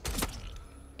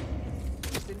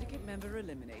 Syndicate member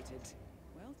eliminated.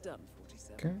 Well done,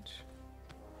 47. Good.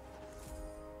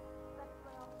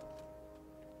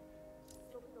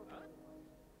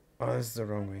 Oh, this is the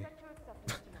wrong way.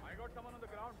 I got someone on the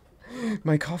ground.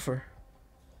 My coffer.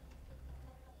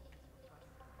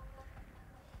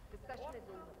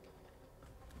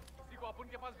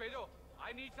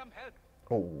 I need some help.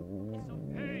 Oh.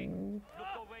 Hey,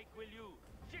 look awake, will you?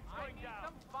 Shit's going down.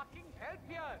 Some fucking help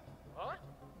here. Huh?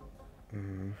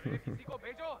 Mm. किसी को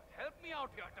भेजो. Help me out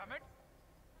here, damn it!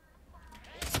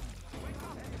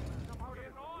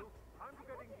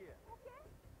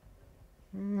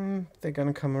 They're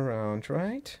gonna come around,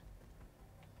 right?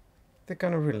 They're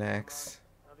gonna relax.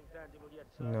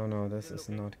 No, no, this is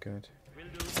not good.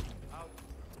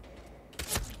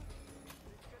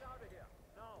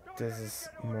 This is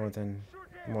more than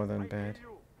bad.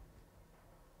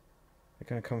 They're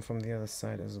gonna come from the other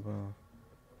side as well.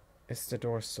 Is the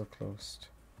door still closed?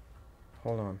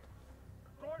 Hold on.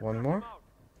 One more?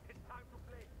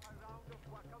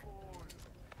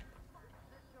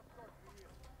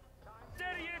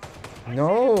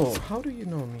 No! How do you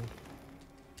know me?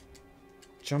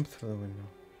 Jump through the window.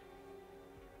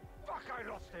 Fuck, I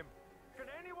lost him! Can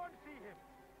anyone see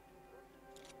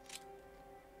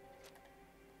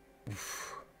him?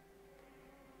 Oof.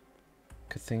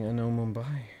 Good thing I know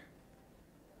Mumbai.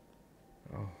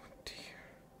 Oh dear.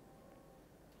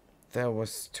 That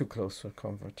was too close for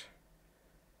comfort.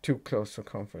 Too close for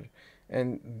comfort.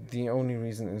 And the only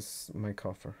reason is my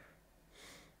coffer.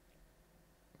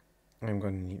 I'm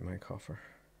gonna need my coffer.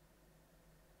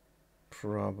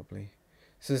 Probably.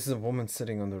 So this is a woman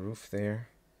sitting on the roof there.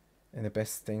 And the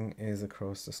best thing is a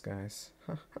crow's disguise.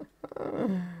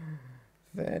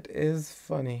 That is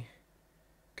funny.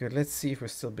 Good, let's see if we're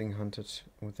still being hunted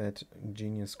with that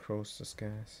genius crow's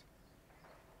disguise.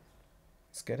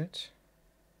 Let's get it.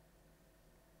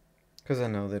 Because I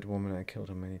know that woman, I killed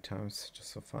her many times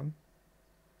just for fun.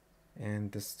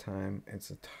 And this time it's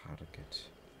a target.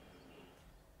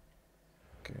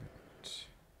 Good.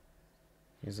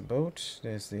 Here's a boat.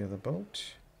 There's the other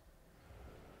boat.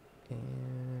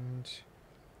 And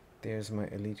there's my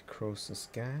elite crow's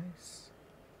disguise.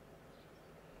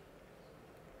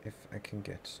 If I can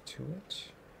get to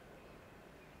it.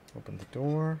 Open the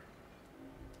door.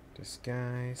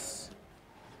 Disguise.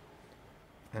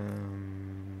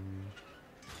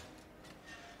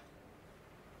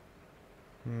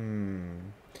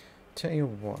 Tell you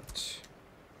what.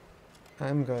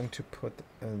 I'm going to put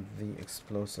the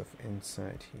explosive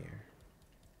inside here.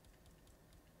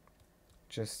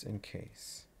 Just in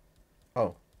case.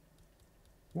 Oh.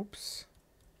 Whoops.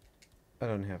 I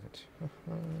don't have it.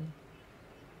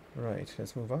 Right,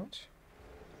 let's move out.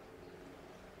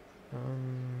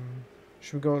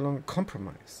 Should we go along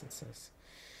compromise, it says.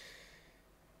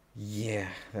 Yeah,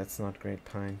 that's not great,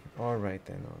 Pine. Alright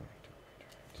then, alright.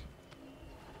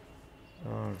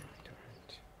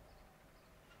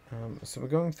 So we're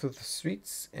going through the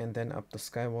streets and then up the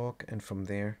skywalk, and from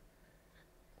there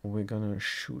we're gonna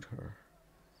shoot her.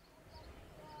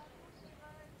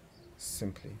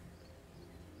 Simply.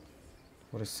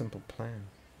 What a simple plan.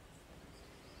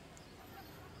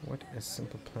 What a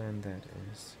simple plan that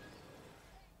is.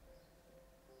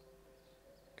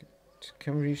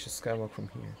 Can we reach the skywalk from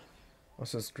here?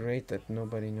 Also, it's great that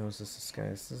nobody knows this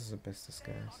disguise. This is the best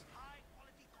disguise.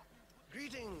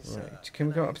 Greetings, right. Can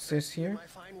we go upstairs here? My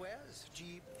fine wares,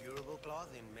 cheap, durable cloth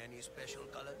in many special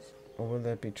colors. Or will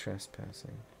that be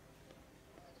trespassing?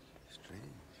 Strange.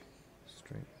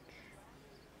 Strange.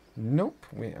 Nope,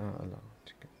 we are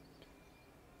allowed. Good.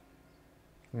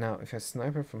 Now, if I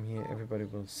sniper from here, everybody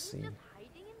will see.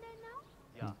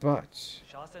 But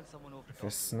if I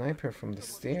snipe her from the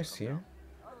stairs here,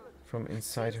 from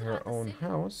inside her own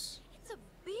house,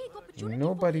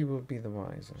 nobody will be the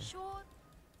wiser.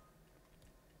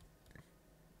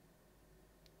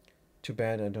 Too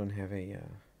bad I don't have a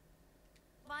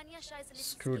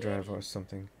screwdriver or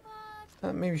something.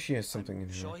 Maybe she has something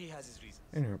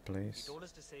in her place.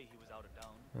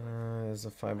 There's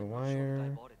a fiber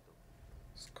wire.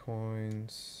 There's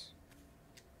coins.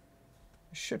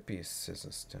 There should be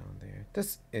scissors down there.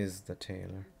 This is the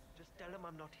tailor. Just tell him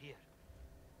I'm not here.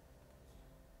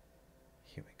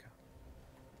 Here we go.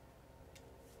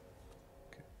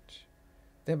 Good.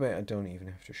 That way I don't even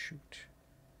have to shoot.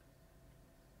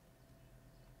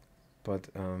 But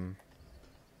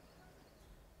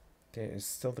there is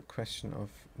still the question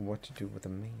of what to do with a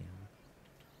man.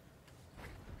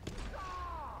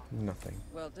 Nothing.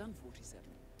 Well done, 47.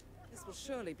 This will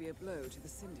surely be a blow to the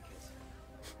Syndicate.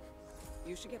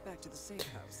 You should get back to the safe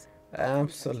house.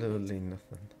 Absolutely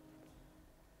nothing.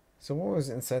 So what was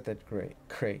inside that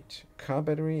crate? Car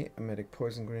battery, a medic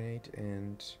poison grenade,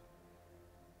 and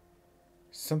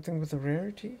something with a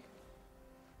rarity?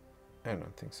 I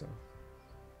don't think so.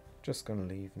 Just gonna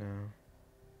leave now.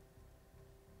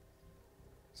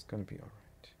 It's gonna be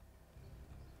alright.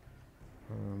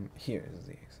 Here is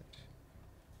the exit.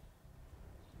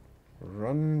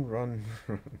 Run, run,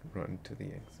 run, run to the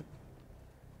exit.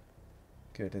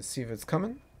 Good, let's see if it's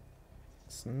coming.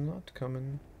 It's not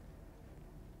coming.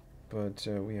 But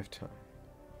we have time.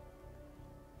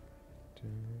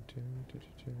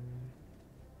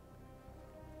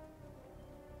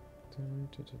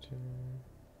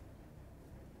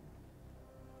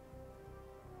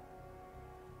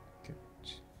 Good.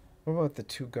 What about the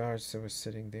two guards that were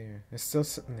sitting there? They're still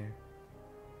sitting there.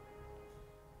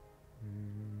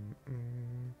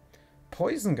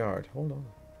 Poison guard. Hold on.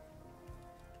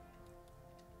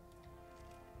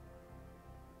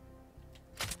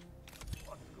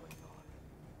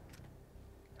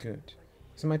 Good.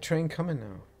 Is my train coming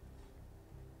now?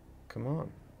 Come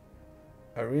on.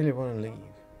 I really want to leave.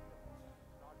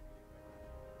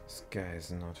 This guy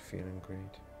is not feeling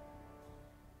great.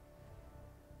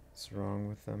 What's wrong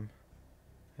with them?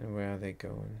 And where are they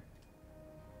going?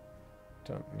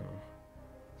 Don't know.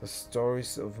 The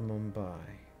Stories of Mumbai.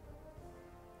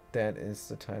 That is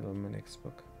the title of my next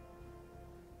book.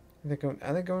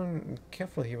 Are they going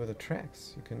careful here with the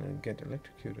tracks? You can get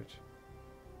electrocuted.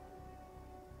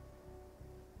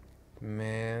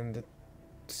 Man, the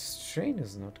train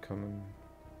is not coming.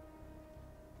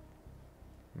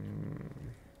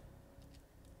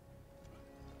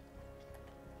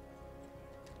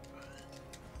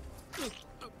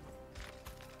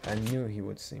 I knew he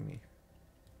would see me.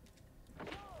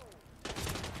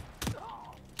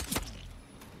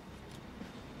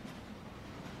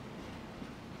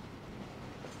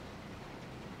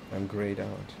 I'm grayed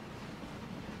out.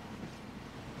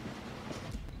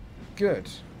 Good.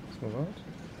 Let's move out.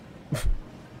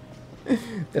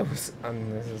 That was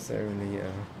unnecessarily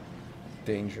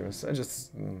dangerous. I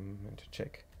just meant to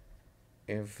check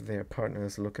if their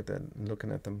partners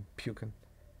looking at them puking,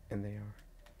 and they are.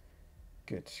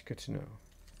 Good to know.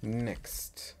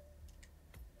 Next.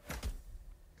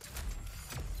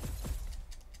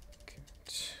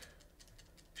 Good.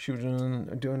 Should we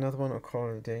do another one or call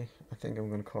it a day? I think I'm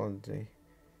gonna call it a day.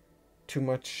 Too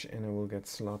much and I will get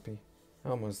sloppy. I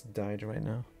almost died right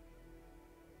now.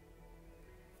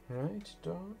 Right,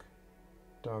 dog?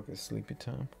 Dog is sleepy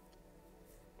time.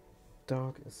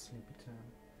 Dog is sleepy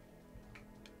time.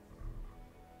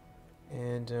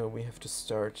 And we have to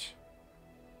start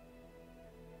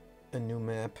a new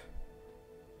map.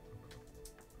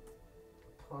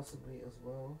 Possibly as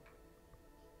well.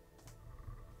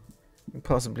 We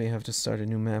possibly have to start a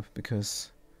new map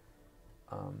because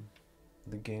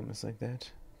the game is like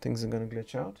that. Things are gonna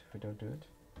glitch out if we don't do it.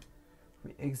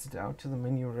 We exit out to the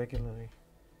menu regularly.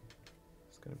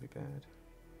 It's gonna be bad.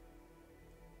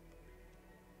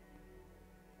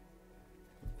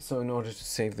 So in order to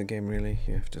save the game, really,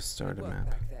 you have to start a map.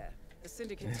 Back there. The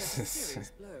syndicate takes a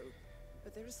serious blow,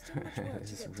 but there is still much work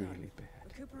This is to get really done. bad.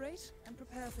 Recuperate and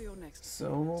prepare for your next.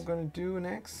 So what we're gonna do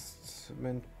next?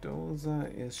 Mendoza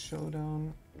is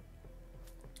showdown.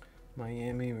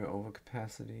 Miami, we're over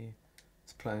capacity.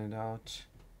 Let's plan it out.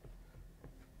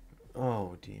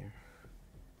 Oh dear.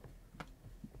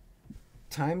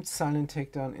 Timed silent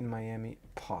takedown in Miami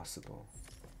possible.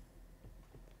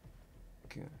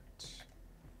 Good.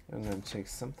 I'm gonna take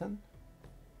something.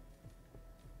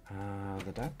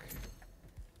 The duck.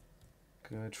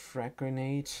 Good. Frag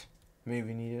grenade.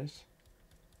 Maybe need it.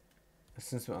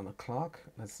 Since we're on the clock,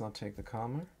 let's not take the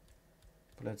calmer.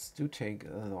 But let's take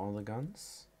all the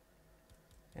guns.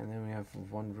 And then we have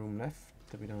one room left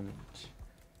that we don't need.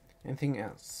 Anything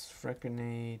else? Frag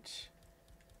grenade.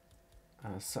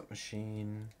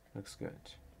 Submachine. Looks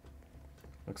good.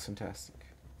 Looks fantastic.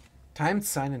 Timed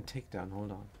silent takedown.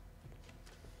 Hold on.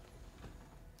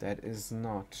 That is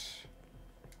not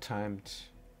timed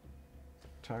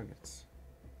targets.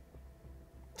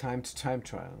 Timed time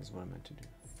trial is what I meant to do.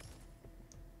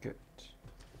 Good.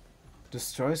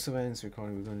 Destroy surveillance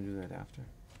recording. We're going to do that after.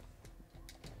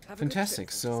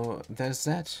 Fantastic. So that's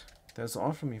that. That's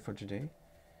all from me for today.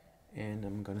 And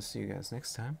I'm going to see you guys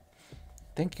next time.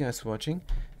 Thank you guys for watching.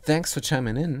 Thanks for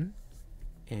chiming in.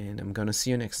 And I'm going to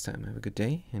see you next time. Have a good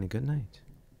day and a good night.